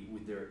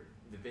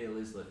the veil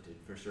is lifted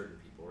for certain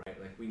people, right?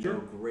 Like we Sure. know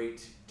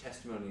great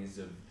testimonies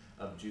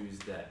of Jews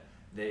that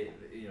they,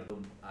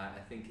 I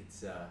think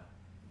it's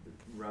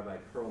Rabbi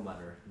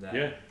Perlmutter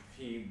that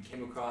he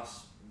came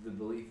across the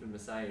belief in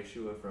Messiah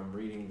Yeshua from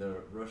reading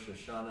the Rosh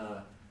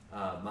Hashanah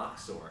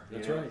Machzor.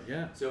 That's right,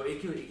 yeah. So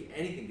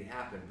anything could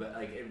happen, but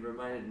it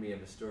reminded me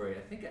of a story.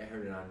 I think I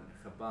heard it on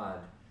Chabad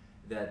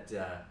that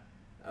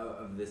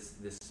of this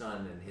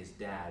son and his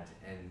dad,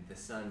 and the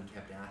son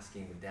kept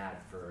asking the dad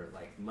for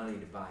money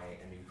to buy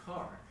a new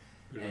car,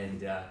 and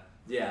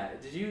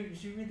did you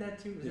read that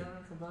too? Was that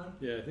on Chabad?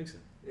 Yeah, I think so.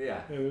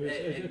 Yeah,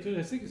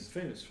 I think it's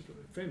famous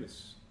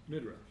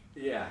midrash.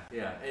 Yeah,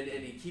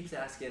 and he keeps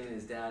asking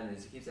his dad, and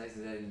he keeps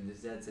asking his dad, and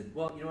his dad said,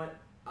 "Well, you know what?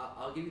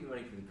 I'll give you the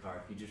money for the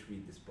car if you just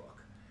read this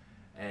book."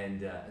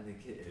 And the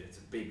kid, it's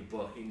a big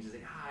book. He's just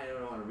like, I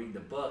don't want to read the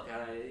book.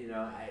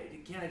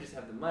 Can't I just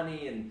have the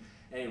money? And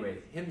anyway,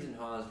 hims and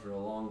haws for a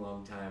long,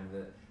 long time.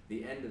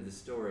 The end of the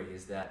story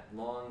is that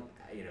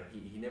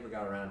he never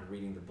got around to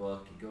reading the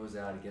book. He goes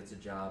out, he gets a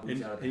job,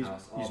 moves out of the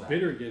house. He's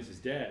bitter against his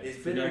dad. He's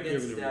bitter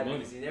against his dad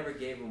because he never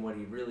gave him what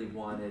he really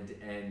wanted.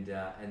 And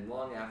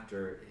long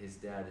after his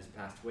dad has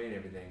passed away and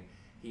everything,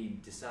 he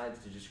decides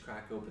to just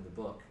crack open the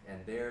book.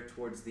 And there,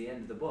 towards the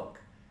end of the book,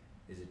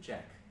 is a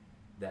check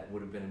that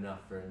would have been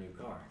enough for a new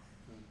car.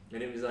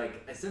 And it was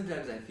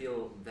sometimes I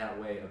feel that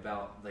way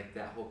about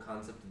that whole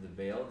concept of the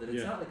veil, that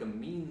it's not a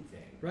mean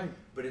thing, right?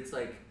 But it's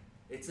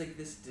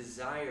this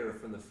desire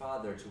from the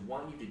Father to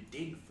want you to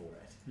dig for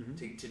it,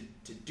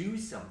 to do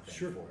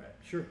something for it.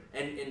 Sure.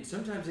 And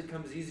sometimes it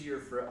comes easier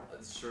for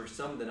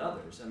some than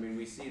others. I mean,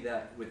 we see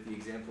that with the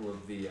example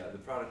of the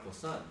prodigal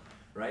son,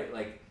 right?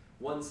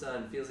 One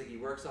son feels like he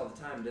works all the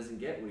time, doesn't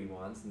get what he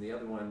wants, and the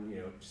other one,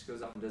 just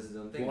goes off and does his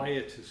own thing. But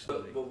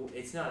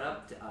it's not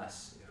up to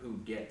us who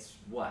gets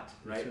what,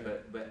 right?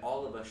 But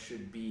all of us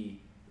should be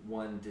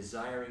one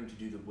desiring to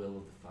do the will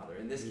of the Father.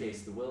 In this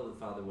case, the will of the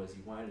Father was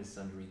he wanted his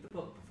son to read the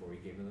book before he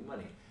gave him the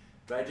money.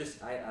 But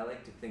I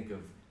like to think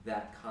of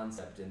that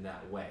concept in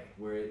that way,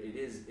 where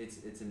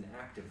it's an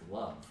act of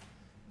love,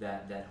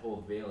 that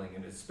whole veiling,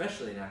 and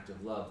especially an act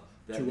of love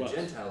that to the us.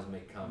 Gentiles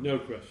may come, no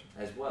question,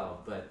 as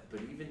well, but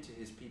even to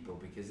his people,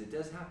 because it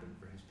does happen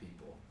for his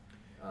people.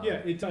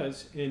 It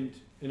does, and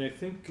I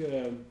think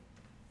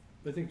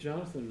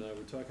Jonathan and I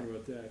were talking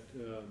about that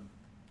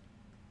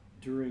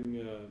during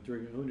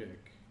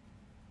ONEC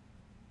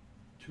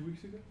 2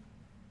 weeks ago.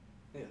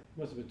 Yeah,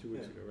 must have been 2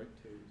 weeks ago, right?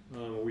 2 weeks.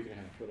 A week and a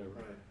half, whatever.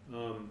 right.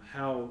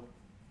 How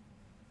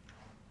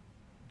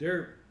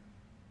there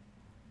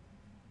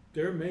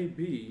may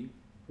be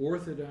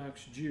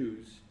Orthodox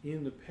Jews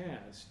in the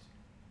past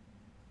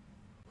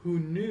who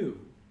knew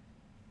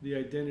the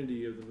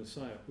identity of the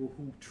Messiah, or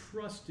who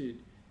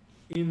trusted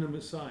in the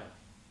Messiah,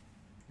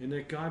 and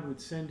that God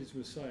would send his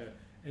Messiah,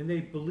 and they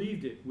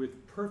believed it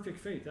with perfect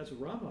faith. That's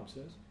what Rambam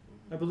says.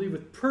 I believe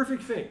with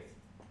perfect faith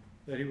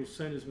that he will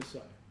send his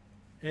Messiah.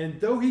 And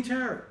though he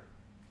tarry,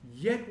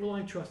 yet will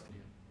I trust in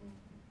him.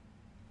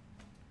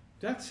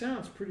 That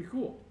sounds pretty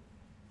cool.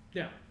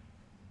 Now,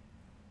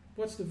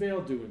 what's the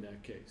veil do in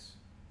that case?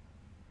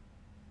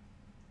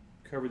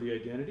 Cover the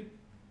identity?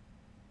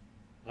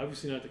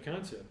 Obviously not the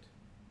concept.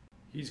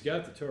 He's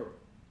got the Torah.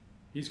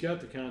 He's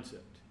got the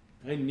concept.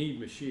 I need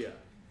Mashiach.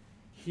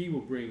 He will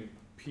bring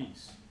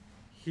peace.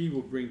 He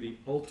will bring the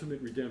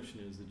ultimate redemption,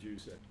 as the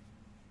Jews say.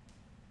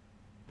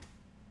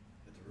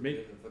 At the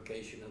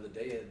revivification of the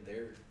dead,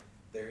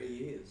 there he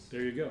is.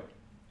 There you go.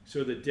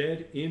 So the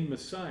dead in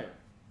Messiah,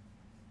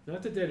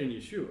 not the dead in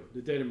Yeshua,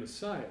 the dead in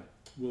Messiah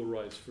will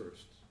rise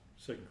first.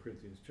 2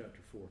 Corinthians chapter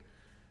 4.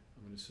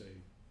 I'm going to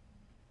say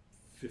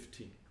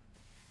 15.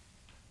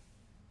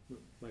 Well,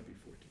 might be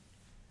 14.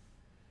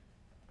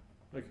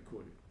 I could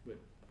quote it, but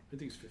I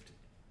think it's 15.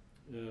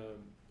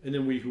 And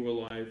then we who are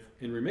alive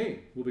and remain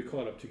will be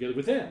caught up together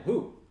with them.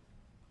 Who?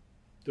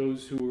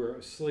 Those who were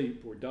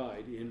asleep or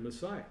died in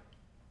Messiah.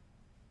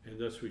 And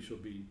thus we shall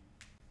be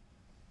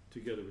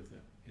together with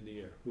them in the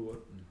air. Who?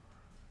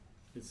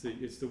 It's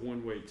the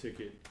one-way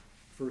ticket,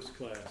 first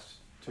class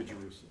to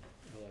Jerusalem.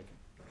 I like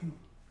it.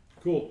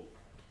 Cool.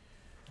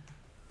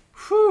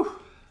 Whew.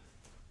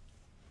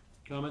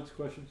 Comments,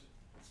 questions?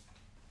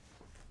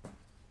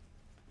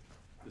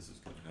 This is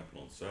going to happen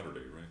on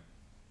Saturday, right?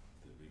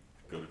 Did we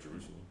go to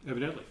Jerusalem?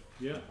 Evidently,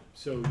 yeah.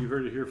 So you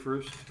heard it here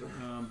first.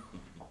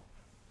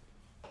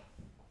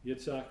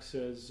 Yitzhak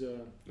says...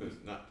 It's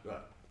not.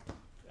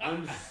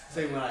 I'm just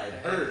saying what I had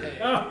heard.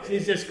 oh,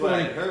 he's just What I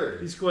quoting. had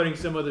heard. He's quoting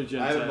some other I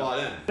Gentile. haven't bought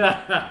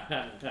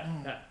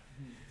in.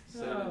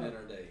 7 in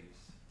our days.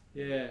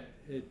 Yeah,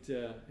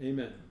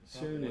 amen.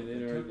 Soon and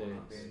in our Temple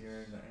not days. being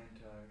here in the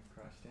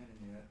anti-Christ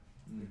standing yet,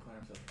 declare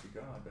himself to be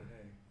God, but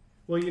hey.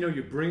 Well,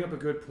 you bring up a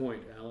good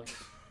point, Alex.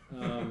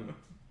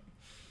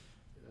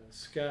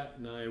 Scott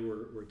and I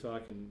were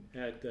talking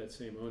at that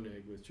same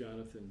Oneg with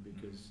Jonathan,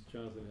 because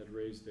Jonathan had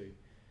raised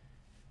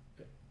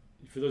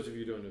for those of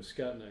you who don't know,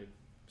 Scott and I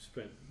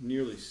spent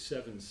nearly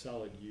 7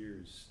 solid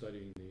years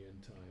studying the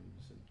end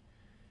times and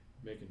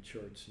making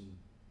charts and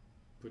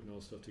putting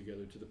all stuff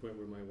together, to the point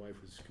where my wife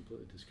was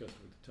completely disgusted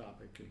with the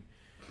topic, and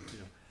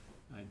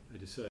I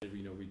decided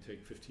we'd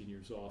take 15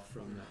 years off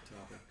from that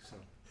topic. So,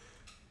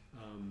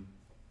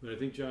 but I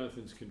think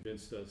Jonathan's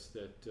convinced us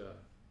that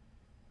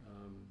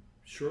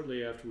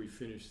shortly after we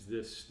finish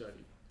this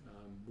study,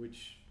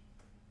 which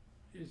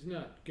is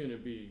not going to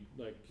be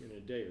like in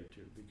a day or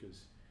two, because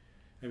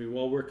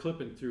while we're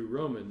clipping through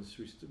Romans,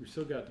 we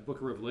still got the book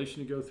of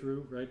Revelation to go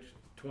through, right?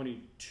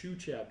 22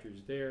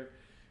 chapters there.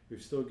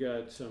 We've still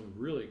got some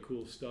really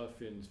cool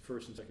stuff in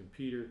 1st and 2nd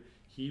Peter.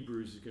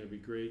 Hebrews is going to be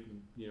great,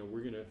 and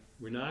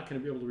we're not going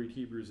to be able to read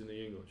Hebrews in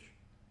the English.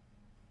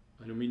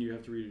 I don't mean you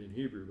have to read it in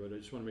Hebrew, but I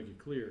just want to make it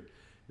clear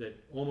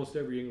that almost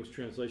every English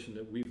translation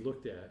that we've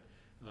looked at,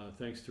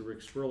 thanks to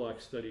Rick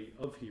Spurlock's study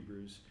of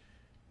Hebrews,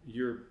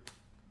 you're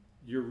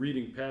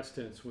reading past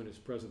tense when it's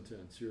present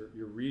tense.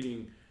 You're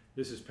reading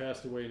this is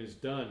passed away and is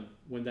done,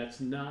 when that's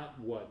not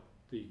what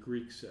the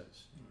Greek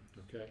says.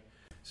 Okay?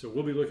 So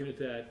we'll be looking at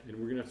that, and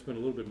we're going to have to spend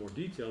a little bit more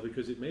detail,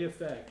 because it may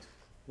affect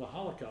the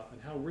halakha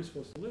and how we're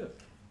supposed to live,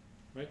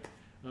 right?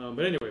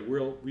 But anyway,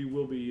 we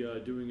will be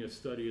doing a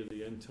study of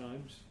the end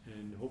times,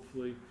 and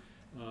hopefully,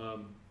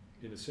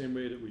 in the same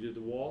way that we did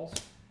the walls,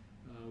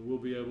 we'll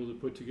be able to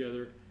put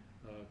together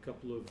a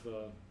couple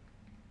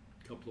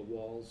of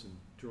walls and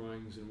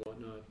drawings and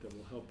whatnot that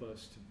will help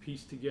us to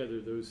piece together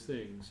those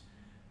things.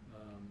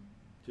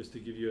 Just to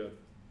give you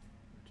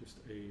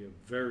a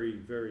very,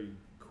 very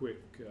quick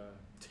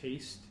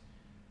taste.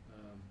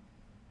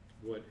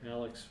 What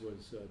Alex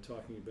was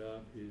talking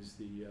about is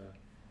the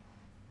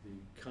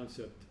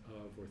concept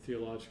of, or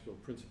theological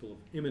principle of,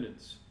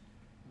 imminence,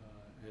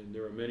 and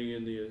there are many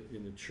in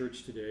the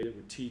church today that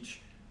would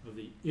teach of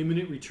the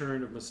imminent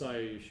return of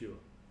Messiah Yeshua.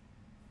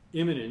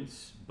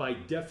 Imminence, by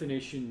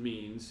definition,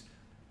 means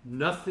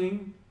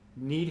nothing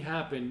need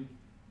happen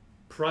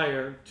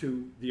prior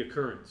to the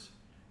occurrence,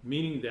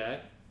 meaning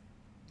that,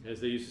 as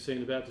they used to say in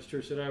the Baptist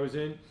church that I was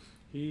in,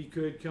 he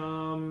could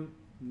come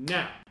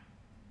now.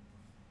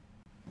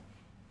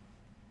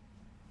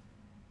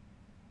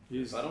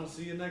 If I don't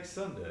see you next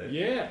Sunday.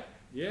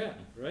 Yeah,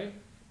 right?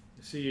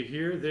 See you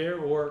here, there,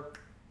 or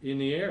in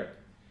the air.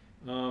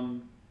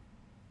 The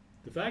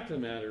fact of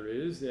the matter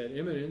is that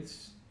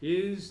imminence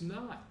is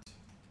not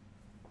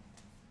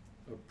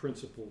a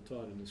principle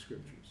taught in the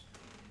Scriptures.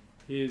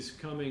 His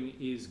coming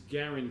is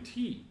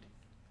guaranteed.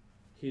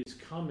 His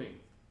coming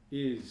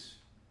is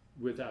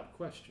without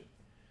question.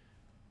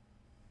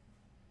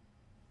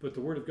 But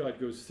the Word of God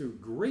goes through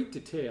great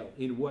detail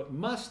in what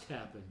must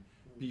happen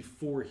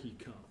before he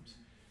comes.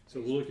 So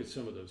we'll look at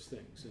some of those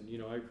things.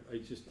 And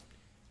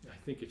I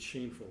think it's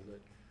shameful that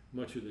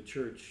much of the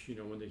church,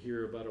 when they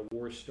hear about a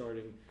war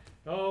starting,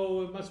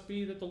 oh, it must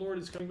be that the Lord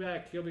is coming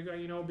back. He'll be,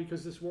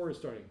 because this war is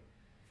starting.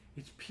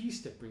 It's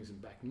peace that brings him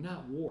back,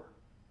 not war.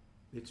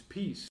 It's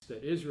peace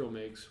that Israel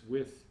makes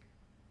with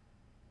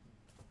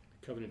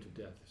the covenant of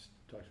death. It's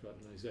talked about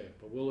in Isaiah.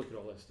 But we'll look at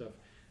all that stuff.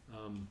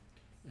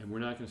 And we're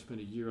not going to spend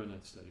a year on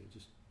that study.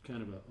 Just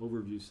kind of an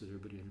overview so that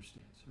everybody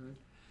understands. All right.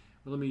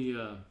 Well,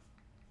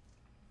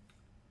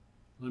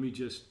 let me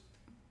just,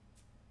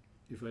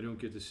 if I don't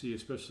get to see,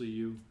 especially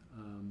you,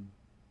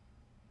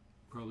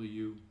 probably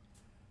you,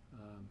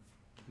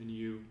 and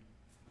you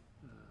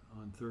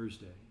on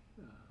Thursday,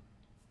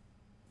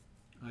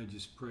 I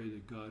just pray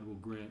that God will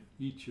grant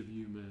each of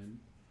you men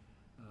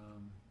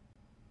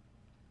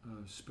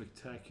a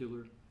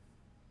spectacular,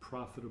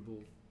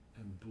 profitable,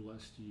 and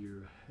blessed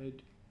year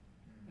ahead,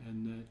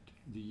 and that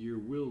the year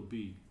will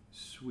be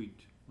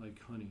sweet like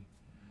honey,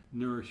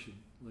 nourishing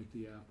like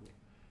the apple,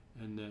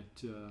 and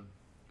that,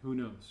 who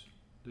knows,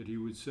 that he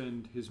would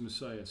send his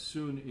Messiah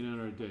soon in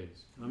our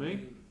days. Amen?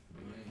 Amen.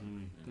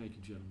 Amen. Thank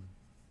you, gentlemen.